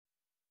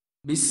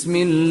بسم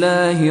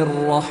الله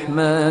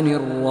الرحمن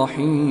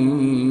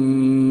الرحيم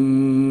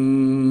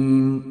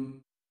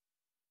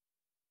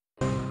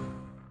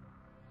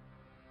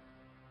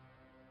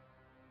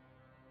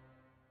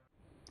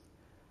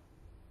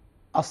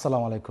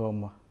আসসালামু আলাইকুম।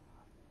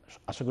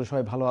 আশা করি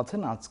সবাই ভালো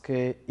আছেন। আজকে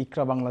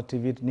ইকরা বাংলা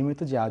টিভির নিয়মিত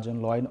যে আয়োজন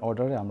ল অ্যান্ড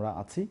অর্ডারে আমরা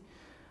আছি।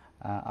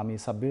 আমি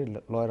Sabbir,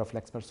 lawyer of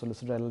expert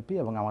solicitor LLP,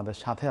 এবং আমাদের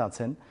সাথে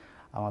আছেন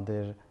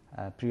আমাদের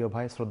প্রিয়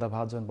ভাই,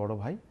 শ্রদ্ধাভাজন বড়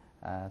ভাই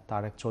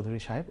তারেক চৌধুরী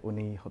সাহেব।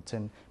 উনি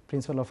হচ্ছেন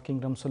principal of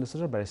kingdom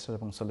solicitor, barrister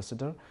এবং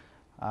সলিসিটর।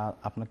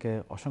 আপনাকে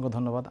অসংখ্য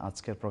ধন্যবাদ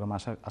আজকের প্রোগ্রামে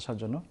আসার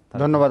জন্য।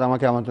 ধন্যবাদ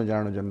আমাকে আমন্ত্রণ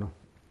জানানোর জন্য।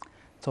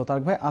 তো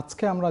তারেক ভাই,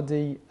 আজকে আমরা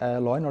যেই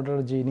ল অ্যান্ড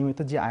অর্ডারের যে নিয়মিত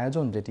যে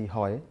আয়োজন যেটি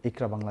হয়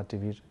ইকরা বাংলা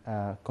টিভির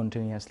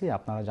কন্টিনিউয়াসলি,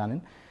 আপনারা জানেন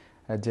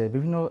যে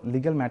বিভিন্ন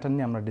লিগ্যাল ম্যাটার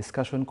নিয়ে আমরা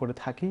ডিসকাশন করে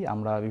থাকি,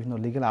 আমরা বিভিন্ন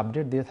লিগ্যাল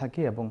আপডেট দিয়ে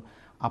থাকি, এবং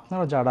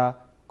আপনারা যারা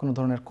কোনো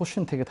ধরনের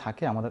কোশ্চেন থেকে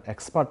থাকে, আমাদের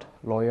এক্সপার্ট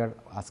লয়ার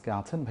আজকে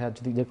আছেন। ভাইয়া,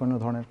 যদি যে কোনো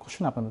ধরনের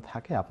কোশ্চেন আপনাদের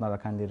থাকে আপনারা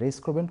কাইন্ডলি রেজ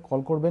করবেন,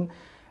 কল করবেন,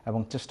 এবং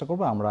চেষ্টা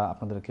করবো আমরা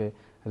আপনাদেরকে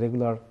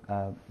রেগুলার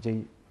যেই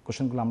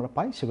কোশ্চেনগুলো আমরা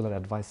পাই সেগুলোর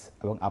অ্যাডভাইস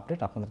এবং আপডেট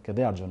আপনাদেরকে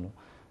দেওয়ার জন্য।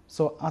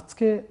 সো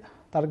আজকে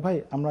তারেক ভাই,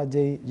 আমরা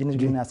যেই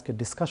জিনিসগুলো নিয়ে আজকে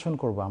ডিসকাশন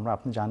করব,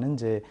 আপনি জানেন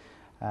যে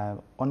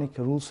অনেক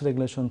রুলস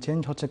রেগুলেশন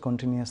চেঞ্জ হচ্ছে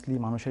কন্টিনিউয়াসলি।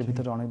 মানুষের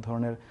ভিতরে অনেক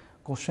ধরনের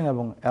কোশ্চেন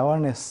এবং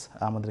অ্যাওয়ারনেস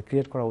আমাদের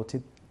ক্রিয়েট করা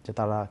উচিত যে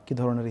তারা কী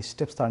ধরনের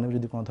স্টেপস তারা নেবে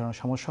যদি কোনো ধরনের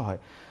সমস্যা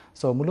হয়।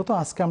 সো মূলত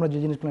আজকে আমরা যে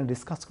জিনিসগুলো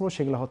ডিসকাস করবো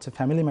সেগুলো হচ্ছে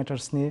ফ্যামিলি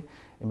ম্যাটার্স নিয়ে,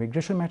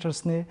 ইমিগ্রেশন ম্যাটার্স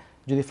নিয়ে।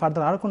 যদি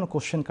ফার্দার আরও কোনো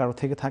কোশ্চেন কারো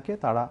থেকে থাকে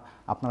তারা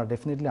আপনারা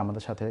ডেফিনেটলি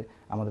আমাদের সাথে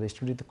আমাদের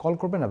স্টুডিওতে কল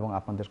করবেন এবং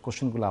আপনাদের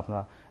কোশ্চেনগুলো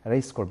আপনারা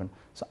রেইজ করবেন।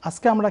 সো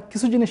আজকে আমরা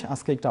কিছু জিনিস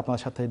আজকে একটু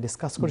আপনার সাথে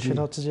ডিসকাস করি।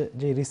 সেটা হচ্ছে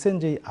যে রিসেন্ট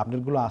যেই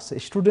আপডেটগুলো আছে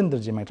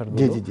স্টুডেন্টদের যে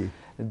ম্যাটারগুলো,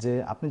 যে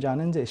আপনি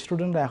জানেন যে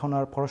স্টুডেন্টরা এখন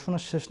আর পড়াশোনা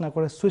শেষ না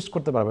করে সুইচ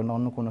করতে পারবেন না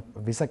অন্য কোনো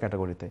ভিসা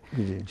ক্যাটাগরিতে।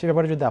 সে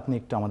ব্যাপারে যদি আপনি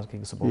একটু আমাদেরকে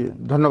কিছু বলতেন।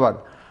 ধন্যবাদ।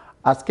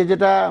 আজকে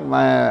যেটা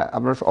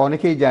আমরা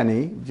অনেকেই জানি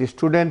যে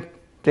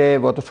স্টুডেন্টে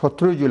গত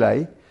 17 জুলাই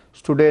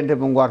স্টুডেন্ট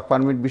এবং ওয়ার্ক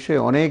পারমিট বিষয়ে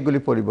অনেকগুলি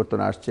পরিবর্তন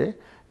আসছে।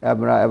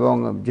 এবং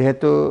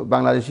যেহেতু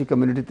বাংলাদেশি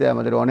কমিউনিটিতে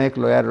আমাদের অনেক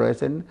লয়ার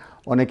রয়েছেন,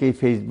 অনেকেই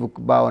ফেসবুক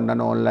বা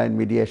অন্যান্য অনলাইন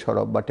মিডিয়ায়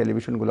সরব বা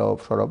টেলিভিশনগুলো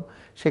সরব,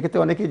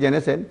 সেক্ষেত্রে অনেকেই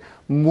জেনেছেন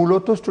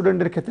মূলত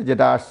স্টুডেন্টের ক্ষেত্রে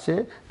যেটা আসছে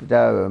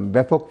যেটা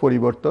ব্যাপক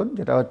পরিবর্তন,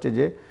 যেটা হচ্ছে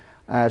যে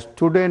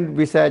স্টুডেন্ট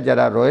ভিসায়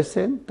যারা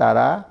রয়েছেন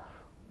তারা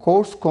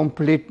কোর্স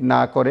কমপ্লিট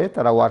না করে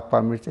তারা ওয়ার্ক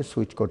পারমিটে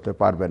সুইচ করতে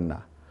পারবেন না।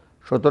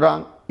 সুতরাং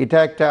এটা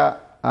একটা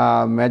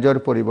মেজর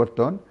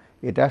পরিবর্তন।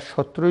 এটা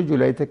 17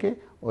 জুলাই থেকে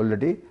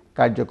অলরেডি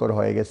কার্যকর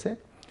হয়ে গেছে।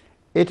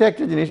 এটা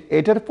একটা জিনিস।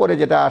 এটার পরে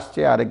যেটা আসছে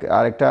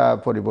আরেকটা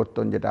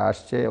পরিবর্তন যেটা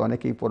আসছে,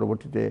 অনেকেই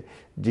পরবর্তীতে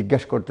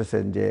জিজ্ঞাসা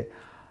করতেছেন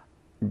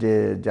যে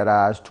যারা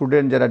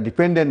স্টুডেন্ট যারা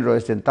ডিপেন্ডেন্ট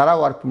রয়েছেন তারা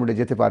ওয়ার্ক পারমিটে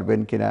যেতে পারবেন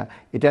কিনা,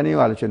 এটা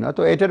নিয়েও আলোচনা।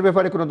 তো এটার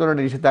ব্যাপারে কোনো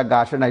ধরনের নিষেধাজ্ঞা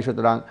আসে নাই,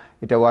 সুতরাং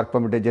এটা ওয়ার্ক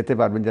পারমিটে যেতে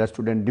পারবেন যারা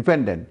স্টুডেন্ট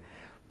ডিপেন্ডেন্ট।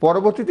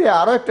 পরবর্তীতে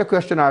আরও একটা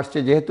কোয়েশ্চেন আসছে,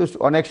 যেহেতু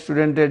অনেক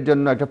স্টুডেন্টের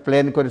জন্য একটা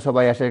প্ল্যান করে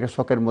সবাই আসে, একটা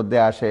শখের মধ্যে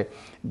আসে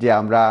যে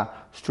আমরা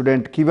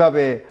স্টুডেন্ট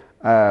কিভাবে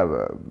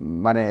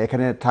মানে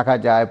এখানে থাকা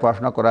যায়,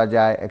 পড়াশোনা করা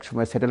যায়,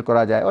 একসময় সেটেল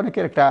করা যায়,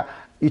 অনেকের একটা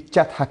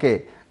ইচ্ছা থাকে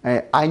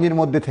আইনের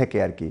মধ্যে থেকে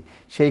আর কি।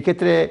 সেই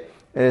ক্ষেত্রে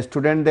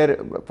স্টুডেন্টদের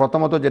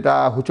প্রথমত যেটা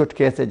হুচট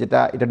খেয়েছে,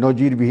 এটা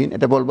নজিরবিহীন,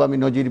 এটা বলবো আমি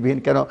নজিরবিহীন।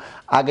 কেন,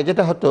 আগে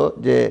যেটা হতো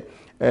যে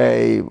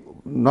এই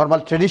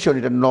নর্মাল ট্রেডিশন,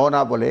 এটা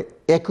না বলে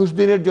 21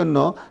 দিনের জন্য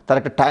তার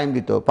একটা টাইম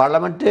দিত।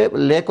 পার্লামেন্টে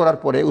লে করার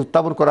পরে,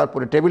 উত্থাপন করার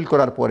পরে, টেবিল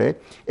করার পরে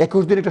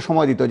 21 দিন একটা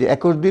সময় দিত যে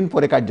 21 দিন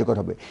পরে কার্যকর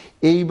হবে।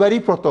 এইবারই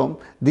প্রথম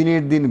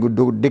দিনের দিন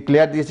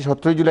ডিক্লেয়ার দিয়েছে,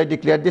 17 জুলাই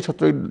ডিক্লেয়ার দিয়ে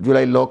 17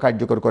 জুলাই ল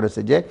কার্যকর করেছে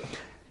যে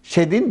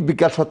সেদিন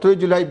বিকাল 17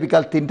 জুলাই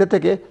বিকাল 3টে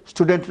থেকে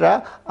স্টুডেন্টরা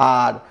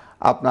আর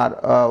আপনার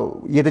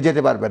ইয়েতে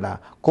যেতে পারবে না,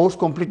 কোর্স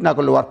কমপ্লিট না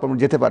করলে ওয়ার্ক পারমিট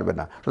যেতে পারবে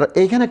না।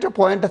 এইখানে একটা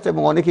পয়েন্ট আছে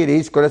এবং অনেকেই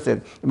রেইজ করেছেন,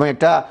 এবং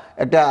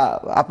একটা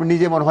আপনি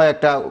নিজে মনে হয়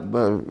একটা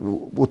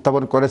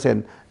উত্থাপন করেছেন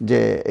যে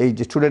এই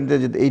যে স্টুডেন্টদের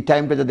যদি এই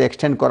টাইমটা যদি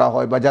এক্সটেন্ড করা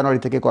হয় বা জানুয়ারি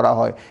থেকে করা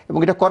হয়, এবং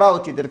এটা করা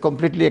উচিত। এটা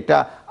কমপ্লিটলি একটা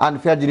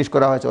আনফেয়ার জিনিস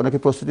করা হয়েছে। অনেকে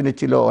প্রস্তুতি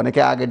নিচ্ছিল,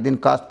 অনেকে আগের দিন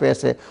কাজ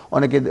পেয়েছে,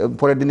 অনেকে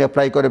পরের দিন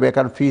অ্যাপ্লাই করবে,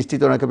 কারণ ফিস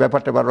দিতে অনেকে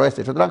ব্যাপারটা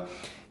রয়েছে। সুতরাং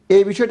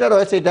এই বিষয়টা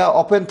রয়েছে, এটা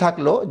ওপেন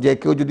থাকলো যে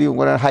কেউ যদি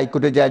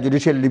হাইকোর্টে যায়,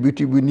 জুডিশিয়াল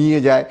রিভিউ নিয়ে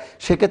যায়,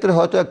 সেক্ষেত্রে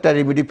হয়তো একটা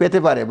রেমেডি পেতে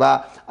পারে। বা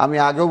আমি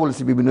আগেও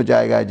বলেছি বিভিন্ন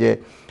জায়গায় যে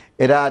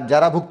এরা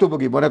যারা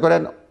ভুক্তভোগী, মনে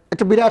করেন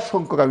একটা বিরাট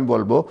সংখ্যক আমি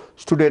বলবো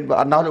স্টুডেন্ট,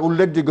 আর না হলে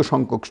উল্লেখযোগ্য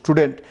সংখ্যক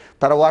স্টুডেন্ট,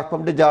 তারা ওয়ার্ক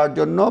পারমিটে যাওয়ার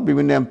জন্য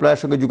বিভিন্ন এমপ্লয়ের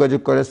সঙ্গে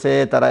যোগাযোগ করেছে,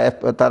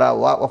 তারা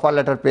অফার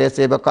লেটার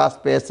পেয়েছে বা কাজ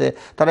পেয়েছে,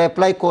 তারা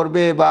অ্যাপ্লাই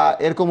করবে বা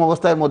এরকম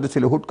অবস্থার মধ্যে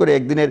ছিল। হুট করে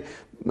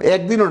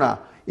একদিনও না,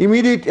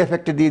 ইমিডিয়েট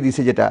এফেক্টে দিয়ে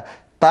দিছে। যেটা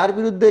তার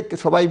বিরুদ্ধে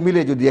সবাই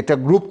মিলে যদি একটা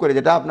গ্রুপ করে,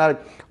 যেটা আপনার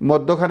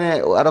মধ্যখানে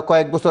আরো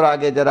কয়েক বছর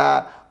আগে যারা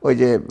ওই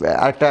যে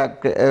আরেকটা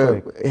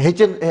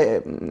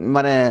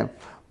মানে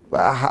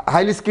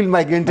হাইলি স্কিল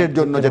মাইগ্রেন্টের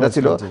জন্য যেটা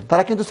ছিল,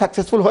 তারা কিন্তু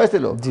সাকসেসফুল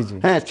হয়েছিল।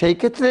 হ্যাঁ, সেই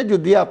ক্ষেত্রে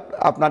যদি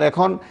আপনার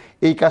এখন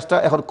এই কাজটা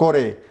এখন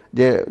করে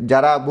যে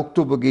যারা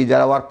ভুক্তভোগী,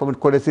 যারা ওয়ার্ক পারমিট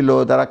করেছিল,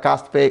 যারা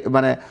কাস্ট পে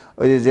মানে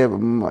ওই যে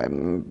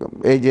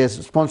এই যে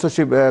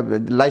স্পন্সরশিপ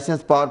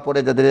লাইসেন্স পাওয়ার পরে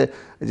যাদের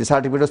যে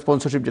সার্টিফিকেট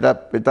স্পন্সরশিপ যেটা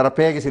তারা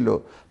পেয়ে গেছিল,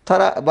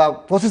 তারা বা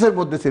প্রসেসের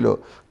মধ্যে ছিল,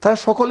 তারা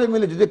সকলে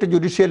মিলে যদি একটা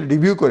জুডিশিয়াল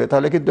রিভিউ করে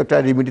তাহলে কিন্তু একটা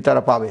রিমিডি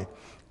তারা পাবে।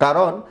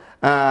 কারণ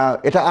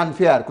এটা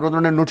আনফেয়ার, কোনো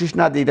ধরনের নোটিশ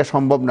না দিয়ে এটা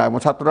সম্ভব না, এবং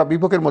ছাত্ররা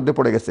বিপক্ষের মধ্যে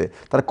পড়ে গেছে,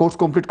 তারা কোর্স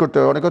কমপ্লিট করতে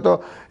হবে। অনেকে তো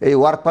এই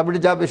ওয়ার্ক পারমিটে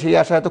যাবে সেই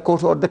আশায় তো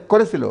কোর্স অর্ধেক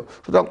করেছিল,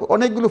 সুতরাং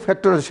অনেকগুলো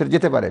ফ্যাক্টর সেটা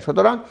যেতে পারে।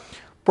 সুতরাং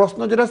প্রশ্ন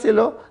যেটা ছিল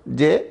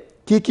যে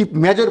কি কি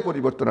মেজর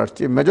পরিবর্তন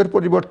আসছে, মেজর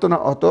পরিবর্তন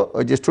হতো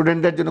ওই যে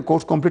স্টুডেন্টদের জন্য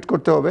কোর্স কমপ্লিট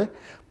করতে হবে,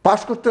 পাস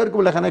করতে হবে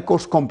এরকম লেখা নেই,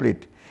 কোর্স কমপ্লিট।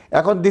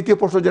 এখন দ্বিতীয়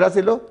প্রশ্ন যেটা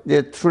ছিল যে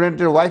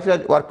স্টুডেন্টের ওয়াইফরা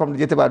ওয়ার্ক পারমিট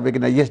যেতে পারবে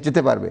কিনা, ইয়েস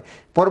যেতে পারবে।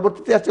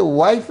 পরবর্তীতে আছে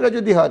ওয়াইফরা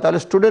যদি হয় তাহলে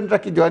স্টুডেন্টরা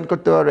কি জয়েন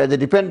করতে পারবে অ্যাজ এ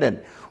ডিপেন্ডেন্ট,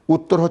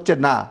 উত্তর হচ্ছে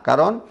না।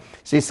 কারণ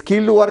সেই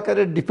স্কিল্ড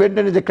ওয়ার্কারের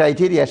ডিপেন্ডেন্টের যে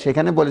ক্রাইটেরিয়া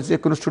সেখানে বলেছে যে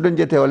কোনো স্টুডেন্ট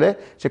যেতে হলে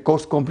সে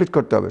কোর্স কমপ্লিট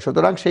করতে হবে।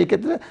 সুতরাং সেই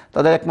ক্ষেত্রে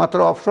তাদের একমাত্র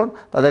অপশন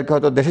তাদেরকে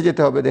হয়তো দেশে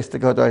যেতে হবে, দেশ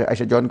থেকে হয়তো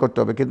এসে জয়েন করতে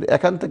হবে, কিন্তু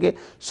এখান থেকে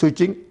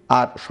সুইচিং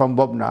আর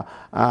সম্ভব না।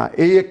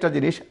 এই একটা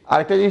জিনিস।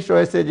 আরেকটা জিনিস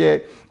রয়েছে যে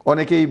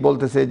অনেকেই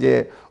বলতেছে যে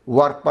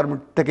ওয়ার্ক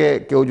পারমিট থেকে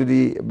কেউ যদি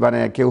মানে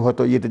কেউ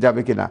হয়তো ইয়েতে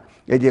যাবে কিনা,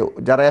 এই যে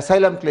যারা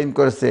অ্যাসাইলাম ক্লেম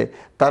করেছে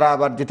তারা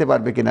আবার যেতে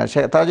পারবে কিনা, সে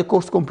তারা যে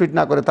কোর্স কমপ্লিট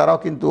না করে তারাও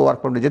কিন্তু ওয়ার্ক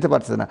পারমিটে যেতে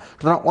পারছে না।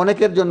 সুতরাং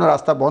অনেকের জন্য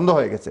রাস্তা বন্ধ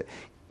হয়ে গেছে।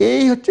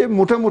 এই হচ্ছে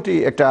মোটামুটি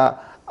একটা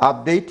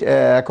আপডেট।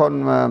 এখন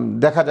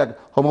দেখা যাক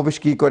হোম অফিস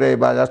কী করে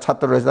বা যারা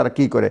ছাত্র রয়েছে তারা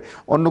কী করে।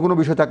 অন্য কোনো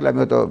বিষয় থাকলে আমি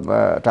হয়তো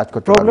টাচ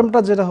করতে পারবো। প্রবলেমটা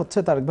যেটা হচ্ছে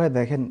তারেক ভাই,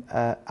 দেখেন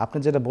আপনি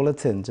যেটা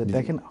বলেছেন যে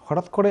দেখেন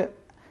হঠাৎ করে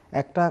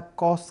একটা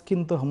কজ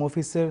কিন্তু হোম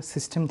অফিসের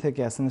সিস্টেম থেকে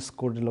SMS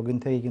কোড লগ ইন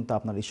থেকে কিন্তু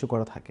আপনার ইস্যু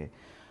করা থাকে।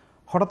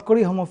 হঠাৎ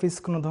করেই হোম অফিস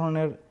কোনো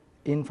ধরনের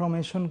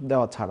ইনফরমেশন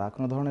দেওয়া ছাড়া,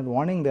 কোনো ধরনের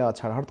ওয়ার্নিং দেওয়া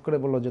ছাড়া হঠাৎ করে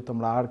বললো যে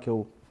তোমরা আর কেউ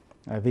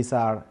ভিসা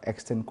আর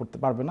এক্সটেন্ড করতে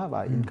পারবে না বা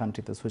ইন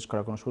কান্ট্রিতে সুইচ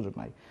করার কোনো সুযোগ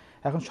নাই।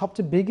 এখন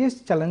সবচেয়ে বিগেস্ট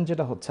চ্যালেঞ্জ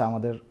যেটা হচ্ছে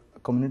আমাদের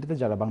কমিউনিটিতে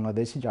যারা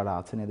বাংলাদেশি যারা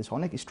আছেন, এদেশে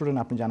অনেক স্টুডেন্ট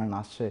আপনি জানেন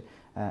আসছে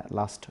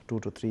লাস্ট 2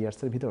 to 3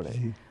 ইয়ার্সের ভিতরে,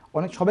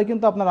 অনেক সবাই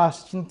কিন্তু আপনারা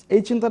আসছেন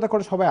এই চিন্তাটা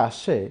করে সবাই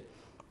আসছে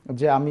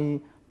যে আমি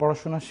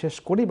পড়াশোনা শেষ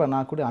করি বা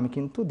না করি আমি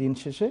কিন্তু দিন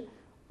শেষে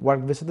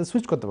ওয়ার্ক ভিসাতে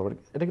সুইচ করতে পারবো।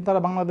 এটা কিন্তু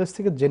তারা বাংলাদেশ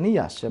থেকে জেনেই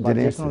আসছে বা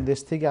যে কোনো দেশ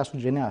থেকে আসলে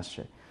জেনে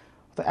আসছে।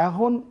 তো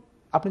এখন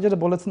আপনি যেটা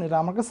বলেছেন এটা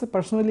আমার কাছে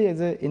পার্সোনালি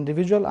এজ এ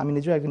ইন্ডিভিজুয়াল, আমি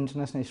নিজেও একজন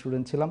ইন্টারন্যাশনাল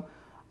স্টুডেন্ট ছিলাম,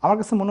 আমার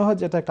কাছে মনে হয়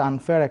যে এটা একটা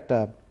আনফেয়ার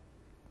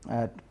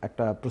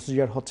একটা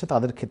প্রসিজিয়ার হচ্ছে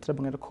তাদের ক্ষেত্রে,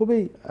 এবং এটা খুবই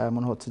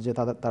মনে হচ্ছে যে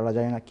তারা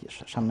জানে না কি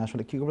সামনে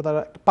আসলে কী করবে,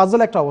 তারা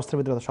পাজল একটা অবস্থার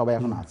ভিতরে সবাই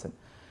এখন আছেন।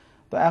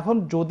 তো এখন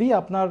যদি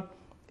আপনার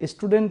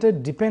স্টুডেন্টের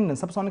ডিপেন্ডেন্স,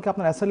 সাপোজ অনেকে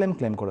আপনার অ্যাসাইলাম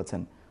ক্লেম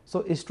করেছেন, সো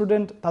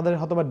স্টুডেন্ট তাদের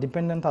হয়তো বা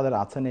ডিপেন্ডেন্ট তাদের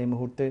আছেন এই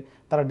মুহূর্তে,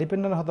 তারা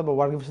ডিপেন্ডেন্ট হয়তো বা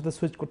ওয়ার্ক ভিসাতে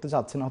সুইচ করতে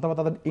চাচ্ছেন, অথবা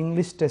তাদের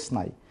ইংলিশ টেস্ট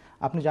নাই।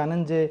 আপনি জানেন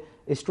যে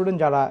স্টুডেন্ট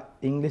যারা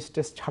ইংলিশ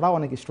টেস্ট ছাড়াও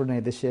অনেক স্টুডেন্ট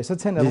এই দেশে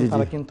এসেছেন এবং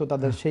তারা কিন্তু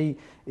তাদের সেই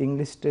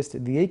ইংলিশ টেস্ট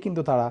দিয়েই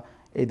কিন্তু তারা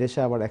এই দেশে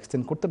আবার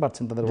এক্সটেন্ড করতে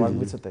পারছেন তাদের ওয়ার্ক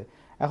ভিসাতে।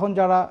 এখন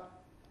যারা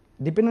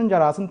ডিপেন্ডেন্ট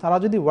যারা আছেন তারা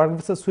যদি ওয়ার্ক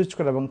ভিসা সুইচ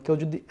করে এবং কেউ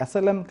যদি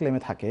অ্যাসাইলাম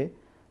ক্লেমে থাকে,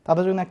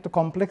 তাদের জন্য একটা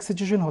কমপ্লেক্স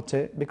সিচুয়েশন হচ্ছে,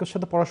 বিকজ সে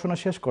তো পড়াশোনা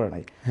শেষ করে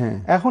নাই।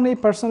 এখন এই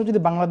পার্সন যদি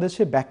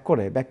বাংলাদেশে ব্যাক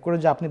করে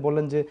যে আপনি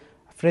বললেন যে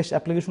ফ্রেশ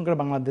অ্যাপ্লিকেশন করে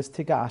বাংলাদেশ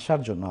থেকে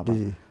আসার জন্য,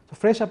 তো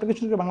ফ্রেশ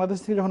অ্যাপ্লিকেশন করে বাংলাদেশ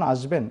থেকে যখন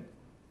আসবেন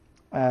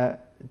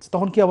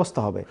তখন কি অবস্থা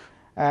হবে?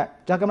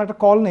 যাকে আমরা একটা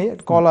কল নেই,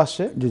 একটা কল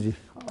আসছে।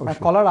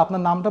 কলার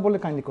আপনার নামটা বলে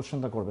কাইন্ডলি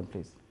কোশ্চেনটা করবেন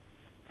প্লিজ।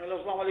 হ্যালো,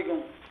 আসসালামু আলাইকুম।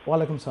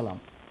 ওয়ালাইকুম সালাম।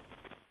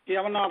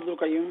 আমার নাম আব্দুল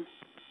কাইয়ুম।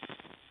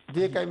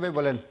 জি কাইম ভাই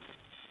বলেন।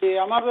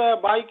 আমার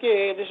ভাইকে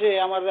এদেশে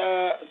আমার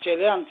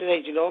ছেলে আনতে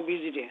চাইছিল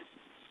ভিজিটে,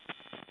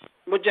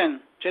 বুঝছেন?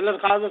 ছেলের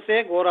কাজ আছে,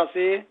 ঘর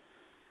আছে,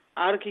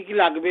 আর কি কি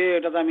লাগবে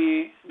এটা তো আমি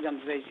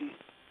জানতে চাইছি,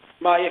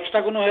 বা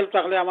এক্সট্রা কোনো হেল্প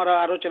থাকলে আমার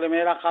আরো ছেলে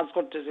মেয়েরা কাজ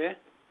করতেছে,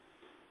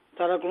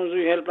 তারা কোনো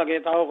যদি হেল্প লাগে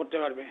তাও করতে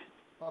পারবে।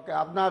 ওকে,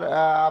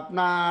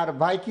 আপনার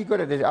ভাই কি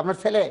করে দেশে? আপনার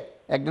ছেলে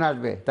একদিন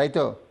আসবে তাই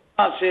তো?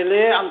 ছেলে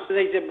আনতে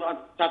চাইছে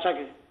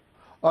চাচাকে।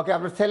 ওকে,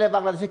 আপনার ছেলে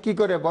বাংলাদেশে কি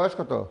করে, বয়স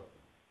কত?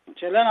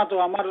 ছেলে না তো,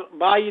 আমার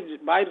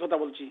ভাইয়ের কথা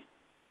বলছি।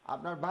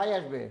 আপনার ভাই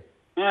আসবে?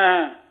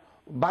 হ্যাঁ।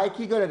 ভাই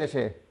কি করে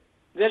দেশে?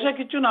 দেশে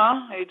কিছু না,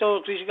 এই তো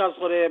কৃষি কাজ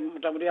করে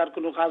মোটামুটি, আর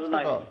কোনো কাজ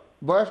নাই।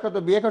 বয়স কত?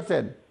 বিয়ে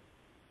করছেন?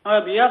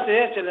 হ্যাঁ, বিয়ে আছে,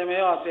 ছেলে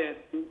মেয়েও আছে,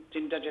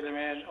 3টা ছেলে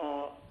মেয়ে,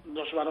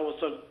 10-12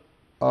 বছর।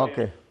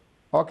 ওকে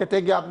ওকে,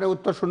 থ্যাংক ইউ। আপনি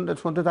উত্তর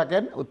শুনতে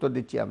থাকেন, উত্তর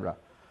দিচ্ছি আমরা।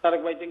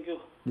 তারেক ভাই, থ্যাংক ইউ।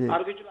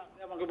 আর কিছু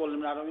লাগলে আমাকে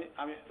বলবেন, আর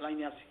আমি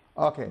লাইনে আছি।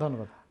 ওকে,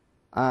 ধন্যবাদ।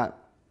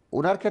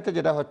 ওনার ক্ষেত্রে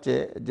যেটা হচ্ছে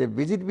যে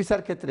ভিজিট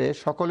ভিসার ক্ষেত্রে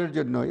সকলের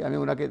জন্যই, আমি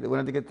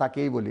ওনাদেরকে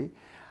তাকেই বলি,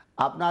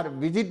 আপনার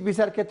ভিজিট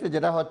ভিসার ক্ষেত্রে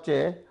যেটা হচ্ছে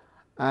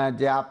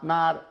যে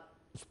আপনার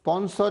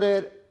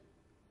স্পন্সরের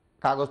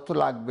কাগজ তো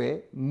লাগবে।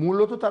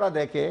 মূলত তারা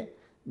দেখে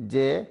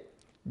যে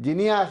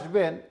যিনি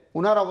আসবেন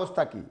ওনার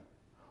অবস্থা কি।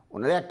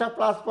 ওনার একটা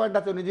প্লাস পয়েন্ট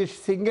আছে, উনি যে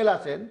সিঙ্গেল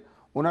আছেন,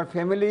 ওনার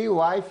ফ্যামিলি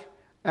ওয়াইফ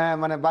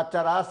মানে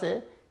বাচ্চারা আছে,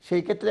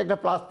 সেই ক্ষেত্রে একটা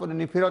প্লাস পয়েন্ট,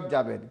 উনি ফেরত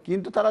যাবেন।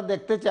 কিন্তু তারা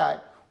দেখতে চায়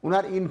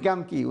ওনার ইনকাম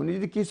কি। উনি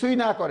যদি কিছুই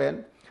না করেন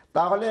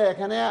তাহলে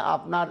এখানে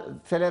আপনার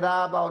ছেলেরা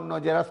বা অন্য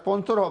যারা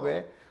স্পন্সর হবে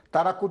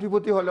তারা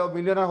কোটিপতি হলেও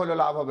মিলিয়নার হলেও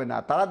লাভ হবে না।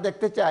 তারা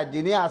দেখতে চায়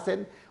যিনি আসেন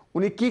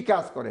উনি কি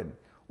কাজ করেন।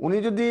 উনি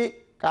যদি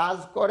কাজ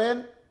করেন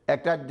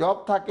একটা জব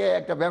থাকে,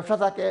 একটা ব্যবসা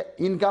থাকে,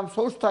 ইনকাম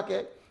সোর্স থাকে,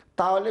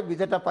 তাহলে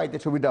ভিসাটা পাইতে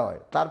সুবিধা হয়।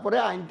 তারপরে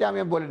আইনটা আমি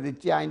বলে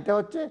দিচ্ছি, আইনটা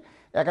হচ্ছে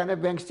এখানে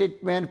ব্যাংক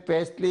স্টেটমেন্ট, পে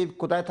স্লিপ,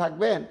 কোথায়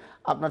থাকবেন,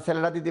 আপনার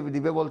স্যালারি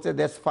দিবে বলছে,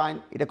 দ্যাটস ফাইন,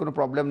 এটা কোনো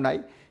প্রবলেম নাই।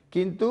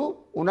 কিন্তু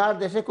ওনার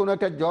দেশে কোনো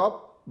একটা জব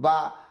বা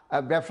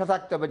ব্যবসা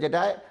থাকতে হবে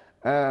যেটায়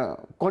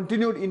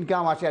কন্টিনিউড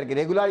ইনকাম আসে আর কি,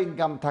 রেগুলার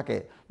ইনকাম থাকে।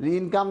 যদি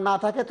ইনকাম না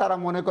থাকে তারা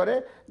মনে করে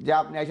যে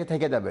আপনি এসে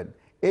থেকে যাবেন।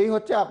 এই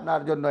হচ্ছে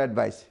আপনার জন্য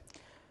অ্যাডভাইস।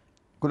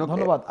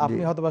 ধন্যবাদ।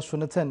 আপনি হয়তো বা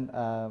শুনেছেন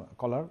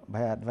কলার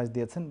ভাই অ্যাডভাইস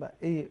দিয়েছেন, বা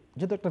এই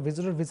যেহেতু একটা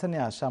ভিজিটর ভিসা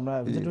নিয়ে আসে, আমরা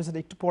ভিজিটর ভিসাটা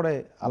একটু পরে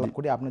আলাপ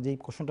করি। আপনি যেই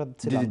কোশ্চেনটা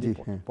ছিলাম,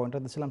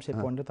 পয়েন্টটা ছিলাম, সেই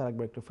পয়েন্টে তার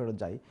একবার একটু ফেরত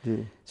যাই।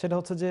 সেটা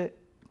হচ্ছে যে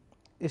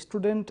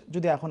স্টুডেন্ট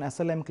যদি এখন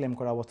অ্যাসাইলাম ক্লেম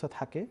করা অবস্থায়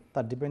থাকে,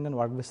 তার ডিপেন্ডেন্ট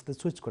ওয়ার্ক ভিসাতে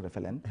সুইচ করে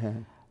ফেলেন,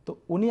 তো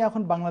উনি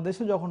এখন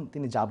বাংলাদেশে যখন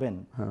তিনি যাবেন,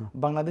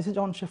 বাংলাদেশে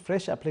যখন সে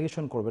ফ্রেশ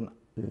অ্যাপ্লিকেশন করবেন,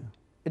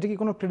 এটা কি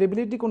কোনো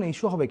ক্রেডিবিলিটি কোনো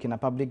ইস্যু হবে কিনা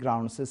পাবলিক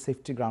গ্রাউন্ডসে,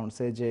 সেফটি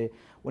গ্রাউন্ডসে, যে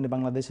উনি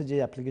বাংলাদেশে যে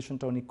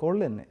অ্যাপ্লিকেশনটা উনি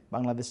করলেন,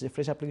 বাংলাদেশে যে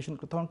ফ্রেশ অ্যাপ্লিকেশন,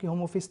 তখন কি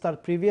হোম অফিস তার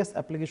প্রিভিয়াস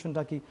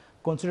অ্যাপ্লিকেশনটা কি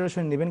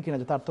কনসিডারেশন নেবেন কিনা,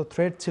 যে তার তো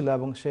থ্রেট ছিল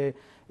এবং সে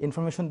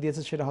ইনফরমেশন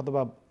দিয়েছে সেটা হয়তো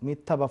বা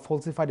মিথ্যা বা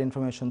ফলসিফাইড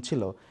ইনফরমেশন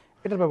ছিল?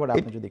 এটার ব্যাপারে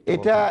আপনি যদি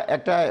এটা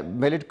একটা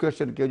ভ্যালিড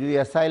কোয়েশ্চেন। কেউ যদি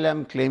অ্যাসাইলাম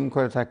ক্লেম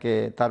করে থাকে,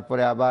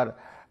 তারপরে আবার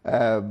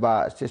বা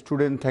সে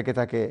স্টুডেন্ট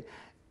থাকে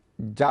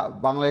যা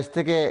বাংলাদেশ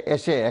থেকে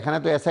এসে, এখানে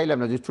তো অ্যাসাইলাম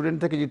না, যে স্টুডেন্ট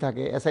থেকে যদি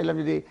থাকে, অ্যাসাইলাম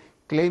যদি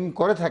ক্লেম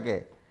করে থাকে,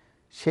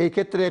 সেই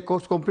ক্ষেত্রে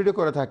কোর্স কমপ্লিটও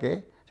করে থাকে,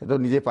 সে তো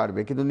নিজে পারবে।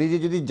 কিন্তু নিজে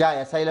যদি যায়,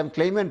 অ্যাসাইলাম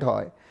ক্লেইমেন্ট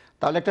হয়,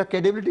 তাহলে একটা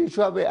ক্রেডিবিলিটি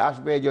ইস্যু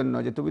আসবে এই জন্য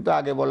যে তুমি তো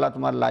আগে বললা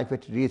তোমার লাইফ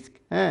এট রিস্ক,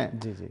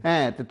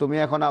 হ্যাঁ, তো তুমি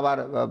এখন আবার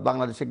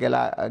বাংলাদেশে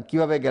গেলা,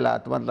 কিভাবে গেলা,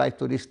 তোমার লাইফ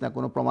তো রিস্ক না,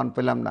 কোনো প্রমাণ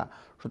পেলাম না,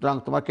 সুতরাং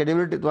তোমার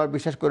ক্রেডিবিলিটি, তোমার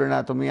বিশ্বাস করে না,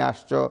 তুমি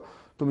আসছো,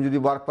 তুমি যদি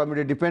ওয়ার্ক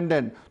পারমিটে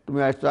ডিপেন্ডেন্ট, তুমি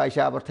আসছো,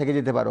 আইসা আবার থেকে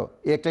যেতে পারো,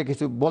 একটা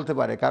কিছু বলতে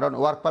পারে। কারণ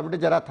ওয়ার্ক পারমিটে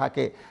যারা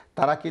থাকে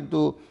তারা কিন্তু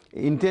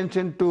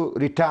ইন্টেনশন টু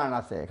রিটার্ন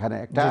আছে, এখানে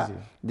একটা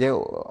যে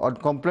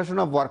কমপ্লিশন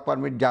অফ ওয়ার্ক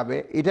পারমিট যাবে,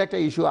 এটা একটা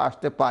ইস্যু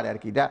আসতে পারে আর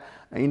কি। এটা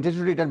ইন্টেনশন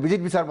টু রিটার্ন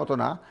ভিজিট ভিসার মতো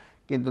না,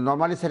 কিন্তু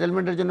নর্মালি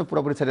সেটেলমেন্টের জন্য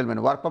পুরোপুরি সেটেলমেন্ট।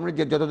 ওয়ার্ক পারমিট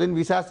যতদিন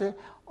ভিসা আছে,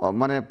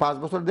 মানে 5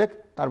 বছর দেখ,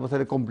 তার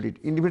বছরে কমপ্লিট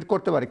ইন্ডিপেন্ডেন্ট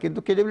করতে পারে, কিন্তু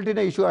ক্রেডিবিলিটি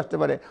না ইস্যু আসতে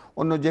পারে,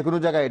 অন্য যে কোনো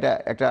জায়গায় এটা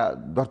একটা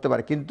ধরতে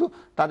পারে। কিন্তু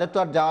তাদের তো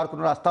আর যাওয়ার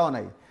কোনো রাস্তাও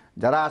নাই,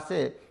 যারা আছে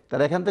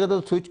তারা এখান থেকে তো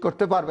সুইচ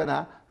করতে পারবে না,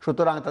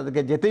 সুতরাং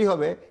তাদেরকে যেতেই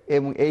হবে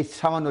এবং এই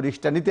সামান্য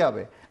রিস্কটা নিতে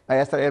হবে,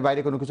 এর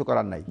বাইরে কোনো কিছু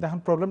করার নাই। দেখেন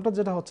প্রবলেমটা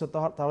যেটা হচ্ছে,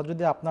 তারা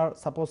যদি আপনার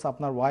সাপোজ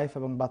আপনার ওয়াইফ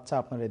এবং বাচ্চা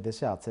আপনার এই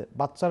দেশে আছে,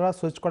 বাচ্চারা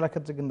সুইচ করার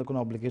ক্ষেত্রে কিন্তু কোনো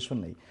অব্লিগেশন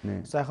নেই।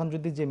 তো এখন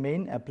যদি যে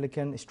মেইন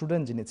অ্যাপ্লিক্যান্ট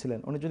স্টুডেন্ট যিনি ছিলেন,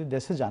 উনি যদি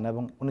দেশে যান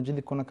এবং উনি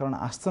যদি কোনো কারণে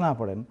আসতে না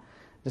পারেন,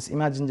 জাস্ট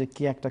ইমাজিন যে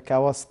কি একটা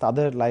ক্যাওয়াস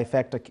তাদের লাইফে,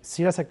 একটা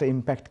সিরিয়াস একটা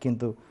ইম্প্যাক্ট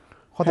কিন্তু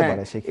হতে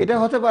পারে। এটা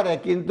হতে পারে,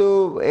 কিন্তু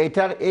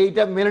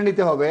এইটা মেনে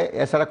নিতে হবে,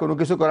 এছাড়া কোনো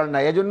কিছু করার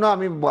নাই। এজন্য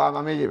আমি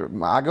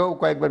আগেও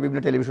কয়েকবার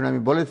বিভিন্ন টেলিভিশনে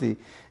আমি বলেছি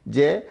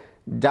যে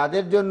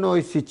যাদের জন্য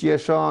ওই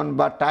সিচুয়েশন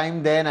বা টাইম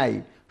দেয় নাই,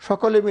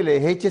 সকলে মিলে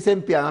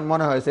এইচএসএমপি, আমার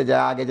মনে হয়েছে যে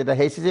আগে যেটা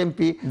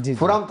এইচএসএমপি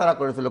ফোরাম তারা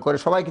করেছিল, করে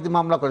সবাই কিছু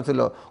মামলা করেছিল,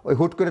 ওই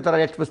হুট করে তারা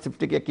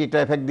রেট্রোস্পেক্টিভকে কি একটা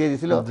এফেক্ট দিয়ে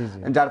দিয়েছিল,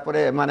 যার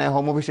পরে মানে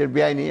হোম অফিসের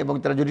বেআইনি, এবং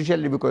তারা জুডিশিয়াল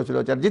রিভিউ করেছিল,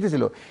 যারা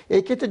জিতেছিল।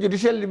 এই ক্ষেত্রে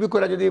জুডিশিয়াল রিভিউ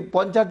করে যদি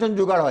 50 জন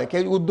জোগাড় হয়,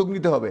 কেউ উদ্যোগ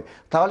নিতে হবে,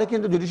 তাহলে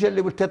কিন্তু জুডিশিয়াল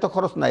রিভিউর তো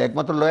খরচ নাই,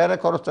 একমাত্র লয়ারের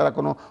খরচ ছাড়া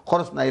কোনো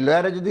খরচ নাই।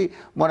 লয়ারে যদি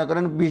মনে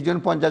করেন 20 জন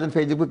 50 জন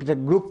ফেসবুক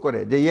গ্রুপ করে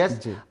যে ইয়েস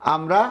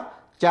আমরা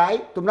চাই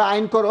তোমরা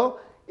আইন করো,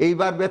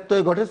 এইবার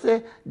ব্যত্যয় ঘটেছে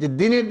যে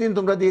দিনের দিন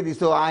তোমরা দিয়ে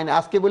দিছো আইন,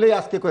 আজকে বলেই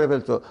আজকে করে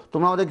ফেলছো,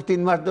 তোমরা আমাদেরকে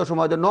 3 মাস দেওয়ার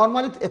সময় দেওয়া,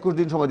 নর্মালি 21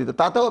 দিন সময় দিত,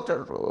 তাতেও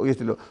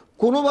হয়েছিল।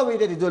 কোনোভাবে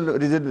এটা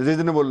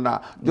রিজনেবল না,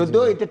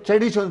 যদিও এটা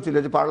ট্র্যাডিশন ছিল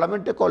যে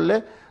পার্লামেন্টে করলে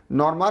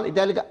নর্মাল,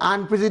 এটা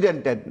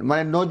আনপ্রেসিডেন্টেড,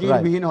 মানে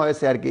নজিরবিহীন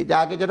হয়েছে আর কি। যে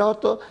আগে যেটা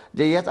হতো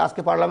যে ইয়েস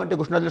আজকে পার্লামেন্টে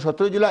ঘোষণা দিলে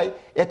 17 জুলাই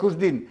 21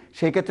 দিন,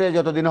 সেই ক্ষেত্রে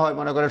যতদিন হয়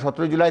মনে করেন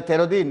 17 জুলাই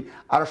 13 দিন,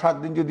 আরও 7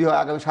 দিন যদি হয়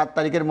আগামী 7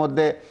 তারিখের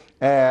মধ্যে,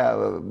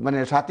 মানে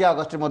 7ই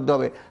আগস্টের মধ্যে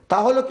হবে,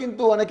 তাহলে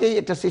কিন্তু অনেকেই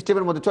একটা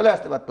সিস্টেমের মধ্যে চলে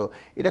আসতে পারতো।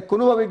 এটা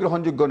কোনোভাবেই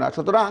গ্রহণযোগ্য না।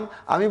 সুতরাং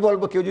আমি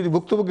বলবো কেউ যদি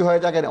ভুক্তভোগী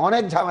হয়ে থাকেন,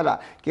 অনেক ঝামেলা,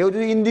 কেউ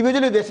যদি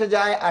ইন্ডিভিজুয়ালি দেশে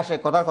যায় আসে,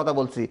 কথা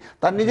বলছি,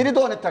 তার নিজেরই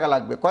তো অনেক টাকা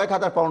লাগবে, কয়েক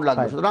হাজার পাউন্ড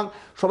লাগবে। সুতরাং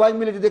সবাই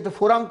মিলে যদি একটা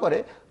ফোরাম করে,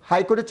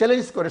 হাইকোর্টে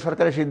চ্যালেঞ্জ করে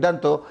সরকারের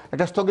সিদ্ধান্ত,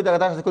 একটা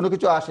স্থগিতাদেশ কোনো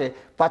কিছু আসে,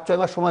 5-6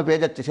 মাস সময়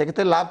পেয়ে যাচ্ছে,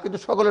 সেক্ষেত্রে লাভ কিন্তু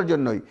সকলের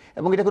জন্যই,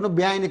 এবং এটা কোনো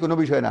বেআইনি কোনো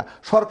বিষয় না,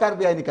 সরকার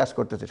বেআইনি কাজ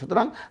করতেছে।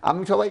 সুতরাং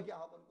আমি সবাইকে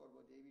আহ্বান করবো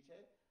যে এই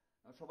বিষয়ে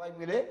সবাই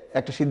মিলে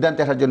একটা সিদ্ধান্তে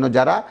আসার জন্য,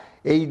 যারা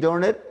এই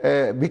ধরনের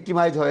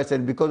ভিক্টিমাইজ হয়েছেন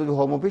বিকজ অফ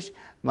হোম অফিস,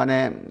 মানে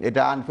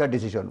এটা আনফেয়ার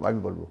ডিসিশন আমি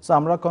বলবো। সো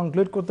আমরা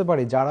কনক্লুড করতে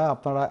পারি, যারা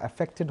আপনারা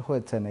এফেক্টেড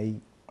হয়েছেন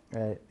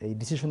এই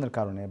ডিসিশনের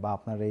কারণে বা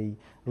আপনার এই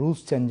রুলস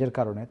চেঞ্জের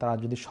কারণে, তারা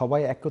যদি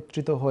সবাই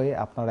একত্রিত হয়ে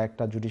আপনারা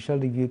একটা জুডিশিয়াল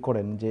রিভিউ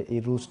করেন যে এই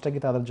রুলসটা কি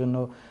তাদের জন্য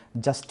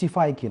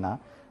জাস্টিফাই কিনা,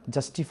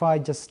 জাস্টিফাই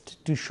জাস্ট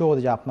টু শো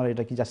যে আপনার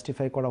এটা কি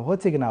জাস্টিফাই করা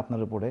হয়েছে কিনা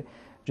আপনার উপরে,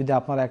 যদি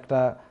আপনারা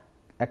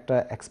একটা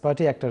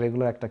এক্সপার্টি, একটা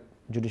রেগুলার একটা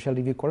জুডিশিয়াল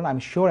রিভিউ করেন,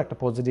 আমি শিওর একটা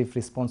পজিটিভ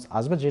রেসপন্স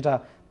আসবে, যেটা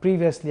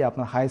প্রিভিয়াসলি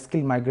আপনার হাই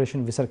স্কিল মাইগ্রেশন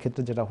ভিসার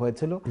ক্ষেত্রে যেটা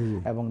হয়েছিল,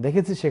 এবং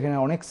দেখেছি সেখানে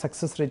অনেক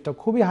সাকসেস রেটটা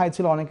খুবই হাই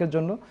ছিল অনেকের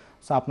জন্য।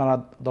 সো আপনারা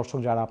দর্শক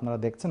যারা আপনারা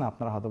দেখছেন,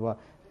 আপনারা হয়তো বা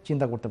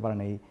চিন্তা করতে পারেন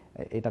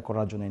এটা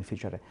করার জন্য ইন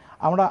ফিউচারে।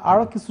 আমরা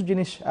আরও কিছু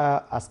জিনিস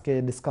আজকে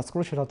ডিসকাস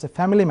করব, সেটা হচ্ছে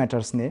ফ্যামিলি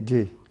ম্যাটার্স নিয়ে।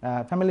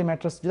 ফ্যামিলি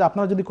ম্যাটার্স, যদি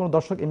আপনারা যদি কোনো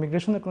দর্শক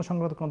ইমিগ্রেশনের কোনো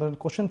সংক্রান্ত কোনো ধরনের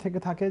কোশ্চেন থেকে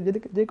থাকে, যদি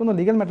যে কোনো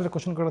লিগ্যাল ম্যাটারে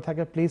কোশ্চেন করে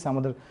থাকে, প্লিজ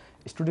আমাদের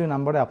স্টুডিও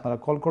নাম্বারে আপনারা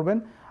কল করবেন।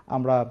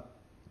 আমরা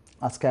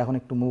আজকে এখন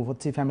একটু মুভ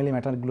হচ্ছি ফ্যামিলি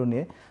ম্যাটারগুলো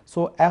নিয়ে। সো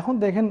এখন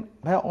দেখেন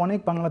ভাই, অনেক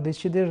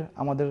বাংলাদেশিদের,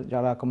 আমাদের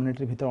যারা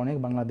কমিউনিটির ভিতরে অনেক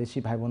বাংলাদেশি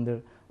ভাই বোনদের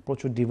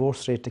প্রচুর ডিভোর্স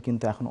রেটটা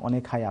কিন্তু এখন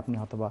অনেক হাই। আপনি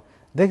হয়তো বা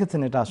দেখেছেন,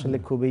 এটা আসলে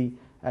খুবই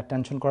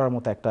টেনশন করার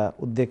মতো একটা,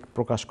 উদ্বেগ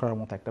প্রকাশ করার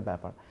মতো একটা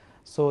ব্যাপার।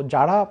 সো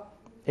যারা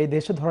এই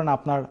দেশে ধরেন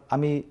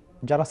আমি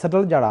যারা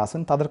সেটেল যারা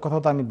আছেন তাদের কথা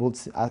তো আমি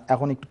বলছি,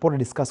 এখন একটু পরে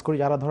ডিসকাস করি।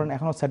 যারা ধরেন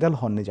এখনও সেটেল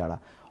হননি, যারা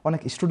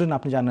অনেক স্টুডেন্ট,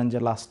 আপনি জানেন যে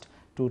লাস্ট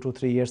 2 to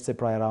 3 ইয়ার্সে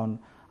প্রায় অ্যারাউন্ড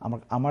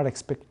আমার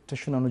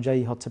এক্সপেকটেশন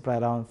অনুযায়ী হচ্ছে প্রায়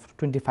অ্যারাউন্ড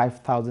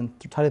 25,000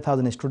 to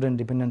 30,000 স্টুডেন্ট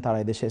ডিপেন্ডেন্ট তারা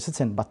এই দেশে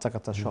এসেছেন, বাচ্চা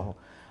কাচ্চা সহ।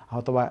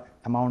 হয়তো বা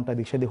অ্যামাউন্টটা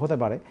দিক সেদিক হতে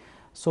পারে।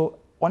 সো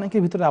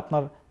অনেকের ভিতরে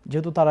আপনার,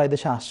 যেহেতু তারা এই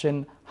দেশে আসছেন,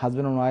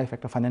 হাজব্যান্ড অ্যান্ড ওয়াইফ,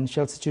 একটা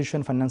ফাইন্যান্সিয়াল সিচুয়েশন,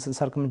 ফাইন্যান্সিয়াল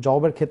সার্কাম,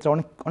 জবের ক্ষেত্রে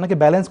অনেকে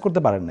ব্যালেন্স করতে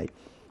পারেন নাই।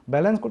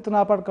 ব্যালেন্স করতে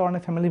না পারার কারণে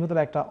ফ্যামিলির ভিতরে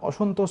একটা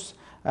অসন্তোষ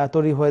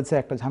তৈরি হয়েছে,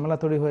 একটা ঝামেলা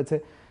তৈরি হয়েছে।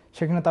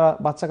 সেখানে তারা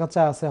বাচ্চা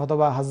কাচ্চা আছে, হয়তো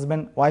বা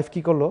হাজব্যান্ড ওয়াইফ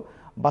কী করলো,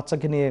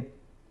 বাচ্চাকে নিয়ে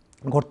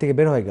ঘর থেকে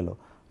বের হয়ে গেল,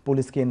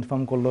 পুলিশকে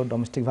ইনফর্ম করলো,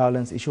 ডোমেস্টিক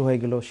ভায়োলেন্স ইস্যু হয়ে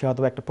গেল, সে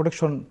হয়তো একটা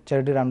প্রোটেকশন,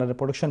 চ্যারিটির আন্ডারে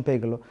প্রোটেকশন পেয়ে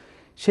গেল।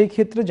 সেই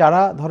ক্ষেত্রে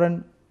যারা ধরেন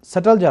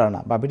সেটেল যারা না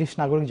বা ব্রিটিশ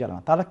নাগরিক যারা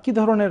না, তারা কী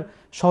ধরনের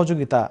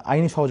সহযোগিতা,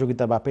 আইনি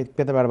সহযোগিতা বা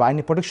পেতে পারে, বা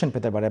আইনি প্রোটেকশন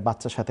পেতে পারে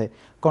বাচ্চার সাথে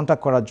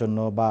কন্ট্যাক্ট করার জন্য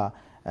বা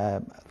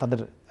তাদের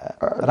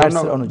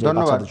রাইটস অনুযায়ী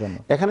বাচ্চাদের জন্য?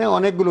 এখানে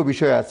অনেকগুলো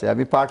বিষয় আছে,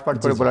 আমি পার্ট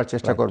করে বলার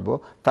চেষ্টা করব,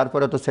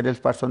 তারপরে তো সেটেলড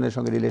পারসনের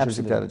সঙ্গে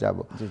রিলেশনশিপে যাব।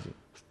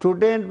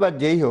 স্টুডেন্ট বা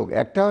যেই হোক,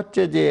 একটা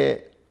হচ্ছে যে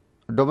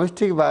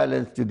ডোমেস্টিক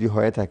ভায়োলেন্স যদি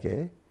হয়ে থাকে,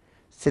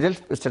 সেটেলড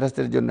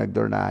স্ট্যাটাসের জন্য এক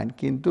ধরনের আইন,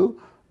 কিন্তু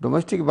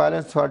ডোমেস্টিক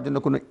ভায়োলেন্স হওয়ার জন্য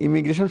কোনো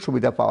ইমিগ্রেশন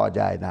সুবিধা পাওয়া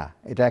যায় না,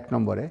 এটা এক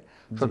নম্বরে।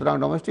 সুতরাং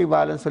ডোমেস্টিক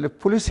ভায়োলেন্স হলে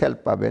পুলিশ হেল্প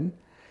পাবেন,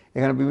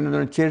 এখানে বিভিন্ন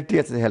ধরনের চ্যারিটি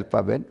আছে, হেল্প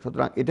পাবেন।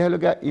 সুতরাং এটা হলো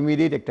গিয়ে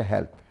ইমিডিয়েট একটা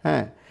হেল্প।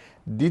 হ্যাঁ,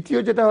 দ্বিতীয়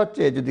যেটা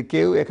হচ্ছে, যদি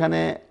কেউ এখানে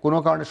কোনো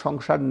কারণে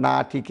সংসার না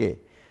টিকে,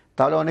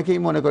 তাহলে অনেকেই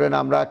মনে করেন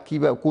আমরা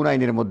কোন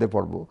আইনের মধ্যে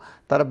পড়বো,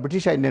 তারা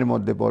ব্রিটিশ আইনের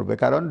মধ্যে পড়বে,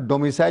 কারণ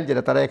ডোমিসাইল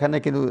যেটা, তারা এখানে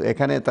কিন্তু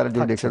এখানে তারা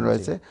জুরিডিকশন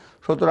রয়েছে,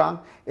 সুতরাং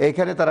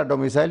এইখানে তারা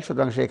ডোমিসাইল,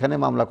 সুতরাং সেখানে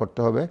মামলা করতে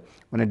হবে,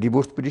 মানে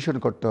ডিভোর্স পিটিশন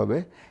করতে হবে।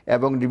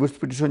 এবং ডিভোর্স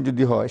পিটিশন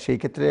যদি হয়, সেই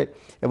ক্ষেত্রে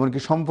এমনকি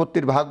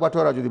সম্পত্তির ভাগ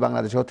বাটোয়ারা যদি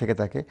বাংলাদেশেও থেকে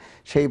থাকে,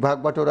 সেই ভাগ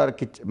বাটোয়ারার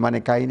মানে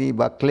কাহিনী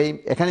বা ক্লেম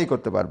এখানেই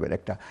করতে পারবেন।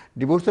 একটা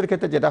ডিভোর্সের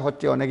ক্ষেত্রে যেটা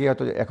হচ্ছে, অনেকেই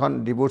হয়তো এখন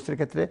ডিভোর্সের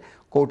ক্ষেত্রে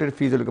কোর্টের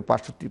ফিজ হলো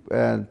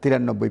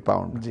 593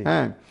 পাউন্ড।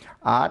 হ্যাঁ,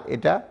 আর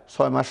এটা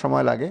 6 মাস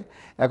সময় লাগে।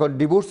 এখন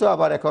ডিভোর্সও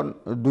আবার এখন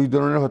 2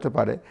 ধরনের হতে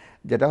পারে,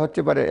 যেটা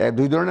হচ্ছে পারে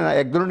 2 ধরনের না,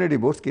 1 ধরনের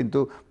ডিভোর্স, কিন্তু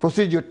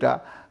প্রসিডিওরটা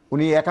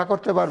উনি একা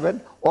করতে পারবেন,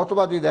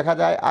 অথবা যদি দেখা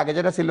যায় আগে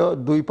যেটা ছিল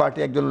 2 পার্টি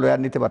একজন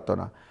লয়ার নিতে পারতো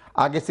না,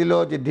 আগে ছিল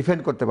যে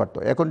ডিফেন্ড করতে পারতো,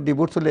 এখন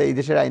ডিভোর্স হলে এই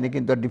দেশের আইনে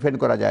কিন্তু আর ডিফেন্ড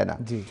করা যায় না।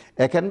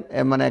 এখন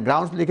মানে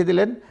গ্রাউন্ডস লিখে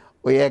দিলেন,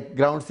 ওই এক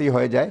গ্রাউন্ডসই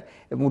হয়ে যায়,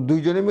 এবং 2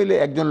 জনে মিলে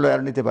একজন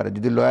লয়ার নিতে পারে।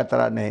 যদি লয়ার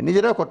তারা নেয়,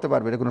 নিজেরাও করতে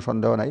পারবে, কোনো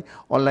সন্দেহ নাই,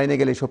 অনলাইনে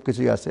গেলে সব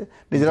কিছুই আছে,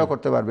 নিজেরাও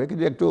করতে পারবে।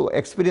 কিন্তু একটু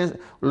এক্সপিরিয়েন্স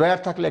লয়ার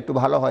থাকলে একটু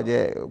ভালো হয়, যে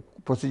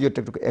প্রসিডিওরটা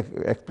একটু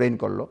এক্সপ্লেইন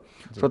করলো।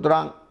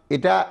 সুতরাং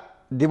এটা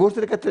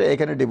ডিভোর্সের ক্ষেত্রে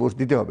এখানে ডিভোর্স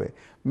দিতে হবে।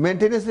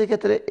 মেনটেন্যান্সের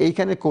ক্ষেত্রে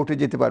এইখানে কোর্টে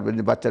যেতে পারবেন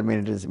বাচ্চার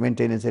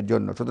মেনটেন্যান্সের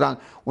জন্য। সুতরাং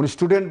উনি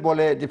স্টুডেন্ট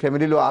বলে যে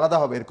ফ্যামিলি লো আলাদা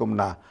হবে এরকম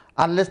না,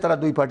 আনলেস তারা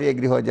 2 পার্টি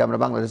এগ্রি হয় যে আমরা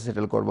বাংলাদেশে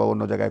সেটেল করবো,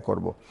 অন্য জায়গায়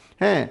করব।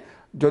 হ্যাঁ,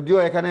 যদিও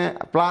এখানে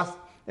প্লাস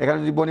এখানে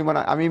যদি বনি,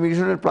 মানে আমি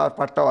ইমিগ্রেশনের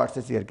পার্টটাও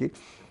আসতেছি আর কি।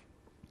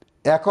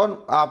 এখন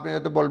আপনি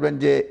হয়তো বলবেন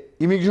যে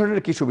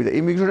ইমিগ্রেশনের কী সুবিধা?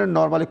 ইমিগ্রেশনের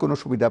নর্মালি কোনো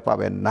সুবিধা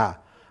পাবেন না,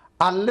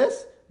 আনলেস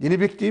যিনি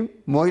ভিকটিম,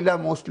 মহিলা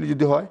মোস্টলি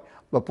যদি হয়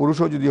বা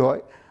পুরুষও যদি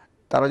হয়,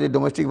 তারা যে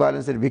ডোমেস্টিক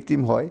ভায়োলেন্সের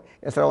ভিকটিম হয়।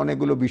 এছাড়া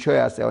অনেকগুলো বিষয়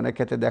আছে, অনেক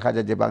ক্ষেত্রে দেখা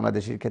যায় যে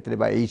বাংলাদেশের ক্ষেত্রে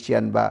বা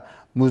এশিয়ান বা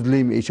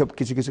মুসলিম এইসব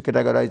কিছু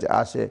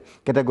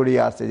ক্যাটাগরি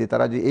আছে, যে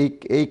তারা যে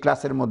এই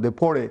ক্লাসের মধ্যে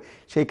পড়ে,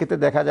 সেই ক্ষেত্রে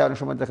দেখা যায় অনেক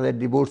সময় দেখা যায়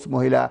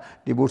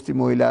ডিভোর্সি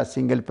মহিলা,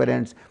 সিঙ্গেল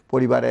প্যারেন্টস,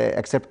 পরিবারে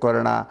অ্যাকসেপ্ট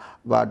করে না,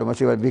 বা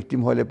ডোমেস্টিক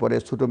ভিকটিম হলে পরে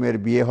ছোটো মেয়ের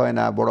বিয়ে হয়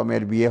না, বড়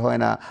মেয়ের বিয়ে হয়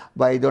না,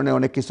 বা এই ধরনের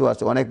অনেক কিছু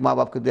আছে। অনেক মা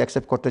বাপ কিন্তু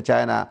অ্যাকসেপ্ট করতে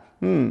চায় না।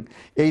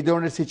 এই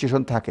ধরনের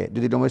সিচুয়েশন থাকে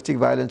যদি ডোমেস্টিক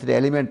ভায়োলেন্সের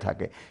এলিমেন্ট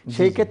থাকে।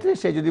 সেই ক্ষেত্রে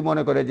সে যদি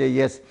মনে করে যে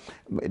ইয়েস,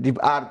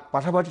 আর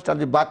পাশাপাশি তার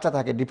যদি বাচ্চা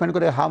থাকে, ডিপেন্ড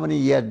করে how many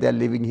year they R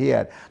living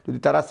here. যদি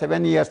তারা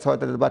 7 ইয়ার্স হয়,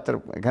 তাদের বাচ্চার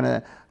এখানে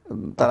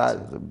তারা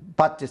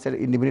পাচ্ছে, সে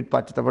ইন্ডিপেন্ডেন্ট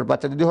পাচ্ছে। তারপর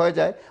বাচ্চা যদি হয়ে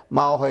যায়,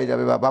 মাও হয়ে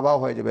যাবে বা বাবাও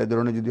হয়ে যাবে, এ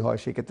ধরনের যদি হয়,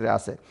 সেই ক্ষেত্রে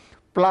আছে।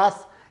 প্লাস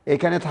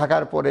এখানে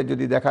থাকার পরে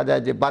যদি দেখা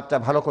যায় যে বাচ্চা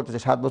ভালো করতেছে,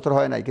 7 বছর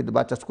হয় নাই কিন্তু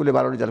বাচ্চা স্কুলে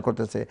ভালো রেজাল্ট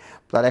করতেছে,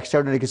 তার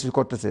এক্সট্রাঅর্ডিনারি কিছু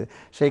করতেছে,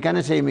 সেইখানে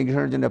সেই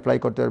ইমিগ্রেশনের জন্য অ্যাপ্লাই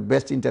করতে হবে।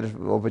 Best interest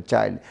of a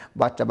child,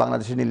 বাচ্চা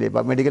বাংলাদেশে নিলে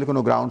বা মেডিকেল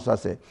কোনো গ্রাউন্ডস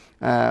আছে,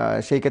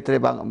 সেই ক্ষেত্রে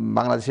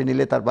বাংলাদেশে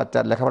নিলে তার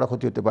বাচ্চার লেখাপড়া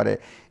ক্ষতি হতে পারে।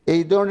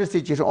 এই ধরনের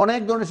সিচুয়েশন,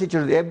 অনেক ধরনের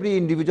situation, every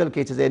individual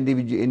cases,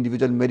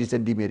 individual merits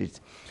and demerits.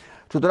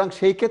 সুতরাং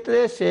সেই ক্ষেত্রে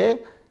সে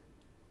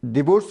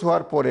ডিভোর্স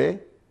হওয়ার পরে,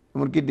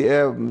 এমনকি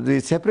যদি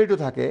সেপারেটও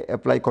থাকে,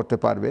 অ্যাপ্লাই করতে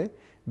পারবে।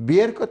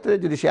 বিয়ের ক্ষেত্রে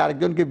যদি সে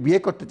আরেকজনকে বিয়ে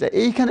করতে চায়,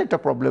 এইখানে একটা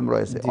প্রবলেম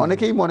রয়েছে।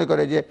 অনেকেই মনে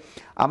করে যে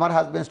আমার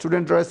হাজব্যান্ড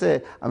স্টুডেন্ট রয়েছে,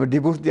 আমি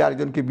ডিভোর্স দিয়ে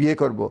আরেকজনকে বিয়ে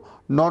করব।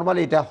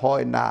 নর্মালি এটা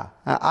হয় না,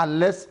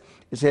 আনলেস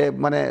সে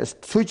মানে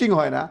সুইচিং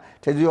হয় না,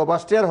 সে যদি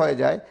ওভারস্টেয়ার হয়ে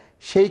যায়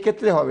সেই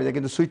ক্ষেত্রে হবে যে,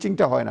 কিন্তু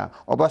সুইচিংটা হয় না।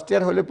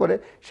 ওভারস্টেয়ার হলে পরে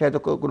সে হয়তো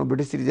কোনো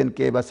ব্রিটিশ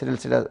সিটিজেনকে বা সেটেল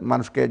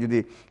মানুষকে যদি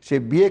সে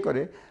বিয়ে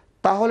করে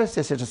তাহলে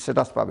সে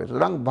স্ট্যাটাস পাবে।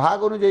 সুতরাং ভাগ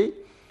অনুযায়ী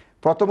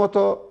প্রথমত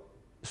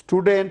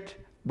স্টুডেন্ট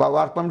বা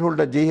ওয়ার্ক পারমিট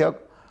হোল্ডার যেই হোক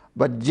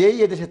বা যেই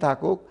এদেশে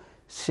থাকুক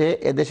সে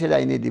এদেশের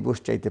আইনে ডিভোর্স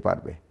চাইতে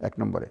পারবে। এক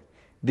নম্বরে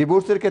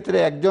ডিভোর্সের ক্ষেত্রে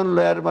একজন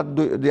লয়ার বা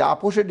যদি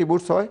আপোষে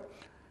ডিভোর্স হয়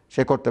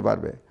সে করতে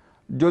পারবে।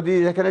 যদি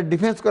এখানে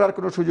ডিফেন্স করার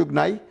কোনো সুযোগ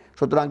নাই,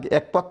 সুতরাং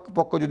এক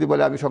পক্ষ যদি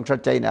বলে আমি সংসার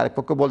চাই না, আরেক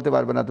পক্ষ বলতে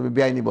পারবে না তুমি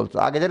বেআইনি বলছো।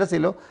 আগে যেটা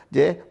ছিল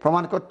যে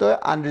প্রমাণ করতে হয়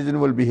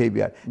আনরিজনেবল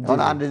বিহেভিয়ার, এখন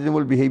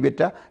আনরিজনেবল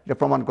বিহেভিয়ারটা এটা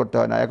প্রমাণ করতে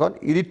হয় না, এখন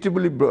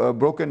ইরিট্রেবলি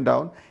ব্রোকেন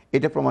ডাউন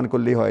এটা প্রমাণ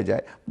করলেই হয়ে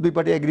যায়, দুই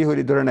পার্টি এগ্রি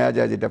হলে ধরে নেওয়া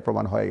যায় যেটা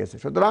প্রমাণ হয়ে গেছে।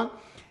 সুতরাং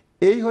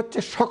এই হচ্ছে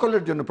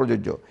সকলের জন্য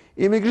প্রযোজ্য।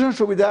 ইমিগ্রেশন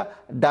সুবিধা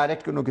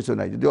ডাইরেক্ট কোনো কিছু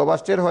নাই। যদি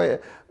ওভারস্টেয়ার হয়ে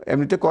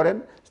এমনিতে করেন,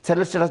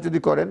 সেটেল স্ট্যাটাস যদি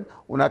করেন,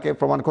 ওনাকে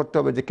প্রমাণ করতে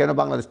হবে যে কেন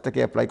বাংলাদেশ থেকে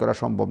অ্যাপ্লাই করা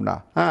সম্ভব না।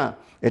 হ্যাঁ,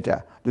 এটা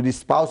যদি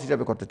স্পাউস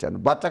হিসাবে করতে চান।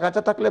 বাচ্চা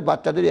কাচ্চা থাকলে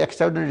বাচ্চা যদি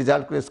এক্সট্রাঅর্ডিনারি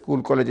রেজাল্ট করে স্কুল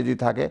কলেজে যদি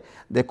থাকে,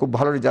 যে খুব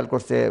ভালো রেজাল্ট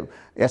করছে,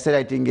 এসএ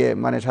রাইটিংয়ে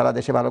মানে সারা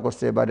দেশে ভালো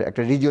করছে বা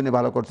একটা রিজিয়নে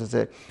ভালো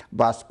করতেছে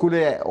বা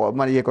স্কুলে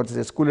মানে ইয়ে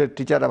করতেছে, স্কুলের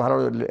টিচাররা ভালো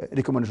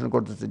রিকমেন্ডেশন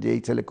করতেছে যে এই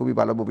ছেলে খুবই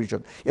ভালো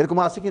ভবিষ্যৎ, এরকম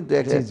আছে কিন্তু।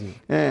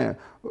 হ্যাঁ,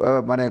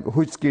 মানে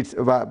হুইচ কিডস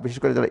বা বিশেষ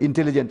করে যারা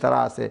ইন্টেলিজেন্ট তারা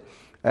আছে,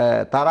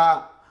 তারা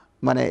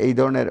মানে এই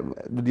ধরনের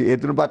যদি এর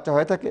জন্য বাচ্চা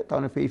হয়ে থাকে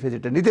তাহলে এই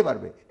ফেজিটা নিতে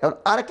পারবে। এখন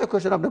আরেকটা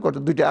কোয়েশ্চেন আপনি করতে,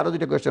 আরো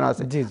দুইটা কোয়েশ্চেন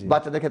আছে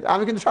বাচ্চাদের ক্ষেত্রে,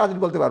 আমি কিন্তু সারাদিন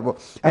বলতে পারবো।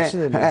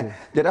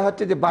 যেটা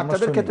হচ্ছে যে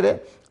বাচ্চাদের ক্ষেত্রে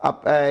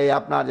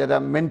আপনার যেটা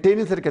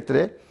মেনটেন্যান্সের ক্ষেত্রে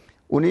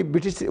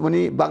উনি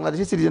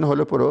বাংলাদেশি সিটিজেন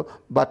হলে পরেও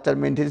বাচ্চার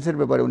মেনটেন্যান্সের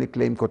ব্যাপারে উনি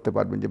ক্লেম করতে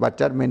পারবেন, যে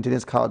বাচ্চার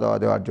মেনটেন্যান্স খাওয়া দাওয়া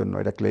দেওয়ার জন্য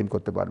এটা ক্লেম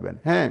করতে পারবেন।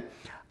 হ্যাঁ,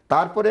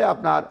 তারপরে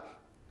আপনার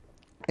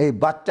এই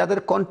বাচ্চাদের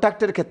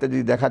কন্ট্রাক্টের ক্ষেত্রে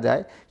যদি দেখা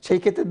যায় সেই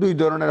ক্ষেত্রে দুই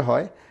ধরনের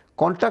হয়।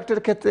 কন্ট্রাক্টের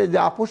ক্ষেত্রে যে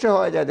আপোষে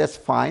হয়ে যায় দ্যাটস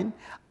ফাইন,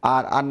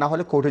 আর না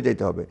হলে কোর্টে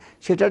যেতে হবে।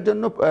 সেটার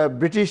জন্য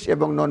ব্রিটিশ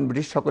এবং নন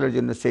ব্রিটিশ সকলের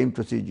জন্য সেম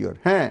প্রসিজিওর।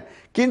 হ্যাঁ,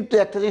 কিন্তু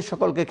একটা জিনিস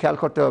সকলকে খেয়াল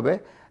করতে হবে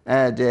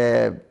যে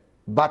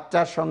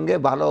বাচ্চার সঙ্গে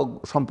ভালো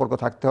সম্পর্ক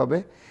থাকতে হবে।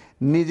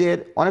 নিজের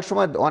অনেক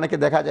সময় অনেকে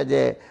দেখা যায়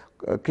যে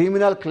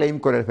ক্রিমিনাল ক্লেম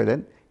করে ফেলেন,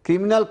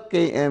 ক্রিমিনাল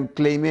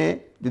ক্লেমে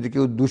যদি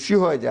কেউ দোষী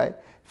হয়ে যায়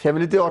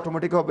ফ্যামিলিতে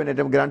অটোমেটিক হবে না,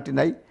 এটা গ্যারান্টি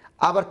নাই।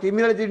 আবার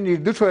ক্রিমিনাল যদি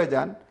নির্দোষ হয়ে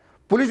যান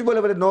পুলিশ বলে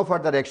নো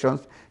ফার্দার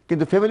অ্যাকশনস,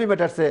 কিন্তু ফ্যামিলি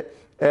ম্যাটার্সে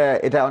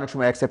এটা অনেক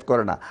সময় অ্যাকসেপ্ট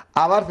করে না।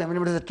 আবার ফ্যামিলি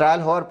ম্যাটার্সে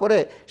ট্রায়াল হওয়ার পরে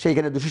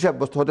সেইখানে দোষী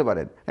সাব্যস্ত হতে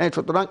পারেন। হ্যাঁ,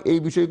 সুতরাং এই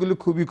বিষয়গুলো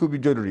খুবই খুবই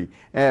জরুরি।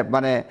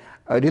 মানে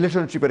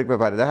রিলেশনশিপের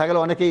ব্যাপারে দেখা গেল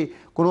অনেকেই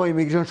কোনো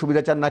ইমিগ্রেশন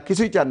সুবিধা চান না,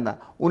 কিছুই চান না,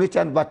 উনি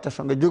চান বাচ্চার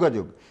সঙ্গে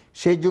যোগাযোগ।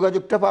 সেই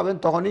যোগাযোগটা পাবেন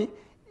তখনই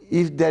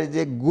if there is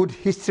a good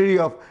history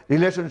of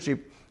relationship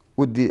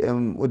with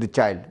the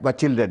child বা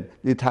চিলড্রেন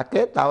যদি থাকে,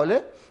 তাহলে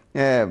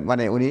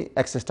মানে উনি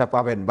অ্যাক্সেসটা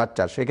পাবেন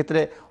বাচ্চার। সেক্ষেত্রে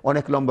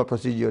অনেক লম্বা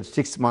প্রসিজিওর,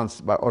 6 মান্থস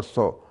বা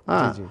অর্সো।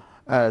 হ্যাঁ,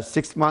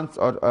 6 মান্থস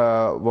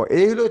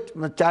এই হলো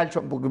চাইল্ড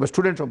সম্পর্কিত বা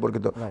স্টুডেন্ট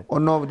সম্পর্কিত।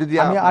 অন্য যদি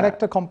আমি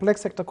আরেকটা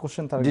কমপ্লেক্স একটা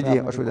কোশ্চেন তার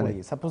অসুবিধা নেই।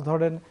 সাপোজ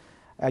ধরেন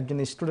একজন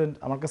স্টুডেন্ট,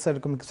 আমার কাছে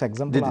এরকম কিছু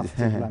এক্সাম্পল আছে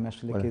যেগুলো আমি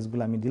আসলে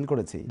কেসগুলো আমি ডিল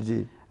করেছি।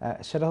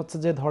 সেটা হচ্ছে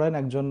যে ধরেন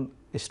একজন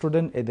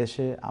স্টুডেন্ট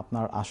এদেশে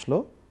আপনার আসলো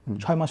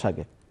 6 মাস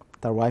আগে,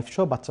 তার ওয়াইফ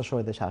সহ বাচ্চা সহ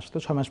দেশে আসতো।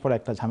 6 মাস পরে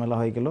একটা ঝামেলা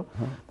হয়ে গেল,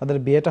 তাদের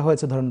বিয়েটা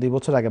হয়েছে ধরেন 2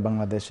 বছর আগে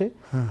বাংলাদেশে।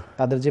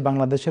 তাদের যে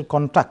বাংলাদেশের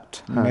কন্ট্রাক্ট,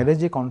 ম্যারেজ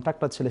যে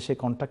কন্ট্রাক্টটা ছিল সেই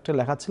কন্ট্রাক্টে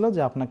লেখা ছিল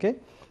যে আপনাকে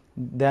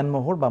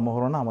দেনমোহর বা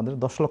মোহরানা আমাদের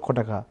 10 লক্ষ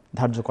টাকা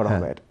ধার্য করা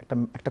হবে।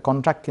 একটা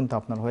কন্ট্রাক্ট কিন্তু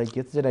আপনার হয়ে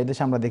গিয়েছে, যেটা এই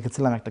দেশে আমরা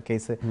দেখেছিলাম একটা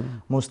কেসে,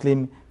 মুসলিম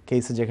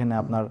কেসে, যেখানে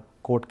আপনার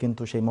কোর্ট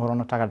কিন্তু সেই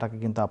মোহরানা টাকাটাকে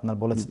কিন্তু আপনার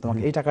বলেছে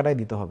তোমাকে এই টাকাটাই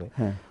দিতে হবে।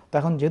 তো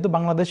এখন যেহেতু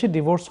বাংলাদেশে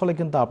ডিভোর্স হলে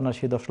কিন্তু আপনার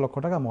সেই 10 লক্ষ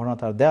টাকা মোহরানা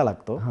তার দেয়া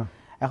লাগতো।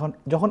 এখন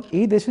যখন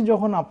এই দেশে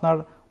যখন আপনার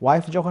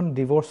ওয়াইফ যখন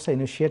ডিভোর্সটা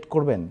ইনিশিয়েট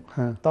করবেন,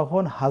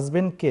 তখন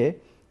হাজবেন্ডকে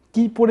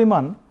কি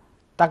পরিমাণ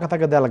টাকা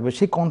তাকে দেওয়া লাগবে,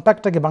 সেই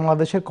কন্ট্রাক্টটাকে,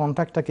 বাংলাদেশের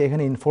কন্ট্রাক্টটাকে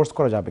এখানে ইনফোর্স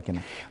করা যাবে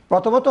কিনা?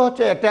 প্রথমত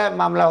হচ্ছে একটা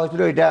মামলা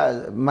হয়েছিল, এটা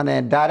মানে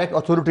ডাইরেক্ট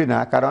অথরিটি না,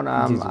 কারণ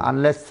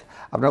আনলেস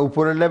আপনার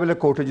উপরের লেভেলের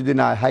কোর্টে যদি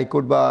না,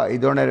 হাইকোর্ট বা এই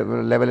ধরনের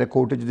লেভেলের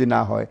কোর্টে যদি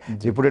না হয়,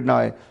 রিপোর্টেড না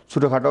হয়,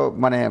 ছোটোখাটো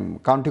মানে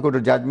কাউন্টি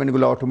কোর্টের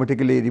জাজমেন্টগুলো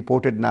অটোমেটিক্যালি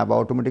রিপোর্টেড না বা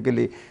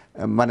অটোমেটিক্যালি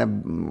মানে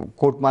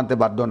কোর্ট মানতে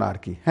বাধ্য না আর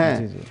কি। হ্যাঁ,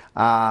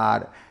 আর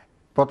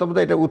প্রথমত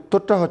এটা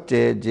উত্তরটা হচ্ছে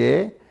যে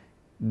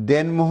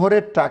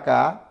দেনমোহরের টাকা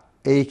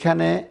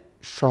এইখানে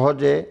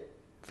সহজে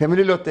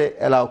ফ্যামিলি লতে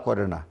অ্যালাউ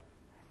করে না,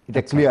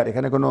 এটা ক্লিয়ার।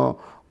 এখানে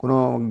কোনো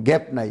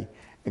গ্যাপ নাই,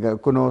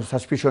 কোনো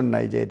সাসপিশন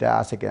নাই যে এটা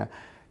আছে কিনা,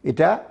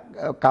 এটা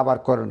কাভার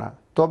করে না।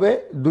 তবে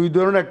দুই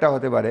ধরনের একটা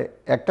হতে পারে,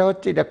 একটা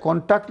হচ্ছে এটা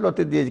কন্ট্রাক্ট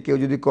লতে দিয়ে কেউ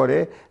যদি করে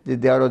যে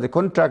দেওয়ার ওয়াজ এ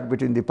কন্ট্রাক্ট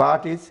বিটুইন দি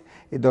পার্টিস,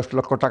 এই 10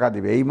 লক্ষ টাকা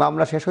দিবে, এই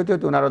মামলা শেষ হইতে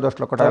হইতে ওনারা 10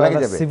 লক্ষ টাকা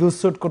লেগে যাবে, সিভিল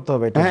সুট করতে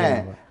হবে। হ্যাঁ,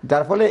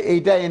 যার ফলে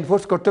এইটা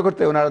এনফোর্স করতে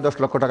করতে ওনারা 10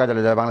 লক্ষ টাকা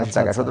চলে যায় বাংলাদেশ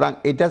টাকা। সুতরাং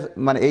এইটা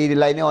মানে এই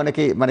লাইনে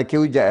অনেকেই মানে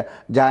কেউই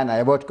যায় না,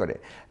 অ্যাভয়েড করে।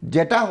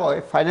 যেটা হয়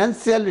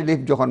ফাইন্যান্সিয়াল রিলিফ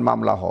যখন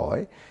মামলা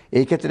হয়,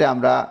 এই ক্ষেত্রে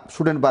আমরা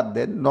স্টুডেন্ট বাদ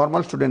দেন,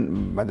 নর্মাল স্টুডেন্ট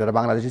যারা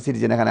বাংলাদেশি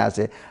সিটিজেন এখানে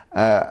আছে,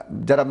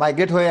 যারা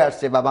মাইগ্রেট হয়ে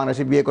আসছে বা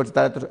বাংলাদেশে বিয়ে করছে,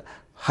 তারা তো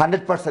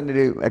 100%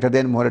 একটা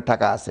দেনমোহরের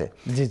টাকা আছে।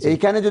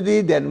 এইখানে যদি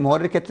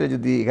দেনমোহরের ক্ষেত্রে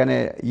যদি এখানে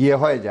ইয়ে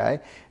হয়ে যায়,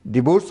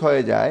 ডিভোর্স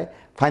হয়ে যায়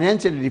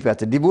ফাইন্যান্সিয়াল রিলিফ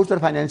আছে, ডিভোর্স আর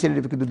ফাইন্যান্সিয়াল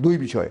রিলিফ কিন্তু দুই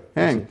বিষয়।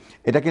 হ্যাঁ,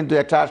 এটা কিন্তু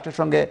একটা আরেকটার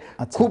সঙ্গে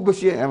খুব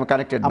বেশি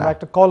কানেক্টেড না। আমরা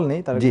একটা কল নেই,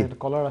 তার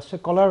একটা কলার আসছে।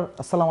 কলার,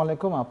 আসসালামু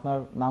আলাইকুম, আপনার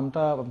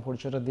নামটা এবং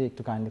পরিচয়টা দিয়ে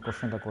একটু কাইন্ডলি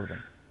প্রশ্নটা করবেন।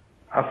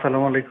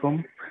 আসসালামু আলাইকুম,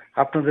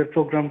 আপনাদের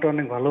প্রোগ্রামটা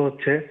অনেক ভালো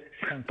হচ্ছে।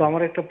 তো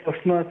আমার একটা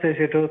প্রশ্ন আছে,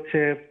 সেটা হচ্ছে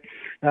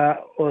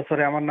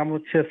আমার নাম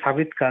হচ্ছে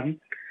সাবিত খান।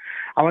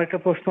 আমার একটা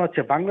প্রশ্ন আছে,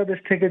 বাংলাদেশ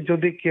থেকে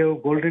যদি কেউ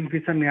গোল্ডেন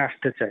ভিসা নিয়ে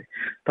আসতে চায়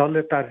তাহলে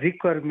তার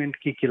রিকোয়ারমেন্ট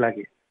কি কি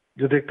লাগে,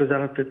 যদি একটু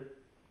জানাতে।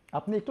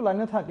 আপনি একটু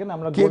লাইনে থাকেন।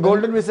 আমরা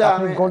গোল্ডেন ভিসা,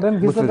 গোল্ডেন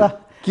ভিসাটা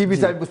কি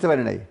ভিসা বুঝতে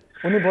পারি নাই।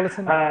 উনি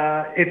বলেছেন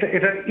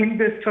এটা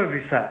ইনভেস্টর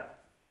ভিসা,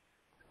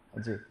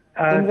 জি,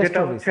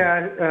 যেটা হচ্ছে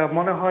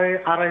মনে হয়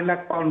 2.5 লাখ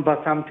পাউন্ড বা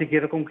সামথিং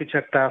এরকম কিছু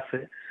একটা আছে।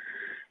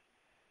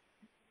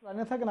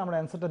 লাইনে থাকেন, আমরা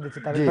অ্যানসারটা দিচ্ছি।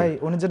 তারেক ভাই,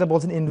 উনি যেটা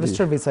বলছেন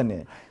ইনভেস্টর ভিসা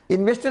নিয়ে,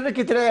 ইনভেস্টরের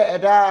ক্ষেত্রে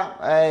এটা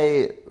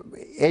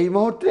এই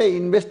মুহূর্তে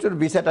ইনভেস্টর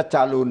ভিসাটা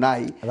চালু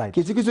নাই।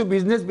 কিছু কিছু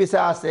বিজনেস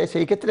ভিসা আছে,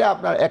 সেই ক্ষেত্রে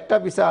আপনার একটা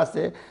ভিসা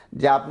আছে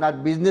যে আপনার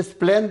বিজনেস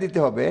প্ল্যান দিতে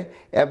হবে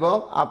এবং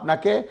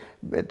আপনাকে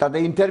তাদের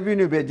ইন্টারভিউ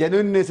নেবে,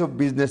 জেনুইননেস অফ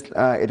বিজনেস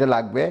এটা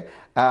লাগবে।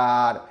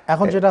 আর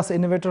এখন যেটা আছে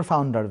innovator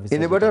founder visa,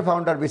 innovator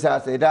founder visa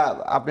আছে, এটা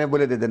আপনি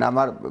বলে দিতেন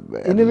আমার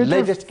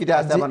লেটেস্ট কিটা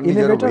আছে। আমার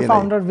ইনোভেটর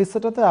ফাউন্ডার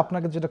ভিসাটাতে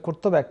আপনাকে যেটা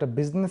করতে হবে, একটা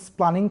বিজনেস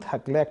প্ল্যানিং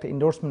থাকলে একটা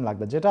এন্ডোর্সমেন্ট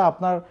লাগবে, যেটা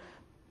আপনার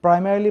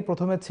প্রাইমারিলি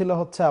প্রথমে ছিল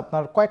হচ্ছে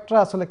আপনার কয়েকটা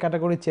আসলে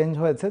ক্যাটাগরি চেঞ্জ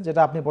হয়েছে,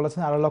 যেটা আপনি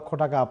বলেছেন 2.5 লক্ষ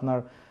টাকা আপনার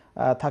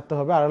থাকতে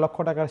হবে। 2.5 লক্ষ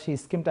টাকার সেই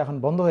স্কিমটা এখন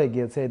বন্ধ হয়ে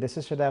গিয়েছে এই দেশে,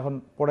 সেটা এখন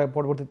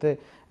পরবর্তীতে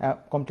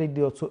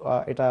কমপ্লিটলি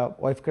এটা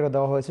ওয়াইফ করে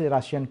দেওয়া হয়েছে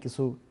রাশিয়ান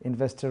কিছু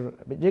ইনভেস্টর,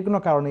 যে কোনো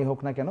কারণেই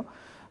হোক না কেন।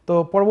 তো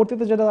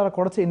পরবর্তীতে যেটা তারা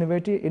করেছে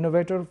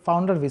ইনোভেটর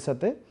ফাউন্ডার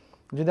ভিসাতে,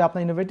 যদি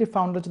আপনার ইনোভেটিভ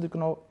ফাউন্ডার যদি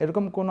কোনো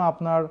এরকম কোনো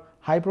আপনার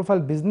হাই প্রোফাইল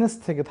বিজনেস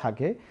থেকে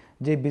থাকে,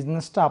 যে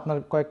বিজনেসটা আপনার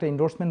কয়েকটা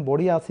এন্ডোর্সমেন্ট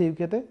বডি আছে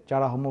ইউকেতে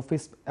যারা হোম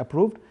অফিস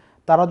অ্যাপ্রুভড,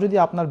 তারা যদি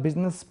আপনার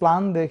বিজনেস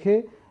প্ল্যান দেখে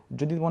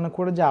যদি মনে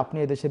করে যে আপনি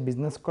এদেশে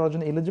বিজনেস করার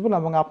জন্য এলিজিবল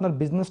এবং আপনার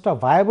বিজনেসটা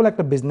ভায়াবল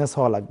একটা বিজনেস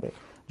হওয়া লাগবে,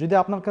 যদি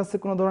আপনার কাছে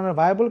কোনো ধরনের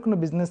ভায়াবল কোনো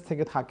বিজনেস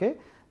থেকে থাকে,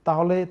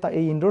 তাহলে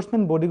এই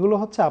এন্ডোর্সমেন্ট বডিগুলো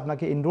হচ্ছে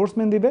আপনাকে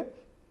এন্ডোর্সমেন্ট দিবে।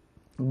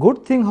 গুড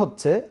থিং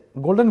হচ্ছে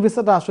গোল্ডেন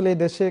ভিসাটা আসলে এই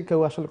দেশে কেউ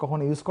আসলে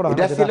কখনো ইউজ করা হয়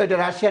না। এটা ছিল এটা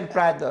রাশিয়ান,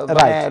 প্রায়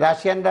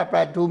রাশিয়ানরা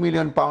প্রায় 2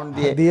 মিলিয়ন পাউন্ড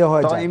দিয়ে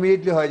তখন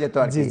ইমিডিয়েটলি হয়ে যেত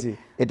আর কি।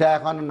 এটা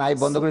এখন নাই,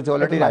 বন্ধ করেছে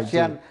অলরেডি।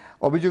 রাশিয়ান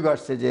অভিযোগ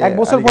আসছে যে 1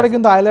 বছর পরে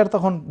কিন্তু আইলার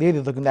তখন দিয়ে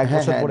দিত, কিন্তু 1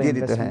 বছর পরে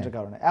ইনভেস্টমেন্টের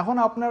কারণে। এখন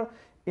আপনার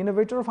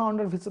ইনোভেটর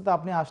ফাউন্ডার ভিসাতে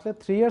আপনি আসলে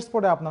 3 ইয়ার্স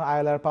পরে আপনার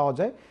আইলার পাওয়া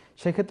যায়।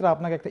 সেক্ষেত্রে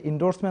আপনাকে একটা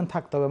এন্ডোর্সমেন্ট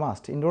থাকতে হবে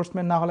মাস্ট।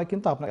 এন্ডোর্সমেন্ট না হলে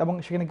কিন্তু আপনার, এবং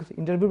সেখানে কিছু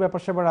ইন্টারভিউ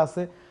ব্যাপার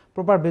আছে,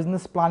 প্রপার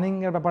বিজনেস প্ল্যানিং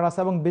এর ব্যাপার আছে,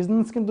 এবং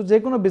বিজনেস কিন্তু যে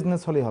কোনো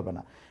বিজনেস হলেই হবে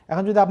না।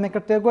 এখন যদি আপনি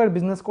একটা টেকওয়ার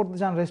বিজনেস করতে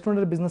চান,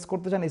 রেস্টুরেন্টের বিজনেস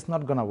করতে চান, ইটস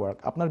নট গোনা ওয়ার্ক।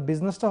 আপনার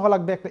বিজনেসটা হওয়া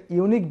লাগবে একটা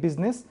ইউনিক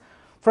বিজনেস।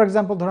 ফর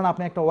এক্সাম্পল ধরেন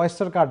আপনি একটা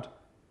ওয়েস্টার কার্ড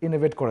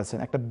ইনোভেট করেছেন,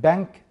 একটা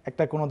ব্যাংক,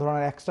 একটা কোনো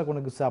ধরনের এক্সট্রা কোনো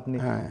কিছু আপনি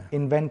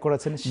ইনভেন্ট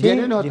করেছেন,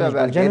 জেনুইন হতে হবে,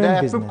 এটা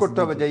অ্যাপ্রুভ করতে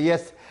হবে যে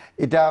ইয়েস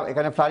এটা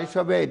এখানে ফ্লারিশ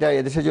হবে, এটা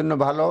এদেশের জন্য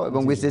ভালো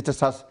এবং বিজনেসটা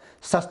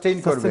সাস্টেইন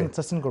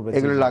করবে,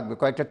 এগুলো লাগবে।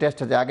 কয়েকটা টেস্ট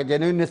আছে, আগে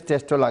জেনুইননেস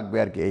টেস্টও লাগবে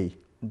আর কি। এই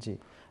জি,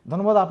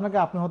 ধন্যবাদ আপনাকে।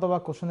 আপনি হয়তো বা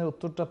কোশ্চেনের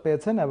উত্তরটা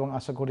পেয়েছেন এবং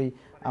আশা করি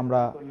আমরা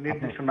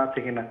নির্দেশন আছে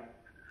কিনা।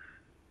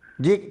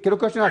 জি, কিরকম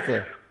কোশ্চেন আছে?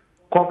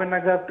 কবে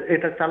নাগাদ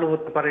এটা চালু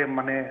হতে পারে,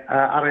 মানে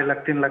 2.5 লাখ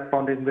 3 লাখ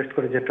পাউন্ড ইনভেস্ট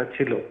করে যেটা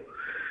ছিল,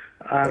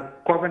 আর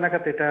কবে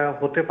নাগাদ এটা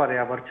হতে পারে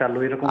আবার চালু,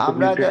 এরকম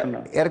আমরা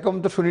এরকম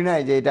তো শুনি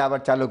নাই যে এটা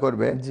আবার চালু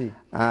করবে।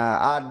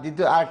 আর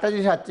দ্বিতীয় আরেকটা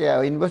জিনিস আছে,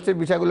 ইনভেস্টের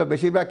বিষয়গুলো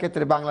বেশিরভাগ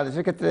ক্ষেত্রে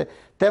বাংলাদেশের ক্ষেত্রে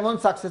তেমন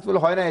সাকসেসফুল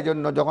হয় না, এই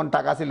জন্য যখন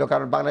টাকা ছিল,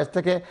 কারণ বাংলাদেশ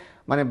থেকে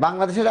মানে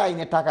বাংলাদেশের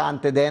আইনে টাকা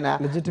আনতে দেয় না,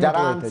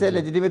 যারা আনছে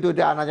লেজিটিমেট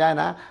ওইটা আনা যায়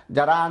না।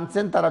 যারা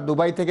আনছেন তারা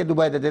দুবাই থেকে,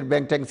 দুবাই তাদের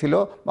ব্যাংক ট্যাঙ্ক ছিল,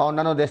 বা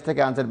অন্যান্য দেশ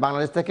থেকে আনছেন,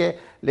 বাংলাদেশ থেকে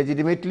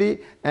লেজিটিমেটলি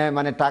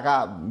মানে টাকা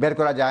বের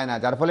করা যায় না,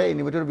 যার ফলে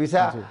ইনোভেটর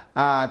ভিসা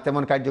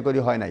তেমন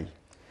কার্যকরী হয় নাই।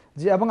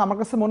 জি, এবং আমার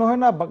কাছে মনে হয়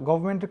না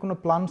গভর্নমেন্টের কোনো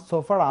প্ল্যান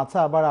সোফার আছে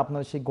আবার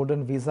আপনার সেই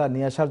গোল্ডেন ভিসা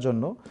নিয়ে আসার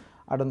জন্য।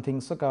 আই ডোন্ট থিংক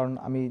সো, কারণ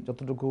আমি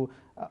যতটুকু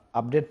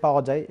আপডেট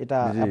পাওয়া যায় এটা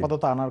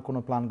আপাতত আনার কোনো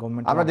প্ল্যান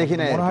গভর্নমেন্ট আমরা দেখি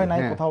না, মনে হয় না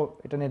কোথাও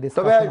এটা নিয়ে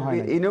ডিসকাশন হয়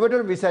না। তবে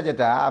ইনোভেটর ভিসা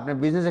যেটা, আপনি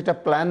বিজনেস একটা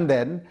প্ল্যান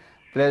দেন,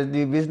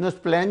 বিজনেস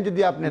প্ল্যান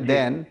যদি আপনি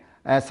দেন,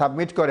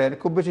 সাবমিট করেন,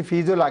 খুব বেশি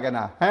ফিজও লাগে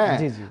না। হ্যাঁ,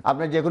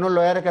 আপনি যে কোনো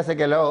লয়ারের কাছে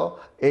গেলেও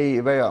এই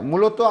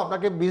মূলত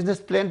আপনাকে বিজনেস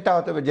প্ল্যানটা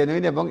হতে হবে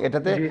জেনুইন, এবং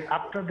এটাতে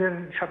আপনাদের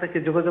সাথে কি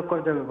যোগাযোগ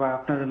করে দেবে বা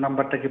আপনাদের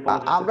নাম্বারটা কি পাওয়া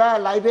যাবে? আমরা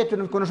লাইভে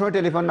কোনো সময়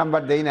টেলিফোন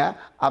নাম্বার দেই না,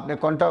 আপনি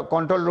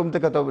কন্ট্রোল রুম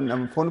থেকে তো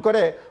ফোন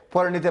করে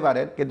পরে নিতে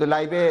পারেন, কিন্তু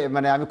লাইভে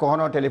মানে আমি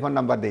কখনো টেলিফোন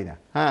নাম্বার দেই না।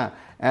 হ্যাঁ,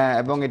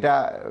 এবং এটা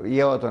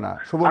ইয়ে হতো না,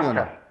 শুভনীয়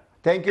না।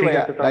 থ্যাংক ইউ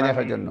ভাইয়া লাইনে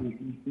আসার জন্য।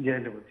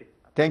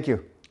 Thank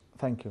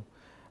you.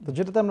 তো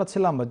যেটাতে আমরা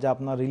ছিলাম যে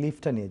আপনার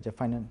রিলিফটা নিয়ে, যে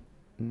ফাইনাল,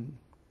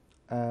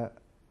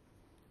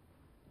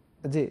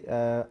 জি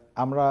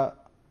আমরা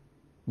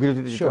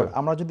বিরতি,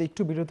 আমরা যদি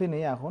একটু বিরতি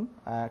নেই, এখন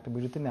একটা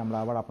বিরতি নিয়ে আমরা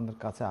আবার আপনাদের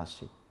কাছে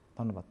আসছি।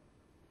 ধন্যবাদ।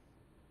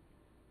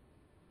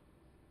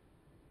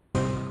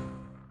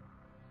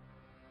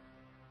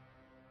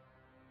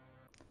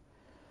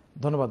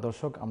 ধন্যবাদ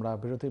দর্শক, আমরা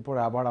বিরতির পরে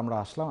আবার আমরা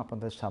আসলাম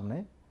আপনাদের সামনে।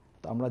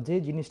 তো আমরা যে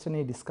জিনিসটা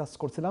নিয়ে ডিসকাস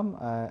করছিলাম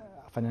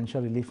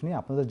ফাইন্যান্সিয়াল রিলিফ নিয়ে,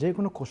 আপনাদের যে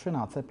কোনো কোশ্চেন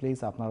আছে প্লিজ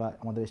আপনারা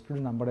আমাদের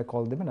স্টুডিও নাম্বারে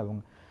কল দেবেন এবং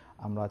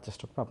আমরা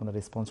চেষ্টা করব আপনাদের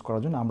রেসপন্স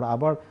করার জন্য। আমরা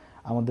আবার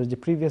আমাদের যে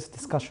প্রিভিয়াস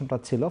ডিসকাশনটা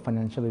ছিল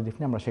ফাইন্যান্সিয়াল রিলিফ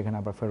নিয়ে, আমরা সেখানে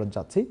আবার ফেরত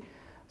যাচ্ছি।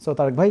 সো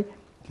তারেক ভাই,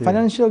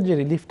 ফাইন্যান্সিয়াল যে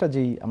রিলিফটা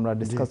যেই আমরা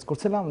ডিসকাস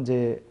করছিলাম, যে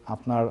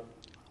আপনার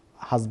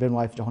হাজব্যান্ড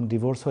ওয়াইফ যখন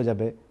ডিভোর্স হয়ে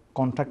যাবে,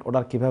 কন্ট্রাক্ট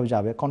অর্ডার কীভাবে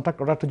যাবে, কন্ট্রাক্ট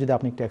অর্ডারটা যদি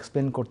আপনি একটু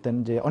এক্সপ্লেন করতেন।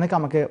 যে অনেকে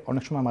আমাকে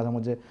অনেক সময় মাঝে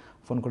মাঝে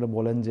ফোন করে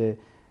বলেন যে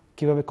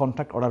কীভাবে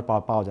কন্ট্রাক্ট অর্ডার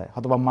পাওয়া যায়,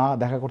 হয়তো বা মা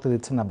দেখা করতে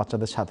দিচ্ছেন না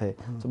বাচ্চাদের সাথে,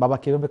 তো বাবা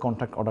কীভাবে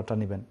কন্ট্রাক্ট অর্ডারটা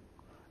নেবেন?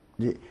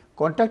 জি,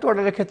 কন্ট্রাক্ট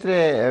অর্ডারের ক্ষেত্রে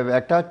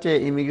একটা হচ্ছে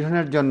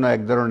ইমিগ্রেশনের জন্য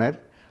এক ধরনের,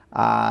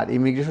 আর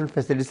ইমিগ্রেশন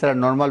ফ্যাসিলিটিস ছাড়া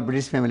নর্মাল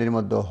ব্রিটিশ ফ্যামিলির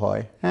মধ্যেও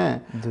হয়, হ্যাঁ।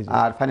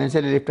 আর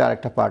ফাইন্যান্সিয়াল রিলিফটা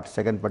আরেকটা পার্ট,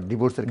 সেকেন্ড পার্ট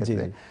ডিভোর্সের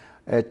ক্ষেত্রে।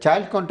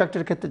 চাইল্ড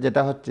কন্ট্রাক্টের ক্ষেত্রে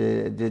যেটা হচ্ছে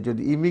যে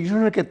যদি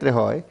ইমিগ্রেশনের ক্ষেত্রে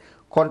হয়,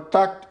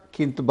 কন্ট্রাক্ট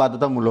কিন্তু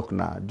বাধ্যতামূলক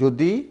না।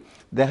 যদি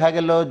দেখা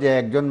গেল যে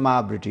একজন মা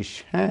ব্রিটিশ,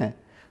 হ্যাঁ,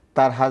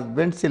 তার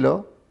হাজব্যান্ড ছিল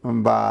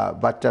বা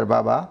বাচ্চার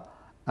বাবা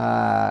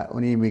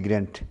উনি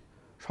ইমিগ্রেন্ট,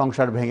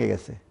 সংসার ভেঙে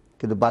গেছে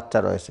কিন্তু বাচ্চা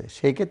রয়েছে,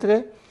 সেই ক্ষেত্রে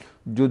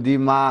যদি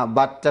মা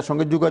বাচ্চার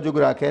সঙ্গে যোগাযোগ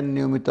রাখেন,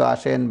 নিয়মিত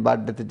আসেন,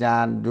 বার্থডেতে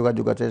যান,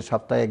 যোগাযোগ আছে,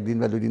 সপ্তাহে 1 দিন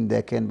বা 2 দিন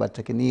দেখেন,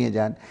 বাচ্চাকে নিয়ে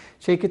যান,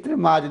 সেই ক্ষেত্রে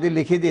মা যদি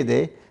লিখে দিয়ে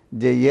দেয়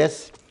যে ইয়েস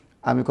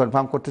আমি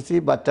কনফার্ম করতেছি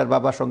বাচ্চার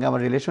বাবার সঙ্গে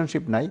আমার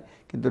রিলেশনশিপ নাই,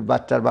 কিন্তু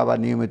বাচ্চার বাবা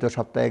নিয়মিত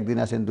সপ্তাহে 1 দিন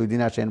আসেন, 2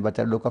 দিন আসেন,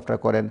 বাচ্চার লুক আফটার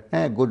করেন,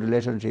 হ্যাঁ, গুড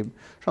রিলেশনশিপ,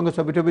 সঙ্গে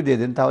ছবি টবি দিয়ে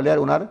দেন, তাহলে আর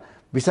ওনার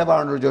ভিসা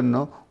বাড়ানোর জন্য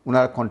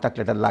ওনার কন্ট্রাক্ট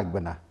লেটার লাগবে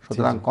না।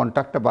 সুতরাং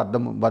কন্ট্রাক্টটা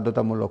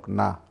বাধ্যতামূলক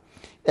না।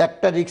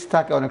 একটা রিস্ক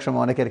থাকে অনেক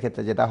সময় অনেকের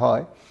ক্ষেত্রে, যেটা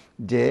হয়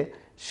যে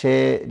সে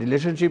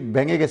রিলেশনশিপ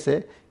ভেঙে গেছে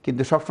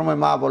কিন্তু সবসময়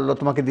মা বললো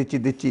তোমাকে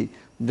দিচ্ছি,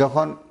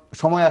 যখন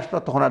সময় আসলো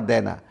তখন আর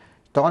দেয় না।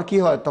 তখন কি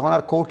হয়, তখন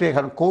আর কোর্টে,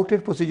 কারণ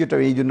কোর্টের প্রসিজিওরটা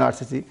এই জন্য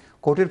আসতেছি,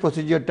 কোর্টের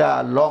প্রসিজিওরটা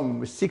লং,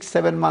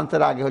 6-7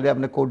 মান্থের আগে হলে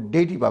আপনি কোর্ট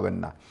ডেটই পাবেন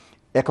না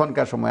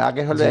এখনকার সময়।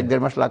 আগে হলে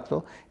 1-1.5 মাস লাগতো,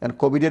 এখন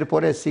কোভিডের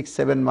পরে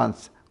 6-7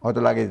 মান্থস হয়তো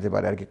লাগিয়ে দিতে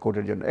পারে আর কি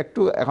কোর্টের জন্য।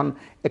 এখন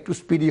একটু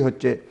স্পিডি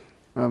হচ্ছে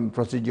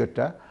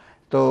প্রসিজিওরটা।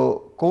 তো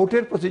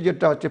কোর্টের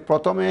প্রসিজিওরটা হচ্ছে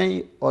প্রথমেই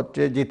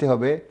হচ্ছে যেতে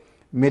হবে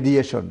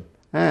মেডিয়েশন,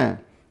 হ্যাঁ।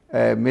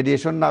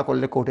 মেডিয়েশন না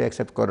করলে কোর্টে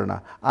অ্যাকসেপ্ট করে না,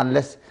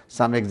 আনলেস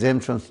সাম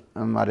এক্সামশনস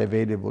আর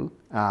অ্যাভেলেবল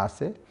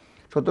আছে।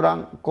 সুতরাং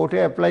কোর্টে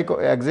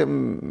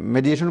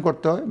মেডিয়েশন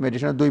করতে হয়,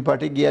 মেডিয়েশনের 2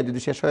 পার্টি গিয়ে যদি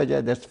শেষ হয়ে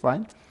যায় দ্যাটস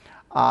ফাইন,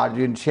 আর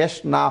যদি শেষ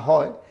না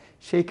হয়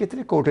সেই ক্ষেত্রে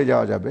কোর্টে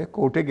যাওয়া যাবে।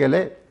 কোর্টে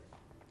গেলে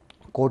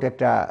কোর্ট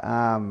একটা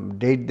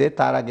ডেট দেয়,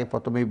 তার আগে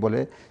প্রথমেই বলে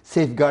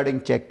সেফগার্ডিং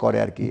চেক করে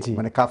আর কি,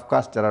 মানে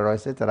কাফকাস যারা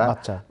রয়েছে তারা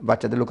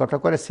বাচ্চাদের লুক আফটার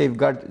করে,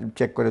 সেফগার্ড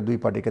চেক করে 2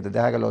 পার্টির ক্ষেত্রে।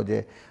 দেখা গেল যে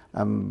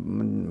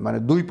মানে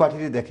 2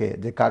 পার্টিরই দেখে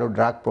যে কারো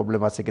ড্রাগ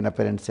প্রবলেম আছে কিনা,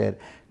 প্যারেন্টসের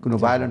কোনো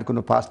ভায়োলেন্ট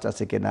কোনো পাস্ট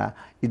আছে কিনা,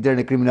 ইদার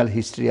ক্রিমিনাল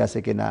হিস্ট্রি আছে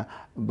কিনা,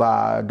 বা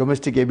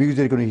ডোমেস্টিক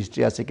অ্যাবিউজের কোনো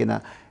হিস্ট্রি আছে কিনা,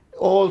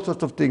 অল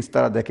সোর্টস অফ থিংস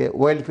তারা দেখে।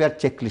 ওয়েলফেয়ার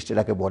চেকলিস্ট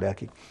এটাকে বলে আর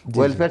কি।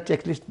 ওয়েলফেয়ার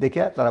চেকলিস্ট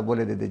দেখে তারা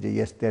বলে দিয়ে দেয় যে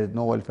yes there is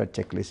no welfare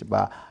checklist,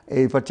 বা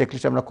এই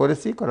চেকলিস্ট আমরা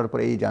করেছি, করার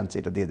পরে এই জানছে,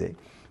 এটা দিয়ে দেয়।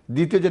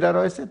 দ্বিতীয় যেটা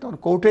রয়েছে, তখন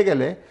কোর্টে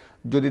গেলে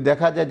যদি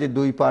দেখা যায় যে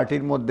 2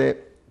 পার্টির মধ্যে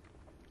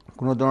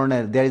কোনো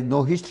ধরনের there is no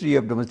history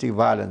of domestic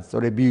violence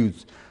or abuse,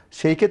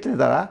 সেই ক্ষেত্রে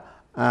তারা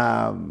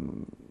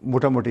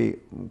মোটামুটি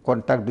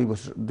কন্ট্রাক্ট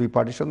 2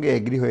 পার্টির সঙ্গে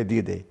এগ্রি হয়ে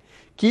দিয়ে দেয়।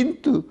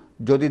 কিন্তু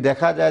যদি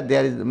দেখা যায়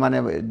দেয়ার ইজ, মানে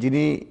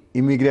যিনি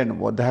ইমিগ্রেন্ট,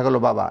 দেখা গেলো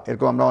বাবা,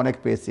 এরকম আমরা অনেক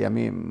পেয়েছি,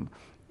 আমি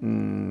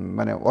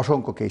মানে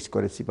অসংখ্য কেস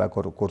করেছি বা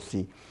করছি,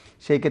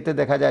 সেই ক্ষেত্রে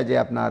দেখা যায় যে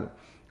আপনার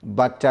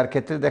বাচ্চার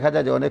ক্ষেত্রে দেখা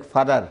যায় যে অনেক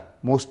ফাদার,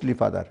 মোস্টলি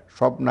ফাদার,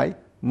 সব নাই,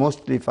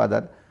 মোস্টলি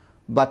ফাদার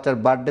বাচ্চার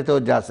বার্থডেতেও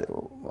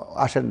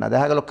আসেন না।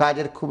 দেখা গেল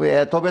কাজের খুব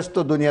এত ব্যস্ত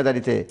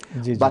দুনিয়াদারিতে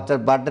বাচ্চার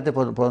বার্থডেতে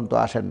পর্যন্ত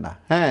আসেন না,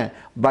 হ্যাঁ।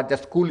 বাচ্চার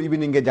স্কুল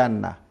ইভিনিংয়ে যান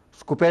না,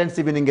 প্যারেন্টস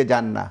ইভিনিংয়ে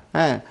যান না,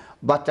 হ্যাঁ।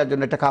 বাচ্চার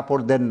জন্য একটা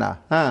কাপড় দেন না,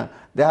 হ্যাঁ।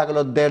 দেখা গেল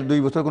 1.5-2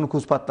 বছর কোনো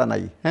খোঁজ পাত্তা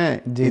নাই, হ্যাঁ।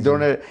 এই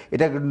ধরনের,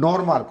 এটা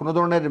নর্মাল, কোনো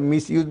ধরনের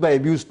মিস ইউজ বা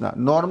অ্যাবিউজ না,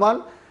 নর্মাল।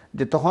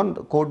 যে তখন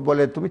কোর্ট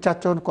বলে তুমি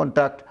চাচ্ছ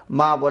কন্ট্রাক্ট,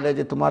 মা বলে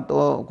যে তোমার তো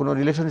কোনো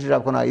রিলেশনশিপ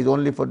রাখো না, is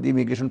only for the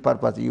immigration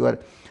purpose, you R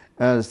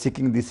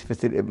seeking this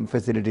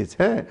facilities,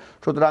 হ্যাঁ।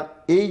 সুতরাং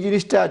এই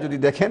জিনিসটা যদি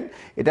দেখেন,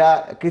 এটা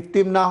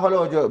কৃত্রিম না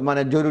হলেও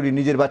মানে জরুরি,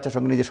 নিজের বাচ্চার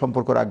সঙ্গে নিজের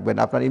সম্পর্ক রাখবেন,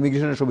 আপনার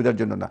ইমিগ্রেশনের সুবিধার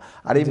জন্য না।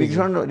 আর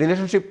ইমিগ্রেশন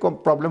রিলেশনশিপ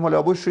প্রবলেম হলে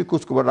অবশ্যই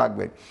খোঁজখবর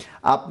রাখবেন।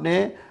 আপনি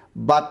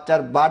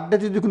বাচ্চার বার্থডে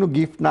যদি কোনো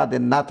গিফট না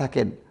দেন, না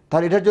থাকেন,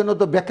 তাহলে এটার জন্য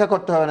তো ব্যাখ্যা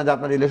করতে হবে না যে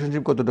আপনার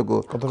রিলেশনশিপ কতটুকু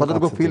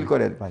ফিল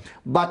করেন।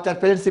 বাচ্চার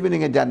প্যারেন্টস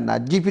ইভিনিংয়ে যান না,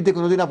 জিপিতে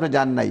কোনোদিন আপনি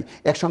যান নাই,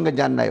 একসঙ্গে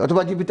যান নাই,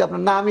 অথবা জিপিতে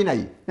আপনার নামই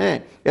নাই, হ্যাঁ,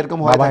 এরকম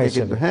হয় থাকে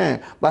কিন্তু, হ্যাঁ।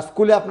 বা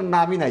স্কুলে আপনার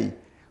নামই নাই,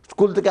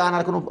 স্কুল থেকে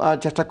আনার কোনো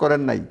চেষ্টা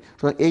করেন নাই।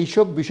 সুতরাং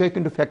এইসব বিষয়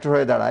কিন্তু ফ্যাক্টর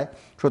হয়ে দাঁড়ায়।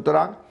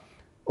 সুতরাং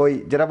ওই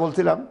যেটা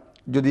বলছিলাম,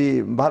 যদি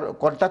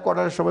কন্ট্রাক্ট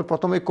করার সময়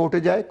প্রথমে কোর্টে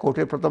যায়,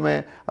 কোর্টে প্রথমে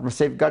আপনার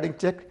সেফগার্ডিং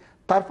চেক,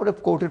 তারপরে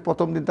কোর্টের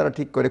প্রথম দিন তারা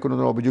ঠিক করে কোনো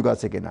অভিযোগ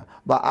আছে কিনা,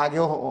 বা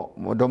আগেও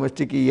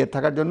ডোমেস্টিক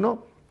থাকার জন্য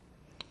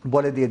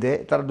বলে দিয়ে দেয়।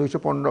 তারা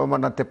 215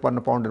 না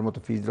 53 পাউন্ডের মতো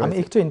ফিজ রয়েছে। আমি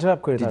একটু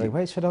ইন্টারাপ্ট করি তারেক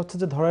ভাই, সেটা হচ্ছে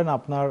যে ধরেন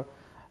আপনার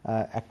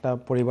একটা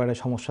পরিবারের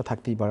সমস্যা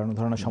থাকতেই পারে, অনেক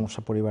ধরনের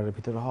সমস্যা পরিবারের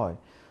ভিতরে হয়।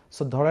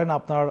 সো ধরেন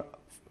আপনার,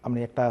 আমি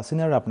একটা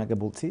সিনিয়র আপনাকে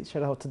বলছি,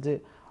 সেটা হচ্ছে যে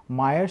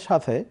মায়ের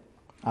সাথে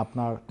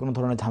আপনার কোনো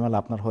ধরনের ঝামেলা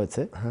আপনার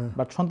হয়েছে,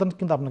 বাট সন্তান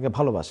কিন্তু আপনাকে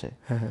ভালোবাসে।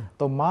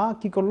 তো মা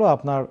কি করলো,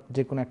 আপনার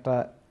যে কোনো একটা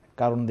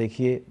কারণ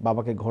দেখিয়ে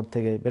বাবাকে ঘর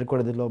থেকে বের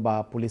করে দিল, বা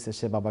পুলিশ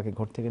এসে বাবাকে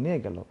ঘর থেকে নিয়ে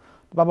গেল,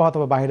 বাবা হয়তো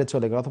বাইরে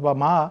চলে গেল, অথবা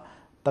মা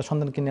তার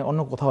সন্তানকে নিয়ে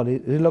অন্য কোথাও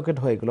রিলোকেট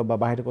হয়ে গেল বা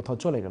বাইরে কোথাও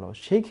চলে গেল,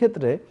 সেই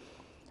ক্ষেত্রে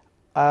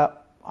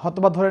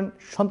হয়তোবা ধরেন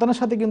সন্তানের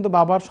সাথে কিন্তু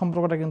বাবার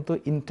সম্পর্কটা কিন্তু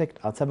ইনটেক্ট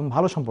আছে এবং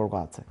ভালো সম্পর্ক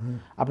আছে,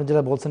 আপনি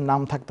যেটা বলছেন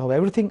নাম থাকতে হবে,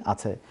 এভরিথিং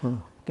আছে,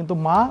 কিন্তু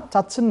মা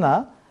চাচ্ছেন না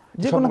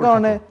যে কোনো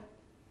কারণে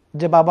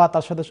যে বাবা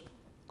তার সাথে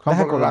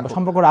দেখা করুক বা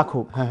সম্পর্ক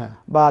রাখুক,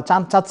 বা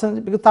চাচ্ছেন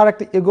তার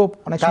একটা ইগো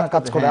অনেক সময়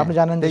কাজ করে, আপনি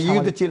জানেন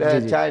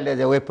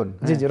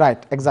জি জি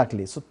রাইট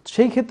এক্স্যাক্টলি। সো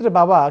সেই ক্ষেত্রে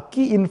বাবা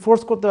কি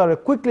ইনফোর্স করতে পারবে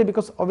quickly,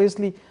 because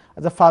obviously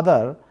as a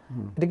father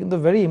এটা কিন্তু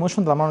ভেরি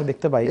ইমোশনাল, আমরা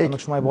দেখতে পাই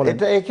অনেক সময় বলে।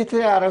 এটা এই ক্ষেত্রে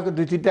আরো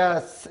দুই তিনটা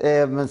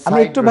আমি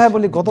একটু ভাই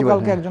বলি,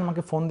 গতকালকে একজন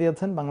আমাকে ফোন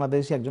দিয়েছেন,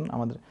 বাংলাদেশি একজন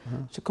আমাদের,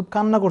 সে খুব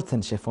কান্না করছেন,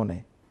 সে ফোনে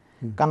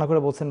কান্না করে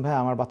বলছেন ভাই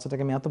আমার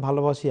বাচ্চাটাকে আমি এত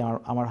ভালোবাসি,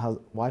 আমার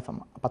ওয়াইফ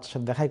বাচ্চার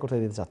সাথে দেখাই করতে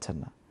দিতে চাচ্ছেন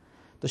না।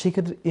 তো সেই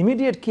ক্ষেত্রে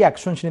ইমিডিয়েট কি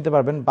অ্যাকশন নিতে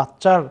পারবেন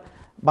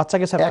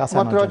বাচ্চাকে স্যার কাছে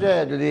আনার জন্য? যে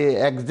যদি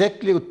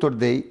এক্স্যাক্টলি উত্তর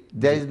দেই,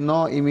 there is no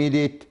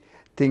immediate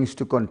things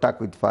to contact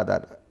with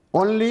father.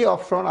 Only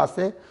option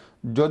আছে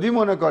যদি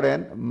মনে করেন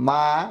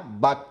মা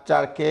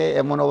বাচ্চাকে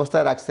এমন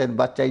অবস্থায় রাখছেন,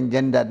 বাচ্চা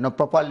ইনজেন্ডার নো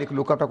প্রপারলি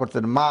লুকআউট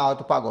করছেন, মা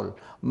হয়তো পাগল,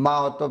 মা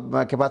হয়তো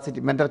ক্যাপাসিটি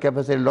মেন্টাল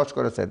ক্যাপাসিটি লস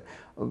করেছেন,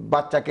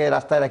 বাচ্চাকে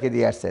রাস্তায় রেখে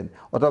দিয়ে আসছেন,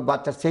 অথবা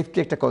বাচ্চার সেফটি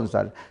একটা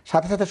কনসার্ন,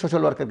 সাথে সাথে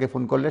সোশ্যাল ওয়ার্কারকে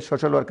ফোন করলে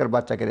সোশ্যাল ওয়ার্কার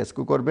বাচ্চাকে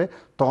রেস্কিউ করবে,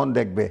 তখন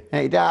দেখবে।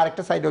 হ্যাঁ, এটা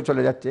আরেকটা সাইডেও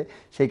চলে যাচ্ছে।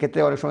 সেই ক্ষেত্রে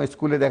অনেক সময়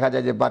স্কুলে দেখা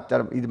যায় যে বাচ্চার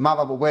মা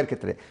বাবা উভয়ের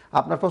ক্ষেত্রে।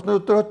 আপনার প্রশ্নের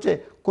উত্তর হচ্ছে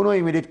কোনো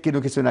ইমিডিয়েট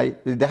কিছু নাই,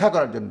 যদি দেখা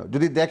করার জন্য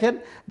যদি দেখেন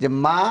যে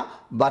মা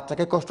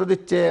বাচ্চাকে কষ্ট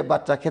দিচ্ছে,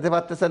 বাচ্চা খেতে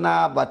পারতেছে না,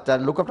 বাচ্চার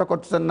লুকআপটা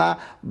করতেছেন না,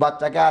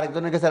 বাচ্চাকে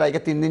আরেকজনের কাছে রাইকে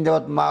 3 দিন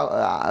যাবত মা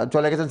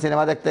চলে গেছেন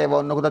সিনেমা দেখতে বা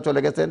অন্য কোথাও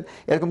চলে গেছেন,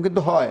 এরকম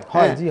কিন্তু হয়,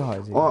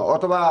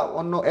 অথবা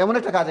অন্য এমন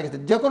একটা কাজে গেছে,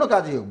 যে কোনো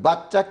কাজই হোক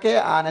বাচ্চাকে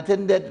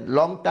আনঅ্যাটেন্ডেড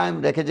লং টাইম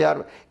রেখে যাওয়ার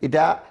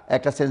এটা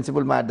একটা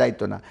সেন্সিবল মায়ের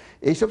দায়িত্ব না।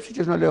 এইসব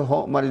সিচুয়েশন হলে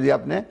মানে যদি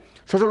আপনি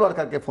সোশ্যাল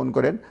ওয়ার্কারকে ফোন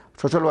করেন,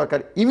 সোশ্যাল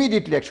ওয়ার্কার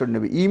ইমিডিয়েটলি অ্যাকশন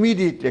নেবে,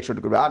 ইমিডিয়েটলি অ্যাকশন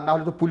করবে, আর না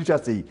হলে তো পুলিশ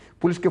আছেই,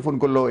 পুলিশকে ফোন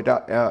করলেও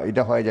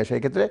এটা হয়ে যায়।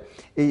 সেই ক্ষেত্রে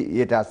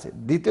এটা আছে।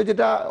 দ্বিতীয়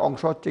যেটা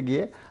অংশ হচ্ছে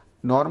গিয়ে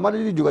নর্মালি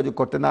যদি যোগাযোগ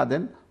করতে না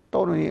দেন,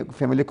 তখন উনি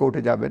ফ্যামিলি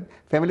কোর্টে যাবেন।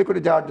 ফ্যামিলি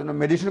কোর্টে যাওয়ার জন্য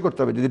মেডিয়েশন করতে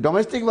হবে। যদি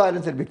ডোমেস্টিক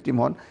ভায়োলেন্সের ভিকটিম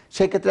হন,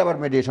 সেক্ষেত্রে আবার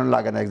মেডিয়েশন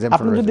লাগে না, এক্সাম্পশন।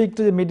 আপনি যদি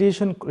একটু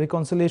মিডিয়েশন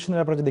রিকনসিলিয়েশনের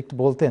ব্যাপারে যদি একটু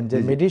বলতেন, যে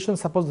মিডিয়েশন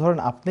সাপোজ ধরেন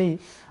আপনি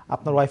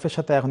আপনার ওয়াইফের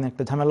সাথে এখন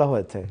একটা ঝামেলা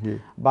হয়েছে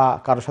বা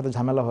কারোর সাথে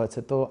ঝামেলা হয়েছে,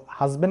 তো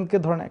হাজবেন্ডকে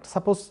ধরেন একটা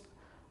সাপোজ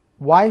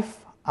ওয়াইফ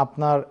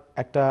আপনার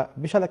একটা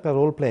বিশাল একটা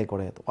রোল প্লে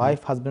করে, ওয়াইফ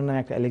হাজবেন্ড নামে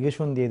একটা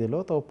অ্যালিগেশন দিয়ে দিল,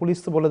 তো পুলিশ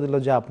তো বলে দিল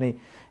যে আপনি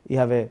you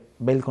have a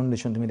bell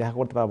condition, তুমি দেখা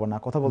করতে পারবো না,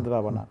 কথা বলতে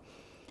পারবো না।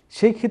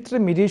 সেই ক্ষেত্রে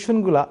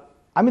মিডিয়েশনগুলা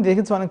আমি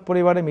দেখেছি অনেক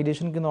পরিবারে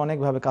মিডিয়েশন কিন্তু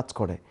অনেকভাবে কাজ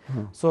করে।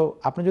 সো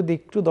আপনি যদি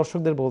একটু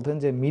দর্শকদের বলতেন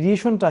যে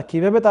মিডিয়েশনটা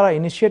কিভাবে তারা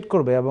ইনিশিয়েট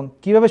করবে এবং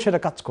কিভাবে সেটা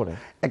কাজ করে।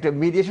 একটা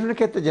মিডিয়েশনের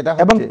ক্ষেত্রে যেটা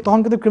এবং তখন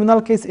কিন্তু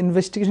ক্রিমিনাল কেস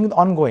ইনভেস্টিগেশন কিন্তু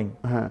অনগোয়িং।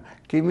 হ্যাঁ,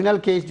 ক্রিমিনাল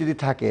কেস যদি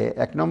থাকে,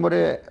 এক নম্বরে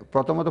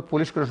প্রথমত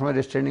পুলিশ কোনো সময়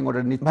রেস্ট্রেনিং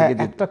অর্ডার নিচ্ছে।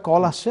 একটা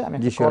কল আসছে, আমি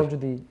একটা কল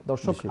যদি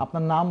দর্শক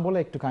আপনার নাম বলে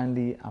একটু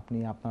কাইন্ডলি আপনি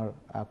আপনার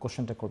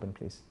কোশ্চেনটা করবেন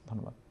প্লিজ।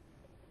 ধন্যবাদ।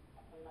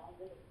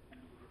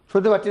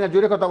 শুনতে পাচ্ছি না,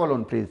 জোরে কথা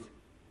বলুন প্লিজ।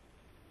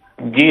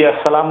 জি,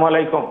 আসসালামু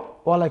আলাইকুম।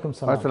 ওয়ালাইকুম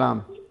সালাম।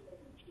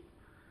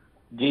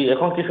 জি,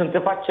 এখন কি শুনতে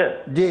পাচ্ছেন?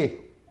 জি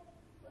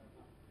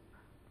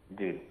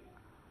জি।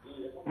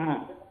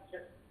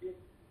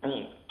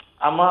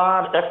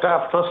 আমার একটা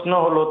প্রশ্ন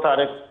হলো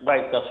তারেক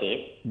ভাইয়ের কাছে।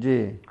 জি,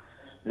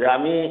 যে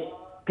আমি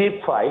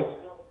PIP-5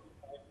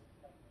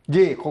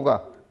 জি খোকা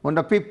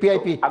কোনটা PIP?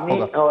 আমি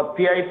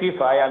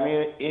PIP-5 আমি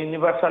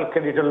ইউনিভার্সাল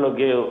ক্রেডিটের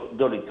লগে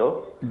জড়িত।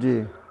 জি।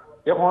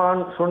 এখন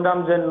শুনলাম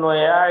যে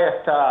নয়া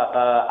একটা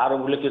আরো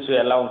বলে কিছু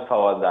অ্যালাউন্স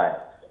পাওয়া যায়।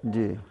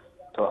 জি।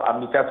 তো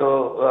আমি তা তো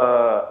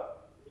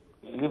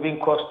লিভিং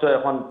কস্ট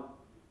এখন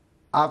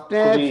আপনি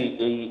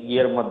এই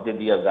ইয়ের মধ্যে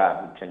দিয়ে যায়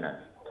বুঝছেন না।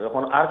 তো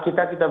এখন আর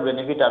কিতা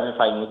বেনিফিট আমি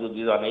পাইনি, যদি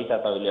জানাই তা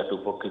তাহলে একটু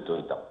উপকৃত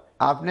হইতাম।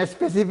 আপনি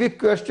স্পেসিফিক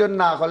কোয়েশ্চেন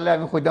না করলে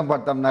আমি কইতাম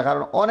পারতাম না,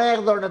 কারণ অনেক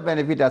ধরনের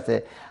বেনিফিট আছে।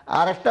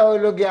 আর একটা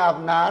হইল গিয়ে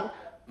আপনার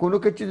কোনো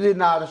কিছু যদি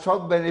না, সব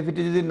বেনিফিট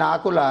যদি না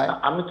কোলায়।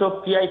 আমি তো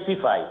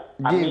PIP-5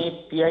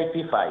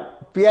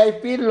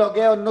 PIP-র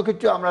লগে অন্য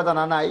কিছু আমরা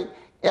জানা নাই।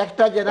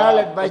 একটা জেনারেল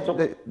অ্যাডভাইস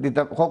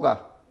দিতাম খোকা,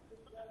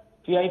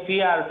 PIP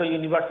আর তো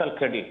ইউনিভার্সাল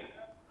ক্রেডিট।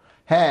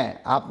 হ্যাঁ,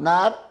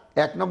 আপনার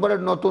এক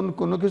নম্বরের নতুন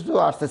কোনো কিছু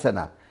আসতেছে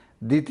না।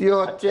 দ্বিতীয়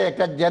হচ্ছে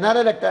একটা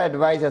জেনারেল একটা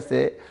অ্যাডভাইস আছে,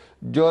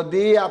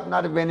 যদি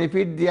আপনার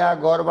বেনিফিট দিয়া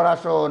গড় ভাড়া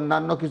সহ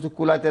অন্যান্য কিছু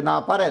কুলাইতে না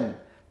পারেন,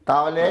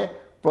 তাহলে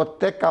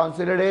প্রত্যেক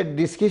কাউন্সিলরের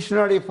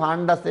ডিসক্রিশনারি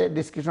ফান্ড আছে,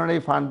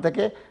 ডিসক্রিশনারি ফান্ড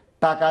থেকে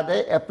টাকা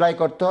দিয়ে অ্যাপ্লাই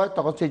করতে হয়।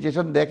 তখন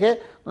সিচুয়েশন দেখে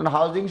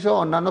হাউজিং সহ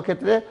অন্যান্য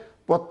ক্ষেত্রে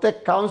প্রত্যেক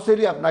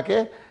কাউন্সিলই আপনাকে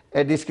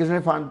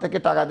ডিসক্রিশনারি ফান্ড থেকে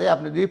টাকা দিয়ে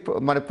আপনি যদি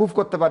মানে প্রুফ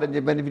করতে পারেন যে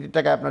বেনিফিটের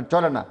টাকা আপনার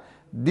চলে না।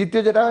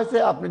 দ্বিতীয় যেটা হয়েছে,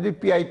 আপনি যদি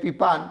PIP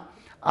পান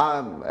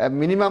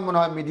মিনিমাম মনে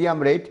হয় মিডিয়াম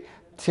রেট,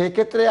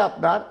 সেক্ষেত্রে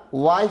আপনার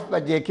ওয়াইফ বা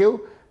যে কেউ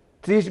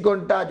 30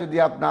 ঘন্টা যদি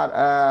আপনার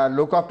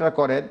লুক আফটার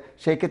করেন,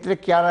 সেই ক্ষেত্রে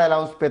কেয়ার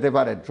অ্যালাউন্স পেতে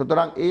পারেন।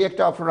 সুতরাং এই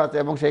একটা অপশন আছে,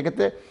 এবং সেই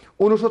ক্ষেত্রে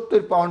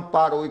 69 পাউন্ড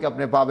পার উইক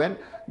আপনি পাবেন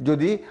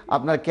যদি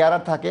আপনার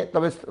কেয়ারার থাকে।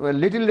 তবে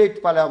লিটল রেট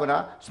পালে হবে না,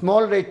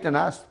 স্মল রেটটা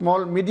না,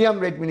 স্মল মিডিয়াম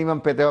রেট মিনিমাম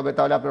পেতে হবে।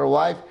 তাহলে আপনার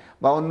ওয়াইফ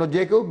বা অন্য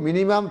যে কেউ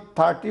মিনিমাম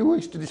 30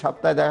 উইকস যদি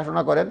সপ্তাহে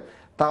দেখাশোনা করেন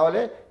তাহলে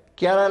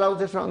কেয়ার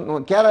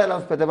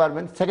অ্যালাউন্স পেতে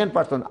পারবেন। সেকেন্ড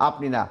পার্সন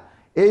আপনি না।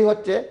 এই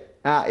হচ্ছে,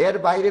 এর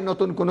বাইরে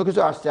নতুন কোনো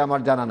কিছু আসছে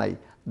আমার জানা নাই।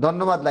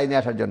 ধন্যবাদ লাইনে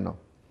আসার জন্য।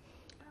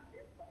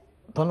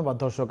 ধন্যবাদ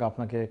দর্শক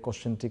আপনাকে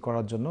কোশ্চেনটি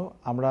করার জন্য।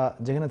 আমরা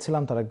যেখানে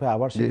ছিলাম তারেক ভাই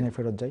আবার সেখানে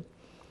ফেরত যাই।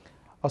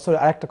 সরি,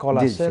 আরেকটা কল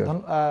আসছে।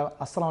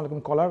 আসসালামু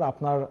আলাইকুম কলার,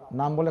 আপনার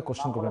নাম বলে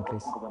কোশ্চেন করবেন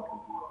প্লিজ।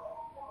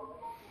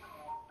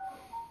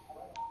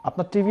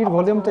 আপনার টিভির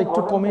ভলিউমটা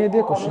একটু কমিয়ে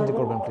দিয়ে কোশ্চেনটি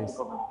করবেন প্লিজ।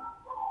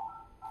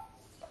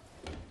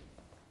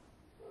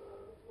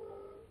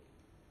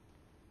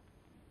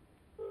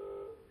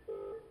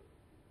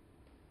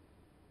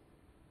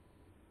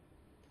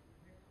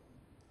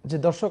 জি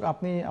দর্শক,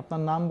 আপনি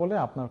আপনার নাম বলে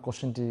আপনার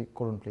কোশ্চেনটি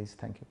করুন প্লিজ।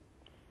 Thank you.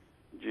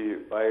 জি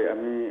ভাই,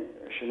 আমি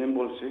সেলিম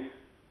বলছি।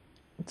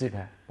 জি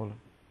ভাই বলুন।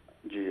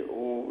 জি,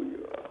 ও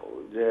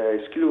যে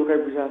স্কিল ওয়ার্কার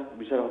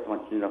বিচার হতে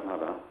পারছেন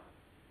আপনারা?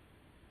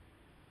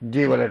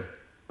 জি বলেন।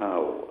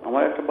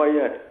 আমার একটা ভাই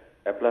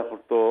অ্যাপ্লাই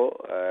করতো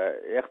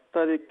 1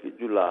 তারিখ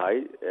জুলাই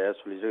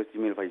সলিসিটার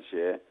ইমেল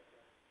পাইছে,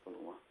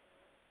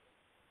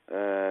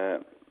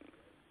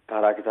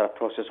 তারা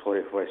প্রসেস করে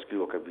স্কিল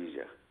ওয়ার্কার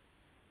ভিসা।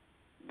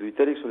 2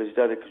 তারিখ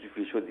সলিসিটারে কিছু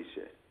ফিসও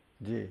দিছে।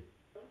 জি।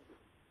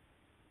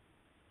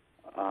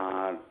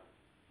 আর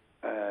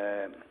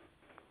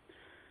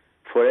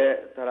পরে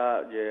তারা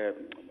যে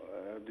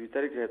 2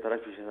 তারিখে তারা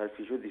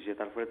ফিসও দিছে।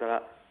 তারপরে তারা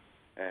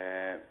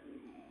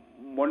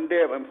মন্ডে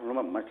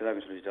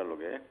আমি সলিসিটার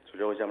লগে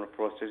সেটা হচ্ছে আমরা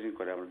প্রসেসিং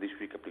করে আমরা 2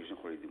 উইক অ্যাপ্লিকেশন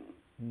করে দিব।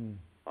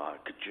 আর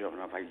কিছু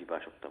আপনার ভাই দিবা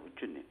সপ্তাহ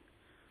বুঝছেন নি।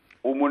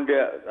 ও মন্ডে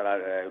তারা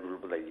রুল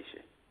বদলাই দিছে।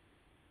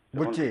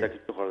 বুঝছি।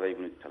 কিছু করা যায়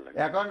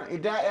এখন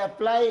এটা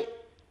অ্যাপ্লাই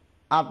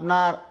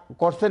আপনার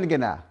করছেন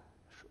কিনা?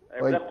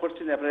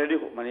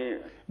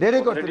 রেডি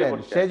করছিলেন,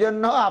 সেই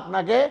জন্য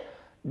আপনাকে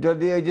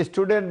যদি ওই যে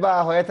স্টুডেন্ট বা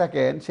হয়ে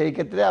থাকেন সেই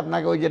ক্ষেত্রে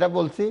আপনাকে ওই যেটা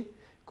বলছি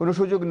কোনো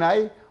সুযোগ নাই।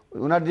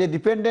 ওনার যে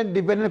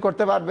ডিপেন্ডেন্ট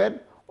করতে পারবেন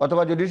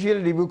অথবা জুডিশিয়াল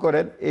রিভিউ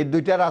করেন, এই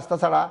 2টা রাস্তা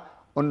ছাড়া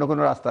অন্য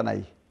কোনো রাস্তা নাই।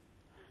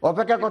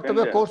 অপেক্ষা করতে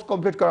হবে কোর্স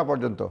কমপ্লিট করা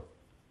পর্যন্ত।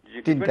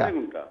 3টা।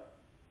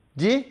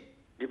 জি,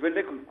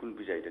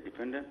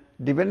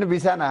 ডিপেন্ডেন্ট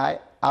ভিসা নাই।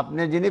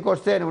 আপনি যিনি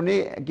করছেন উনি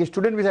কি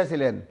স্টুডেন্ট ভিসা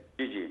ছিলেন?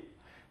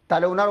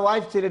 তাহলে ওনার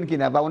ওয়াইফ ছিলেন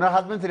কিনা বা ওনার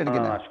হাজবেন্ড ছিলেন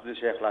কিনা?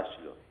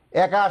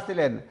 একা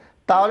আসছিলেন।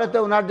 তাহলে তো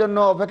ওনার জন্য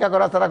অপেক্ষা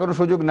করা ছাড়া কোনো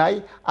সুযোগ নাই।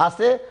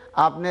 আছে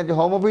আপনি যে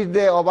হোম অফিস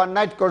দিয়ে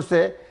ওভারনাইট করছে,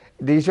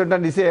 ডিসিশনটা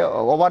নিছে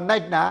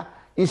ওভারনাইট না,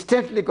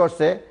 ইনস্ট্যান্টলি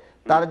করছে,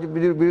 তার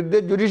বিরুদ্ধে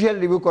জুডিশিয়াল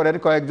রিভিউ করেন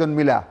কয়েকজন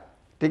মিলা।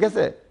 ঠিক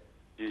আছে?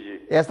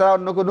 এছাড়া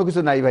অন্য কোনো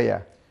কিছু নাই ভাইয়া।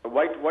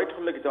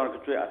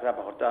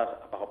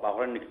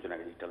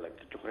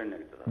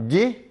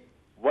 জি,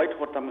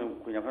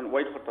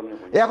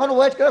 এখন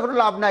ওয়েট করে কোনো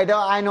লাভ নাই, এটা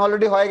আইন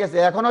অলরেডি হয়ে গেছে।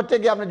 এখন হচ্ছে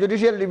কি আপনি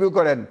জুডিশিয়াল রিভিউ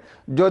করেন।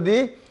 যদি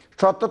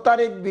 17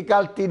 তারিখ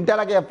বিকাল 3টার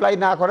আগে অ্যাপ্লাই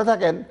না করে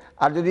থাকেন,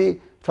 আর যদি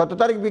 17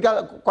 তারিখ বিকাল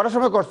করার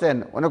সময় করছেন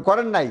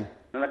করেন নাই,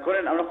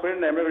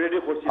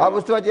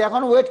 বুঝতে পারছি।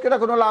 এখন ওয়েট করে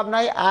কোনো লাভ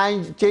নাই, আইন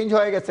চেঞ্জ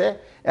হয়ে গেছে।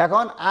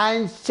 এখন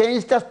আইন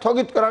চেঞ্জটা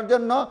স্থগিত করার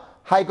জন্য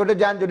হাইকোর্টে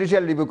যান,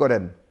 জুডিশিয়াল রিভিউ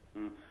করেন।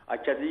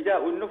 আচ্ছা, যেটা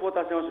অন্য পথ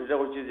আছে আমার সুবিধা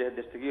করছি যে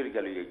দেশ থেকে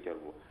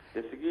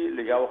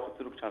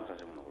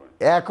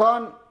এখন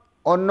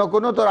অন্য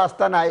কোনো তো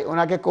রাস্তা নাই,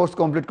 ওনাকে কোর্স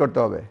কমপ্লিট করতে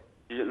হবে।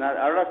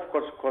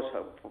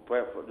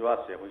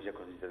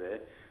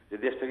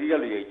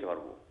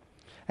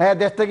 হ্যাঁ,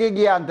 দেশ থেকে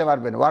গিয়ে আনতে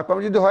পারবেন, ওয়ার্ক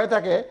পারমিট যদি হয়ে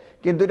থাকে,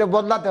 কিন্তু এটা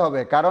বদলাতে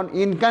হবে। কারণ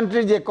ইন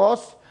কান্ট্রির যে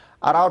কস্ট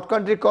আর আউট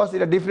কান্ট্রির কস্ট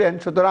এটা ডিফারেন্ট।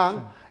 সুতরাং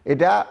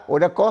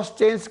ওটা কস্ট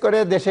চেঞ্জ করে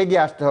দেশে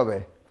গিয়ে আসতে হবে।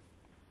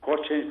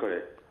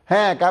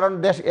 হ্যাঁ, কারণ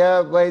দেশ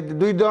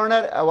 2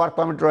 ধরনের ওয়ার্ক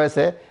পারমিট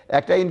রয়েছে,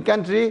 একটা in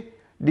country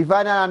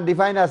define R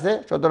undefined আছে।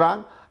 সুতরাং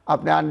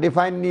আপনি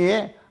আনডিফাইন নিয়ে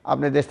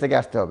আপনি দেশ থেকে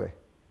আসতে হবে।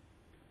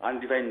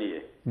 আনডিফাইন নিয়ে?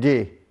 জি।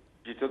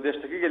 তো দেশ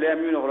থেকে গেলে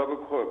আমি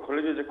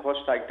কলেজে যে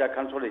খরচটা একটা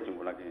কাউন্সিল হইতে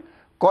নাকি?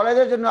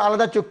 কলেজের জন্য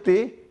আলাদা চুক্তি।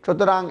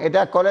 সুতরাং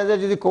এটা কলেজে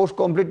যদি কোর্স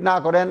কমপ্লিট না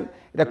করেন,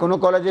 এটা কোনো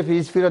কলেজে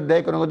ফিস ফেরত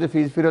দেয়, কোনো কলেজে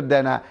ফিস ফেরত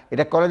দেয় না।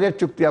 এটা কলেজের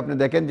চুক্তি। আপনি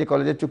দেখেন যে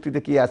কলেজের চুক্তিতে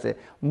কি আছে।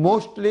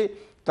 মোস্টলি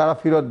তারা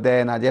ফেরত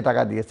দেয় না যে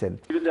টাকা দিয়েছেন।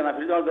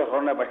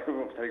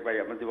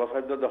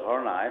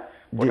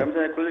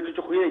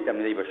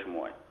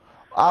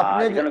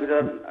 আপনি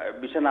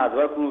বিছানা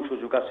দেওয়ার কোনো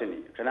সুযোগ আসেনি,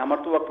 আমার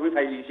তো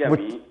ফাইল দিয়েছি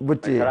আমি,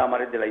 আমার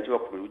দিলাইছি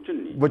বুঝছেন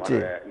নি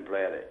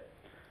এমপ্লয়ারে।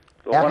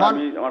 তখন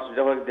আমি আমার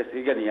সুযোগ দেশ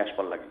থেকে নিয়ে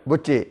আসবার লাগে।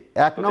 বুঝছি।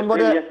 1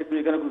 নম্বরে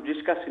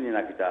রিস্ক আসেনি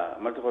নাকি? তা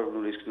আমার তো কোনো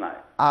রিস্ক নাই।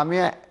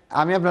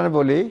 আমি আপনারা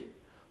বলি,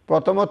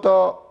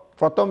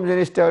 প্রথম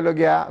জিনিসটা হলো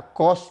গিয়া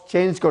কস্ট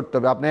চেঞ্জ করতে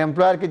হবে। আপনি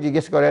এমপ্লয়ারকে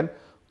জিজ্ঞেস করেন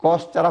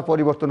কস্ট তারা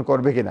পরিবর্তন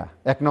করবে কিনা,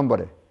 1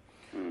 নম্বরে।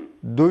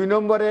 2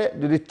 নম্বরে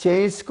যদি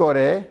চেঞ্জ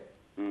করে,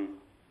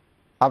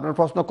 আপনার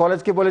প্রশ্ন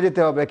কলেজকে বলে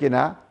যেতে হবে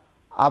কিনা,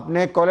 আপনি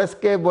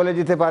কলেজকে বলে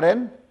যেতে পারেন,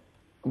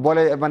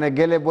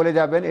 গেলে বলে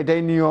যাবেন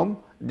এটাই নিয়ম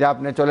যে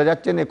আপনি চলে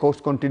যাচ্ছেন, এই কোর্স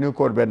কন্টিনিউ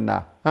করবেন না।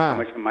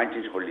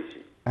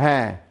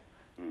 হ্যাঁ।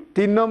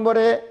 3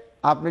 নম্বরে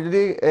আপনি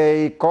যদি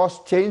এই কস্ট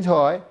চেঞ্জ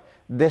হয়,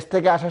 দেশ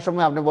থেকে আসার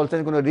সময় আপনি বলছেন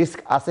কোনো রিস্ক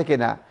আছে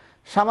কিনা,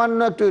 সামান্য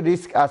একটু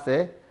রিস্ক আছে।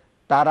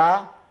 তারা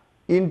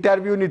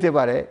ইন্টারভিউ নিতে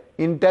পারে,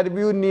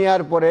 ইন্টারভিউ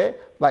নেওয়ার পরে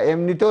বা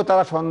এমনিতেও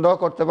তারা সন্দেহ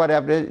করতে পারে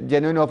আপনি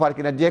জেনুইন অফার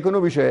কিনা, যে কোনো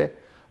বিষয়ে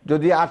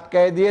যদি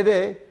আটকায় দিয়ে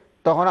দেয়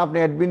তখন আপনি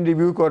অ্যাডমিন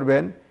রিভিউ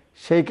করবেন।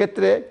 সেই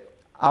ক্ষেত্রে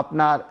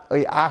আপনার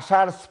ওই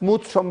আসার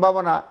স্মুথ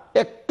সম্ভাবনা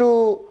একটু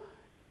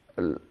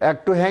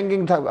একটু হ্যাঙ্গিং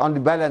থাকবে, অন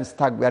দি ব্যালেন্স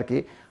থাকবে আর কি।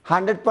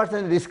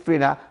 100% রিস্ক ফ্রি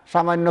না,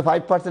 সামান্য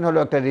 5%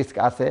 হলেও একটা রিস্ক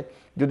আছে।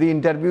 যদি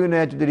ইন্টারভিউ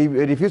নেয়, যদি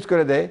রিফিউজ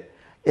করে দেয়,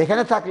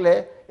 এখানে থাকলে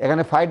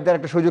এখানে ফাইট দেওয়ার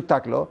একটা সুযোগ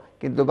থাকলো,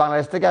 কিন্তু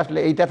বাংলাদেশ থেকে আসলে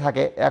এইটা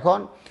থাকে। এখন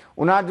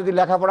ওনার যদি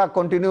লেখাপড়া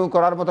কন্টিনিউ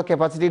করার মতো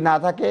ক্যাপাসিটি না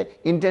থাকে,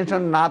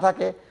 ইন্টেনশন না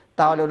থাকে,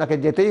 তাহলে ওনাকে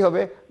যেতেই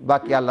হবে,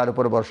 বাকি আল্লাহর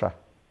উপর ভরসা।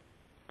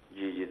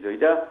 জি জি, তো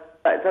এটা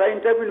তারা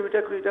ইন্টারভিউ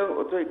এটা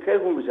অত খেয়াল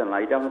বিষয় না,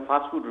 এটা আমার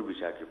ফাস্টফুডের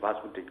বিষয় আর কি,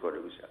 ফাস্টফুড টেক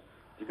করার বিষয়,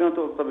 যেখানে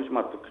তো অত বেশি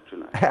মাত্র কিছু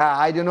না।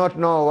 I do not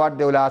know what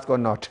they will ask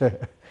or not.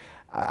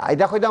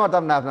 এটা কইতে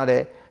পারতাম না আপনারে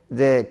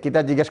যে কিতা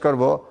জিজ্ঞেস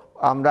করবো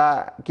আমরা,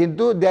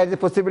 কিন্তু দেয়ার ইজ এ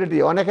পসিবিলিটি।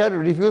 অনেকের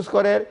রিফিউজ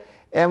করে,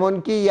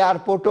 এমনকি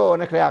এয়ারপোর্টও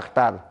অনেকে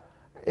আটকার,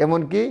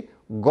 এমনকি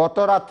গত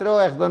রাত্রেও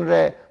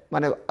একজনের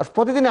মানে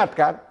প্রতিদিন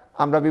আটকার,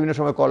 আমরা বিভিন্ন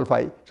সময় কল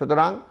পাই।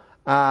 সুতরাং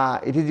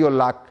it is your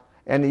luck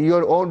and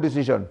your own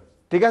decision.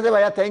 ঠিক আছে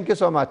ভাইয়া, থ্যাংক ইউ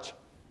সো মাচ।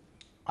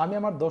 আমি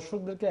আমার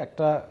দর্শকদেরকে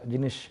একটা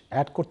জিনিস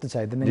অ্যাড করতে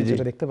চাই,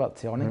 যেটা দেখতে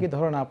পাচ্ছি অনেকেই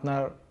ধরেন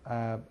আপনার,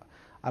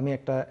 আমি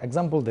একটা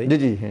এক্সাম্পল দিই,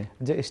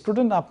 যে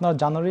স্টুডেন্ট আপনার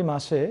জানুয়ারি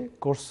মাসে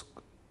কোর্স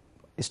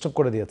স্টপ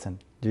করে দিয়েছেন,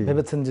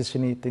 ভেবেছেন যে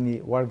তিনি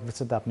ওয়ার্ক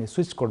ভিসাতে আপনি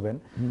সুইচ করবেন।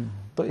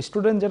 তো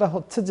স্টুডেন্ট যেটা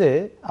হচ্ছে যে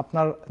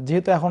আপনার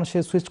যেহেতু এখন সে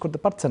সুইচ করতে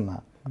পারছেন না,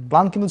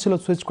 প্ল্যান কিন্তু ছিল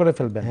সুইচ করে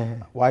ফেলবেন,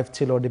 ওয়াইফ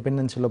ছিল,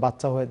 ডিপেন্ডেন্ট ছিল,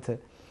 বাচ্চা হয়েছে।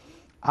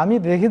 আমি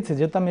দেখেছি,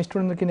 যেহেতু আমি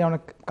স্টুডেন্টকে নিয়ে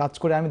অনেক কাজ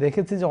করি, আমি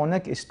দেখেছি যে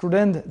অনেক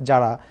স্টুডেন্ট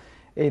যারা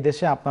এই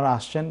দেশে আপনারা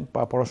আসছেন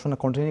বা পড়াশোনা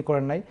কন্টিনিউ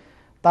করেন নাই,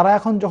 তারা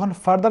এখন যখন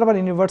ফার্দার আবার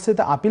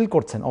ইউনিভার্সিটিতে আপিল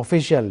করছেন,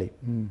 অফিসিয়ালি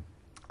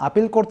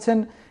আপিল করছেন,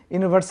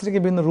 ইউনিভার্সিটিকে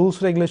বিভিন্ন রুলস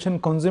রেগুলেশন,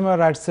 কনজিউমার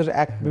রাইটসের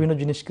বিভিন্ন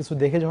জিনিস কিছু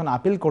দেখে যখন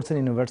আপিল করছেন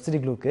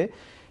ইউনিভার্সিটিগুলোকে,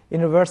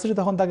 ইউনিভার্সিটি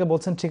তখন তাকে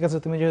বলছেন ঠিক আছে,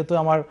 তুমি যেহেতু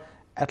আমার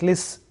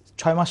অ্যাটলিস্ট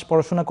 6 মাস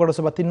পড়াশোনা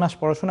করেছো বা 3 মাস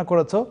পড়াশোনা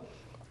করেছো,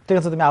 ঠিক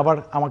আছে, তুমি আবার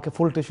আমাকে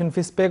ফুল টিউশন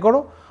ফিস পে করো,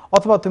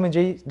 অথবা তুমি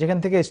যেখান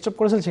থেকে স্টপ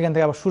করেছো সেখান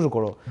থেকে আবার শুরু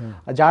করো।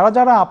 যারা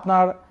যারা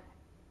আপনার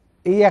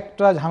এই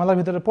একটা ঝামেলার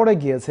ভিতরে পড়ে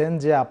গিয়েছেন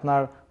যে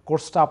আপনার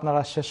কোর্সটা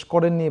আপনারা শেষ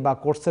করেননি বা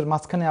কোর্সের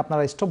মাঝখানে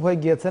আপনারা স্টপ হয়ে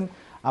গিয়েছেন,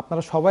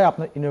 আপনারা সবাই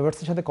আপনার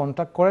ইউনিভার্সিটির সাথে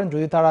কন্ট্যাক্ট করেন।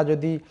 যদি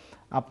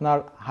আপনার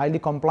হাইলি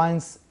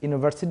কমপ্লায়েন্স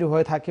ইউনিভার্সিটি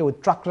হয়ে থাকে উইথ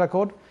ট্র্যাক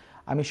রেকর্ড,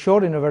 আমি শিওর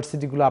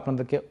ইউনিভার্সিটিগুলো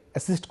আপনাদেরকে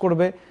অ্যাসিস্ট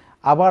করবে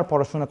আবার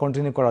পড়াশোনা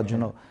কন্টিনিউ করার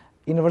জন্য।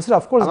 ইউনিভার্সিটি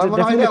অফকোর্স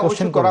ডেফিনেটলি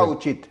কোশ্চেন করা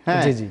উচিত।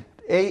 জি জি,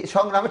 এই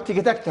সংগ্রামে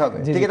টিকে থাকতে হবে,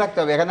 টিকে থাকতে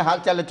হবে, এখানে হাল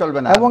চালে চলবে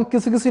না। এবং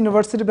কিছু কিছু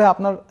ইউনিভার্সিটি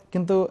আপনার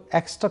কিন্তু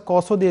এক্সট্রা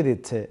কস্টও দিয়ে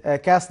দিচ্ছে,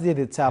 ক্যাশ দিয়ে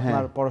দিচ্ছে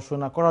আপনার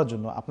পড়াশোনা করার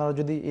জন্য। আপনারা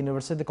যদি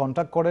ইউনিভার্সিটি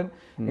কন্ট্যাক্ট করেন,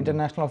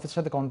 ইন্টারন্যাশনাল অফিসের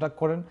সাথে কন্ট্যাক্ট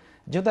করেন,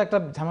 যেহেতু একটা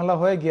ঝামেলা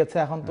হয়ে গিয়েছে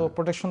এখন, তো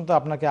প্রোটেকশন তো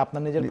আপনাকে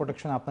আপনার নিজের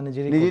প্রোটেকশন আপনার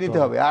নিজেরই নিতে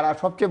হবে। আর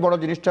সবচেয়ে বড়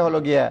জিনিসটা হলো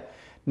গিয়া,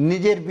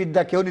 নিজের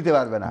বিদ্যা কেউ নিতে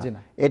পারবে না।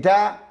 এটা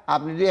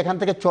আপনি যদি এখান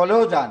থেকে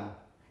চলেও যান,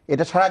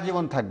 এটা সারা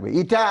জীবন থাকবে।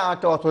 এটা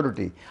একটা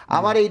অথরিটি,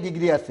 আমার এই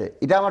ডিগ্রি আছে,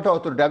 এটা আমার একটা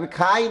অথরিটি। আমি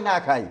খাই না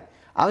খাই,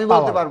 আমি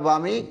বলতে পারবো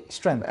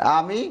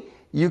আমি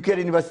ইউকে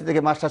ইউনিভার্সিটি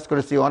থেকে মাস্টার্স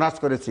করেছি, অনার্স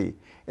করেছি।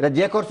 এটা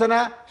যে করছে না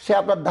সে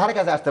আপনার ধারে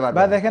কাছে আসতে পারবে।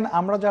 দেখেন,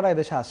 আমরা যারা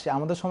এদেশে আসছি,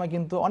 আমাদের সময়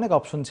কিন্তু অনেক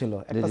অপশন ছিল,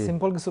 একটা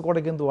সিম্পল কিছু করে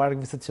কিন্তু ওয়ার্ক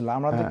ভিসা ছিল।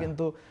 আমাদের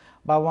কিন্তু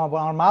বাবা মা,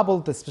 আমার মা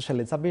বলতে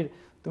স্পেশালি, সাবির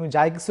তুমি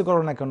যাই কিছু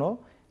করো না কেন,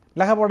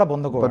 লেখাপড়াটা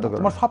বন্ধ করো,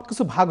 তোমার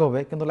সবকিছু ভাগ হবে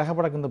কিন্তু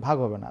লেখাপড়া কিন্তু ভাগ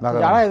হবে না।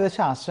 যারা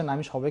এদেশে আসছেন,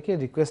 আমি সবাইকে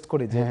রিকোয়েস্ট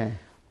করি যে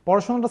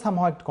পড়াশোনাটা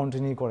সামহাও একটু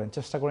কন্টিনিউ করেন,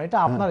 চেষ্টা করেন। এটা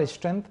আপনার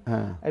স্ট্রেংথ,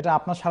 এটা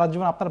আপনার সারা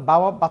জীবন। আপনার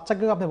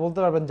বাচ্চাকে আপনি বলতে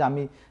পারবেন যে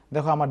আমি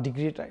দেখো আমার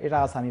ডিগ্রিটা এটা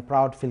আছে, আমি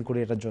প্রাউড ফিল করি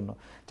এটার জন্য।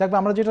 যাক,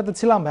 আমরা যেটাতে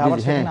ছিলাম ভাই, আবার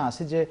সেখানে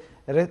আসি যে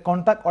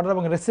কন্ট্যাক্ট অর্ডার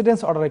এবং রেসিডেন্স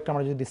অর্ডার একটু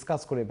আমরা যদি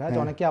ডিসকাস করি ভাই, যে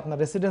অনেকে আপনার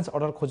রেসিডেন্স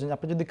অর্ডার খোঁজেন,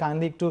 আপনি যদি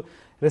কাইন্ডলি একটু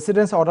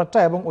রেসিডেন্স অর্ডারটা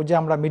এবং ওই যে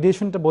আমরা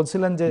মিডিয়েশনটা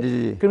বলছিলেন যে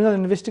ক্রিমিনাল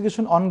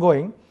ইনভেস্টিগেশন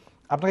অনগোয়িং,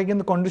 আপনাকে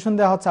কিন্তু কন্ডিশন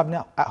দেওয়া হচ্ছে আপনি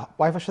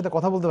ওয়াইফের সাথে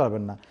কথা বলতে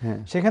পারবেন না।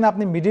 সেখানে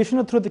আপনি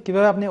মিডিয়েশনের থ্রুতে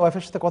কিভাবে আপনি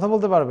ওয়াইফের সাথে কথা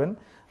বলতে পারবেন,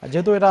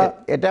 যেহেতু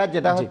এটা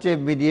যেটা হচ্ছে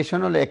মিডিয়েশন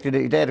হলো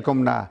এটা এরকম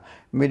না।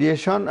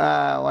 মিডিয়েশন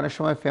অনেক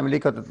সময় ফ্যামিলি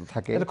কথা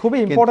থাকে, এটা খুবই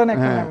ইম্পর্টেন্ট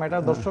একটা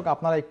ম্যাটার। দর্শক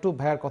আপনারা একটু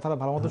ভাইয়ের কথাটা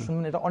ভালো মতো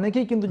শুনবেন, এটা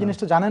অনেকেই কিন্তু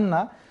জিনিসটা জানেন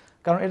না,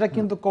 কারণ এটা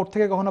কিন্তু কোর্ট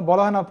থেকে কখনো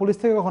বলা হয় না, পুলিশ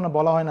থেকে কখনো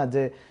বলা হয় না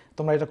যে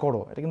তোমরা এটা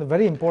করো। এটা কিন্তু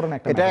ভেরি ইম্পর্টেন্ট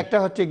একটা। এটা একটা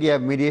হচ্ছে গিয়া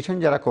মিডিয়েশন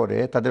যারা করে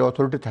তাদের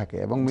অথরিটি থাকে,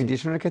 এবং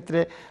মিডিয়েশনের ক্ষেত্রে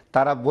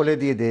তারা বলে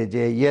দিয়ে দেয়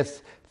যে ইয়েস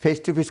ফেস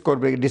টু ফেস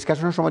করবে।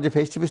 ডিসকাশনের সময় যে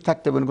ফেস টু ফেস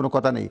থাকতে হবে কোনো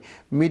কথা নেই।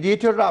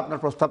 মিডিয়েটররা আপনার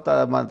প্রস্তাব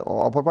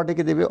অপর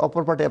পার্টিকে দেবে,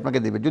 অপর পার্টি আপনাকে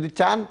দেবে, যদি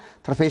চান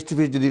তারা ফেস টু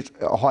ফেস যদি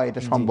হয়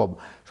এটা সম্ভব।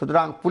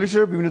 সুতরাং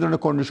পুলিশেরও বিভিন্ন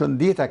ধরনের কন্ডিশন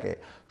দিয়ে থাকে।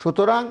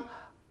 সুতরাং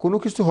কোনো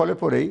কিছু হলে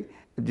পরেই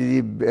যদি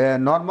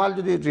নর্মাল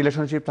যদি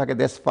রিলেশনশিপ থাকে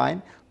দ্যাটস ফাইন।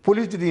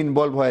 পুলিশ যদি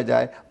ইনভলভ হয়ে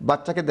যায়,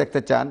 বাচ্চাকে দেখতে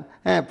চান,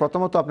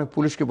 প্রথমত আপনি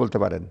পুলিশকে বলতে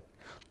পারেন।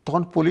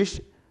 তখন পুলিশ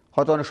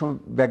হয়তো অনেক সময়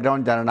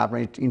ব্যাকগ্রাউন্ড জানে না,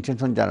 আপনার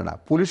ইন্টেনশন জানে না।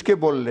 পুলিশকে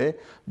বললে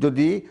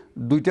যদি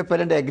দুইটা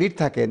প্যারেন্ট অ্যাগ্রিড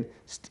থাকেন,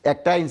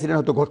 একটা ইনসিডেন্ট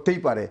হয়তো ঘটতেই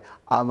পারে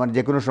মানে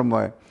যে কোনো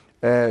সময়।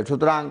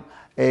 সুতরাং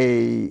এই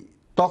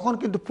তখন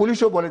কিন্তু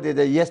পুলিশও বলে দিয়ে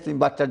যে ইয়েস তুমি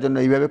বাচ্চার জন্য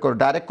এইভাবে করো,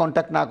 ডাইরেক্ট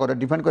কন্ট্যাক্ট না করে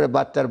ডিপেন্ড করে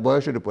বাচ্চার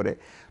বয়সের উপরে।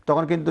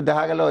 তখন কিন্তু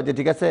দেখা গেল যে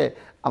ঠিক আছে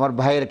আমার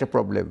ভাইয়ের একটা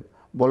প্রবলেম,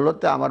 বললো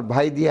তো আমার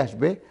ভাই দিয়ে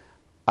আসবে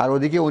আর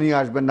ওদিকে উনি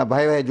আসবেন না,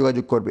 ভাই ভাই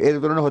যোগাযোগ করবে, এই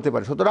ধরনের হতে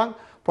পারে। সুতরাং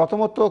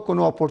প্রথমত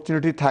কোনো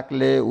অপরচুনিটি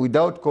থাকলে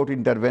without court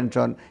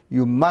intervention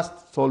you must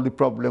solve the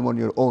problem on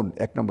your own,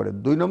 1 নম্বরে।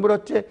 2 নম্বর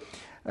হচ্ছে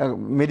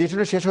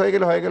মেডিয়েশনে শেষ হয়ে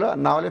গেলে,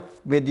 না হলে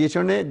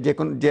মেডিয়েশনে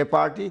যে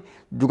পার্টি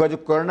যোগাযোগ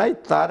করে নাই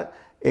তার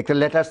একটা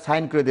লেটার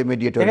সাইন করে দেয়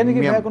মেডিয়েটর। এখানে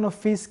কি কোনো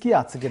ফিস কি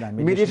আছে কিনা?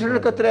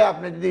 মেডিয়েশনের ক্ষেত্রে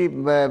আপনি যদি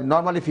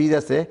নর্মালি ফিজ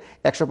আছে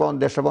 100 পাউন্ড,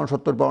 150 পাউন্ড,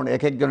 70 পাউন্ড,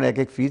 এক একজনের এক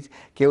এক ফিজ।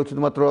 কেউ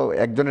শুধুমাত্র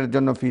একজনের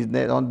জন্য ফিজ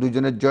নেয়, তখন 2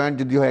 জনের জয়েন্ট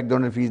যদি হয় 1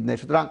 ধরনের ফিজ নেয়।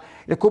 সুতরাং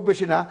এটা খুব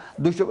বেশি না,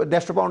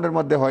 150 পাউন্ডের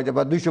মধ্যে হয়ে যাবে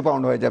বা 200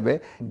 পাউন্ড হয়ে যাবে,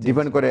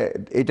 ডিপেন্ড করে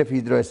এইটা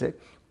ফিজ রয়েছে।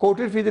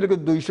 কোর্টের ফিজ হলো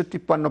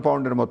 253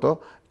 পাউন্ডের মতো।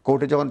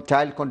 কোর্টে যখন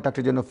চাইল্ড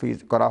কন্ট্যাক্টের জন্য ফিজ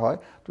করা হয়,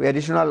 তো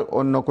এডিশনাল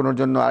অন্য কোনোর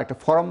জন্য আরেকটা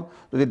ফর্ম,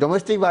 যদি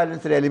ডোমেস্টিক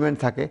ভায়োলেন্সের এলিমেন্ট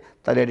থাকে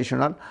তাহলে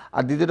এডিশনাল।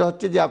 আর দ্বিতীয়টা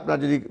হচ্ছে যে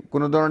আপনার যদি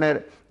কোনো ধরনের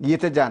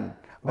ইয়েতে যান,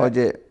 ওই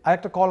যে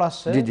আরেকটা কল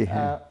আসছে। জি জি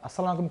হ্যাঁ।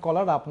 আসসালামু আলাইকুম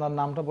কলার, আপনার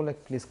নামটা বলে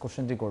প্লিজ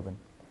কোশ্চেনটি করবেন।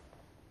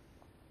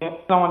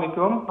 আসসালামু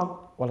আলাইকুম।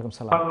 ওয়ালাইকুম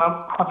সালাম। আমার নাম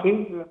হাফিজ।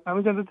 আমি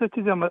জানতে চাচ্ছি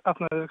যে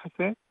আপনাদের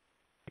কাছে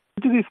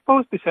যদি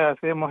স্পাউস বিষয়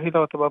আছে, মহিলা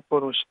অথবা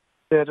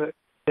পুরুষদের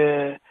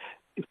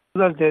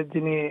যে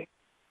যিনি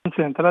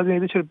তারা যে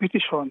দেশের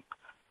ব্রিটিশ হন,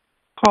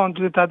 তখন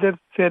যদি তাদের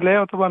ছেলে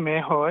অথবা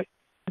মেয়ে হয়,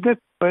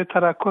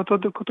 তারা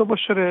কত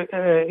বছরে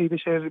এই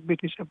দেশের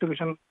ব্রিটিশ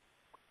অ্যাপ্লিকেশন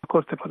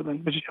করতে পারবেন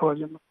ব্রিটিশ হওয়ার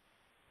জন্য?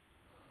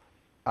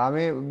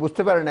 আমি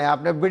বুঝতে পারি না,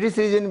 আপনি ব্রিটিশ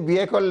সিটিজেন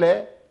বিয়ে করলে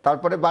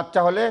তারপরে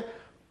বাচ্চা হলে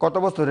কত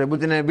বছরে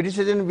বুঝতে না? ব্রিটিশ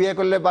সিটিজেন বিয়ে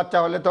করলে বাচ্চা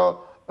হলে তো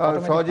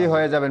সহজেই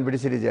হয়ে যাবেন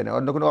ব্রিটিশ সিটিজেন,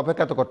 অন্য কোনো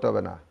অপেক্ষা তো করতে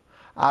হবে না।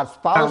 আর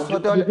স্পাউস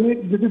হতে হলে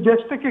যদি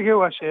দেশ থেকে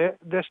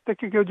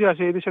কেউ যে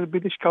আসে এই দেশের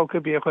ব্রিটিশ কাউকে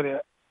বিয়ে করে,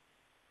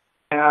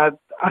 আর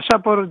আসার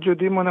পর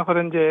যদি মনে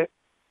করেন যে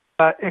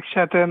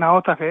একসাথে নাও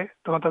থাকে,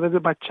 তখন তাদের যে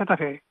বাচ্চা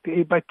থাকে,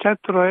 এই বাচ্চার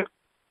ত্রয়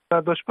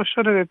 10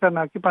 বছরের এটা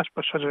নাকি 5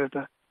 বছরের?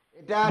 এটা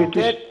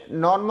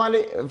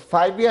নর্মালি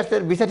 5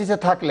 ইয়ার্সের ভিসা টিসা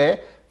থাকলে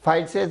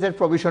 5 ইয়ার্সের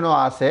প্রভিশনও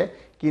আছে,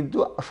 কিন্তু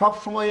সব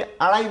সময়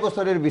 2.5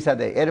 বছরের ভিসা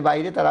দেয়, এর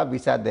বাইরে তারা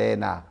ভিসা দেয়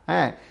না।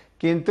 হ্যাঁ,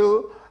 কিন্তু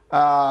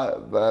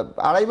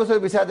 2.5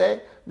 বছরের ভিসা দেয়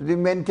যদি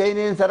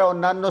মেনটেনেন্স আর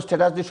অন্যান্য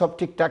স্ট্যাটাস যদি সব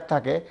ঠিকঠাক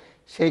থাকে,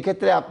 সেই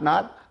ক্ষেত্রে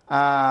আপনার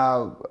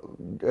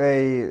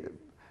এই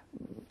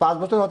 5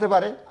 বছর হতে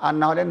পারে। আর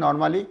না হলে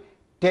নর্মালি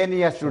 10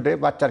 ইয়ার্স রুটে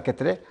বাচ্চার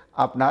ক্ষেত্রে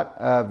আপনার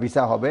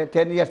ভিসা হবে,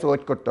 10 ইয়ার্স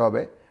ওয়েট করতে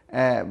হবে,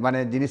 মানে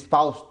যিনি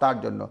স্পাউস তার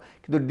জন্য।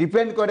 কিন্তু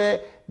ডিপেন্ড করে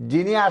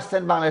যিনি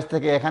আসছেন বাংলাদেশ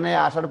থেকে, এখানে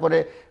আসার পরে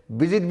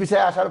ভিজিট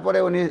ভিসায় আসার পরে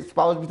উনি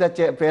স্পাউস ভিসা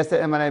পেয়েছে,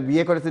 মানে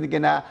বিয়ে করেছেন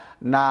কিনা,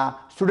 না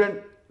স্টুডেন্ট,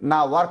 না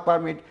ওয়ার্ক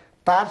পারমিট,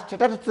 তার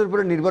স্ট্যাটাসের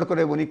উপরে নির্ভর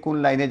করে উনি কোন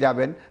লাইনে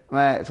যাবেন।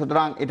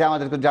 সুতরাং এটা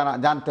আমাদেরকে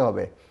জানতে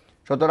হবে।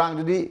 সুতরাং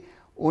যদি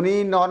উনি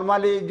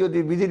নর্মালি যদি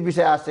ভিজিট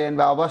ভিসায় আসেন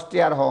বা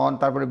অবস্টিয়ার হন,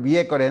 তারপরে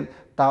বিয়ে করেন,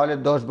 তাহলে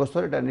 10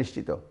 বছর এটা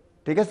নিশ্চিত।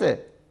 ঠিক আছে?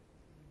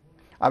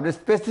 আপনি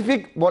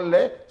স্পেসিফিক বললে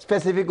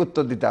স্পেসিফিক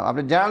উত্তর দিতাম,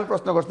 আপনি জেনারেল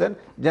প্রশ্ন করছেন,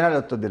 জেনারেল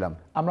উত্তর দিলাম।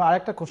 আমরা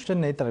আরেকটা কোশ্চেন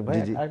নেই তারেক ভাই,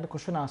 আরেকটা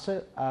কোশ্চেন আসে।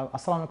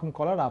 আসসালামু আলাইকুম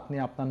কলার, আপনি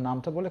আপনার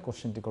নামটা বলে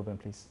কোশ্চেনটি করবেন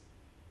প্লিজ।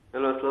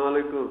 হ্যালো, আসসালামু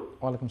আলাইকুম।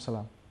 ওয়ালাইকুম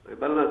সালাম।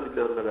 ভালো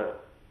আছেন আপনারা?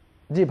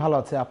 জি ভালো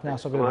আছে, আপনি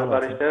আশা করি ভালো আছেন।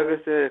 বারিস্টার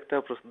কাছে একটা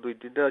প্রশ্ন,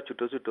 2-3টা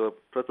ছোট ছোট।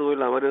 প্রথম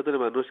হলো আমার মতন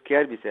মানুষ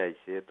কেয়ার বিষয়ে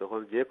আইছে, তখন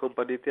যে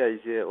কোম্পানিতে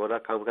আইছে ওরা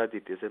কামকাজ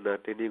দিতেছে না,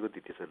 ট্রেনিংও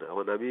দিতেছে না।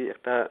 এখন আমি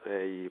একটা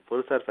এই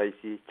স্পন্সর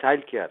পাইছি,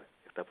 চাইল্ড কেয়ার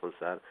একটা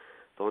স্পন্সর।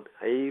 তখন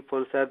এই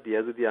স্পন্সর দিয়া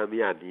যদি আমি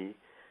আনি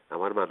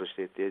আমার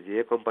মানুষের, যে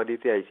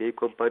কোম্পানিতে আইছে এই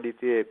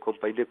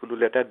কোম্পানিতে কোনো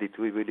লেটার দিতে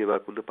হইবে না, বা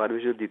কোনো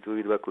পারমিশন দিতে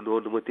হইবে না, বা কোনো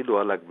অনুমতি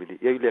নেওয়া লাগবে না,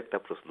 এই হলো একটা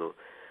প্রশ্ন।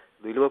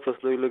 2 নম্বর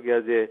প্রশ্ন হইল গিয়া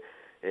যে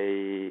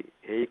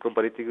এই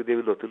কোম্পানি থেকে যদি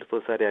আমি নতুন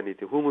স্পন্সারে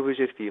আনিতে হোম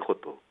অফিসের ফি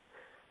কত?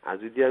 আর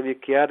যদি আমি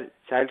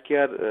চাইল্ড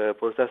কেয়ার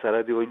স্পন্সার ছাড়া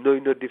যদি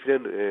অন্য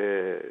ডিফারেন্ট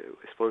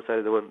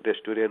স্পন্সার যেমন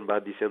রেস্টুরেন্ট বা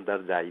ডিসেন্টার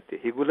যাইতে,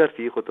 এগুলার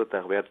ফি কত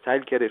থাকবে, আর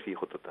চাইল্ড কেয়ারের ফি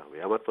কত থাকবে?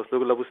 আমার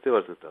প্রশ্নগুলো বুঝতে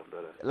পারছেন তো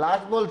আপনারা?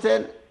 লাস্ট বলছেন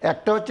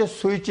একটা হচ্ছে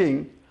সুইচিং,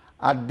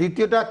 আর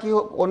দ্বিতীয়টা কি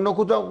অন্য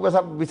কোথাও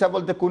ভিসা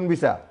বলতে কোন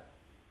ভিসা?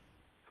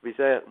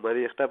 ভিসা মানে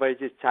একটা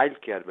পাইছে চাইল্ড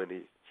কেয়ার, মানে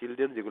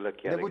চিলড্রেন যেগুলা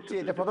কেয়ার। বুঝছি,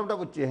 এটা প্রথমটা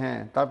বুঝছি।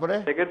 হ্যাঁ, তারপরে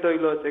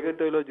সেকেন্ড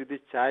হইলো যদি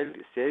চাইল্ড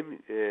সেম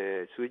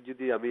সুইচ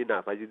যদি আমি না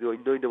পাই, যদি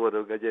অন্য মনে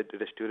হয় যে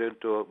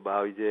রেস্টুরেন্ট বা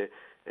ওই যে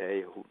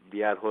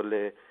বিয়ার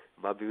হলে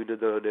বা বিভিন্ন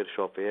ধরনের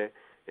শপে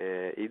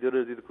এই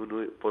ধরনের যদি কোনো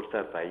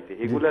স্পন্সর পাই,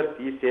 এগুলার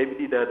ফি সেম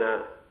না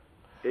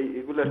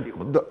এগুলার ফি?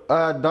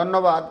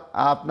 ধন্যবাদ।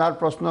 আপনার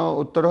প্রশ্ন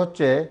উত্তর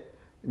হচ্ছে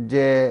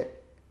যে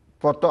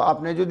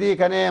আপনি যদি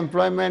এখানে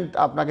এমপ্লয়মেন্ট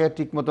আপনাকে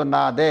ঠিক মতো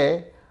না দেয়,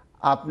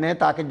 আপনি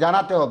তাকে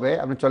জানাতে হবে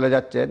আপনি চলে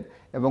যাচ্ছেন,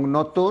 এবং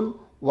নতুন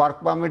ওয়ার্ক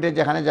পারমিটে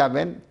যেখানে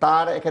যাবেন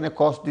তার এখানে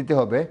কস্ট দিতে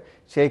হবে।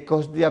 সেই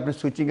কস্ট দিয়ে আপনি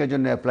সুইচিংয়ের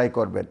জন্য অ্যাপ্লাই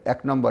করবেন 1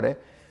 নম্বরে।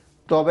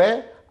 তবে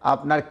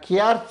আপনার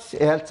কেয়ার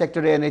হেলথ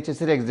সেক্টরে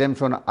এনএইচএসের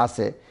এক্সামশন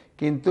আছে,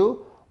 কিন্তু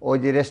ওই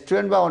যে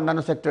রেস্টুরেন্ট বা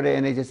অন্যান্য সেক্টরে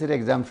এনএইচএসের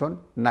এক্সামশন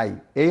নাই।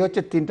 এই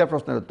হচ্ছে 3টা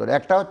প্রশ্নের উত্তর।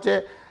 একটা হচ্ছে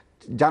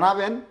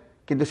জানাবেন,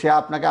 কিন্তু সে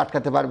আপনাকে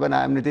আটকাতে পারবে না,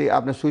 এমনিতেই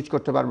আপনি সুইচ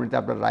করতে পারবেন,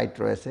 আপনার রাইট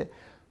রয়েছে।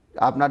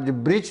 আপনার যে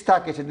ব্রিজ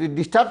থাকে সে যদি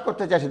ডিস্টার্ব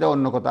করতে চায় সেটা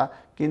অন্য কথা,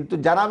 কিন্তু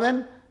জানাবেন,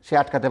 সে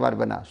আটকাতে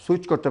পারবে না,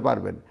 সুইচ করতে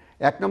পারবেন।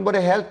 1 নম্বরে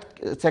হেলথ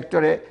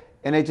সেক্টরে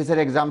NHS-এর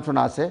এক্সামশন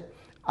আছে।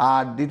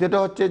 আর দ্বিতীয়টা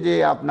হচ্ছে যে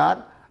আপনার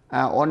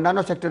অন্যান্য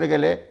সেক্টরে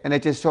গেলে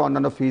NHS-এ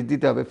অন্যান্য ফিস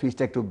দিতে হবে,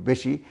 ফিসটা একটু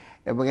বেশি,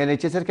 এবং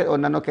NHS-এর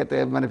অন্যান্য ক্ষেত্রে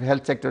মানে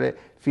হেলথ সেক্টরে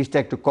ফিসটা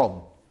একটু কম।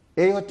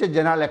 এই হচ্ছে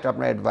জেনারেল একটা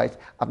আপনার অ্যাডভাইস।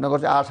 আপনার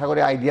কাছে আশা করি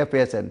আইডিয়া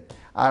পেয়েছেন।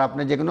 আর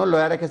আপনি যে কোনো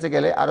লয়ারের কাছে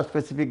গেলে আরও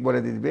স্পেসিফিক বলে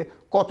দিবে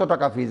কত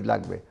টাকা ফিস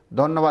লাগবে।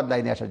 ধন্যবাদ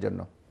লাইনে আসার জন্য।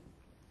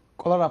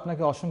 কলার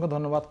আপনাকে অসংখ্য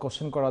ধন্যবাদ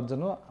কোশ্চেন করার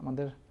জন্য।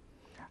 আমাদের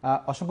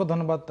অসংখ্য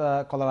ধন্যবাদ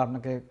কলার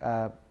আপনাকে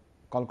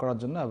কল করার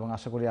জন্য, এবং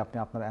আশা করি আপনি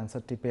আপনার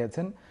অ্যান্সারটি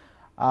পেয়েছেন।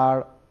 আর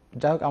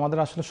যাই হোক, আমাদের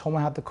আসলে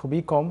সময় হাতে খুবই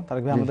কম।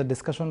 তারেক ভাই, আমাদের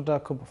ডিসকাশনটা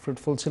খুব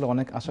ফ্রুটফুল ছিল,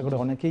 আশা করি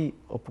অনেকেই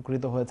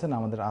উপকৃত হয়েছেন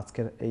আমাদের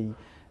আজকের এই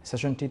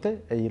সেশনটিতে,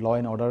 এই ল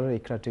অ্যান্ড অর্ডারের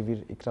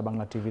ইকরা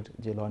বাংলা টিভির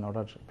যে ল অ্যান্ড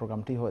অর্ডার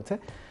প্রোগ্রামটি হয়েছে।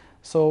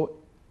 সো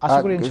আশা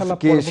করি ইনশাআল্লাহ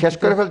শেষ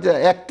করে ফেলতে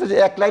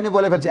এক লাইনে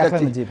বলে ফেলতে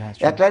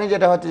এক লাইনে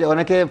যেটা হচ্ছে যে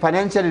অনেকে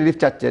ফাইন্যান্সিয়াল রিলিফ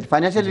চাচ্ছে।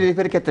 ফাইন্যান্সিয়াল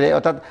রিলিফের ক্ষেত্রে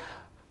অর্থাৎ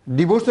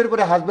ডিভোর্সের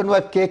পরে হাজব্যান্ড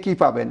ওয়াইফ কে কী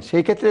পাবেন,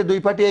 সেই ক্ষেত্রে দুই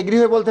পার্টি এগ্রি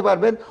হয়ে বলতে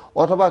পারবেন,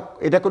 অথবা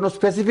এটা কোনো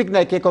স্পেসিফিক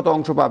নাই কে কত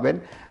অংশ পাবেন।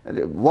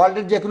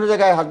 ওয়ার্ল্ডের যে কোনো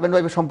জায়গায় হাজব্যান্ড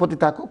ওয়াইফের সম্পত্তি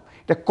থাকুক,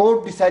 এটা কোর্ট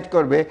ডিসাইড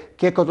করবে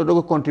কে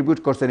কতটুকু কন্ট্রিবিউট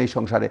করছেন এই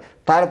সংসারে,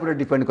 তার উপরে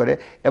ডিপেন্ড করে,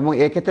 এবং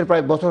এক্ষেত্রে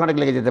প্রায় বছরখানেক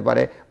লেগে যেতে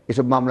পারে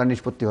এসব মামলা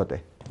নিষ্পত্তি হতে।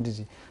 জি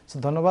জি,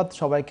 ধন্যবাদ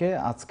সবাইকে।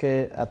 আজকে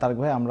তারেক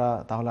ভাই, আমরা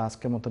তাহলে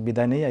আজকের মতো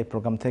বিদায় নেই এই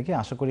প্রোগ্রাম থেকে।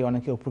 আশা করি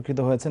অনেকে উপকৃত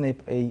হয়েছেন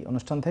এই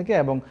অনুষ্ঠান থেকে,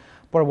 এবং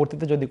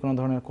পরবর্তীতে যদি কোনো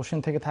ধরনের কোশ্চেন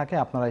থেকে থাকে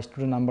আপনারা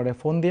স্টুডিও নাম্বারে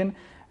ফোন দিন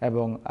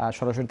এবং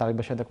সরাসরি তারেক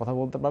ভাইয়ের সাথে কথা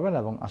বলতে পারবেন,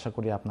 এবং আশা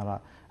করি আপনারা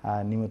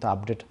নিয়মিত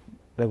আপডেট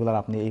রেগুলার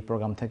আপনি এই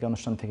প্রোগ্রাম থেকে,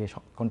 অনুষ্ঠান থেকে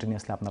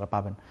কন্টিনিউয়াসলি আপনারা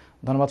পাবেন।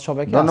 ধন্যবাদ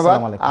সবাইকে। ধন্যবাদ।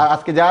 আর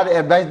আজকে যার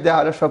অ্যাডভাইস দেওয়া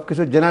হলো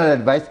সবকিছু জেনারেল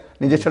অ্যাডভাইস,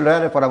 নিজস্ব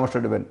লয়ারের পরামর্শ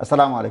দেবেন।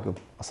 আসসালামু আলাইকুম।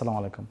 আসসালামু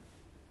আলাইকুম।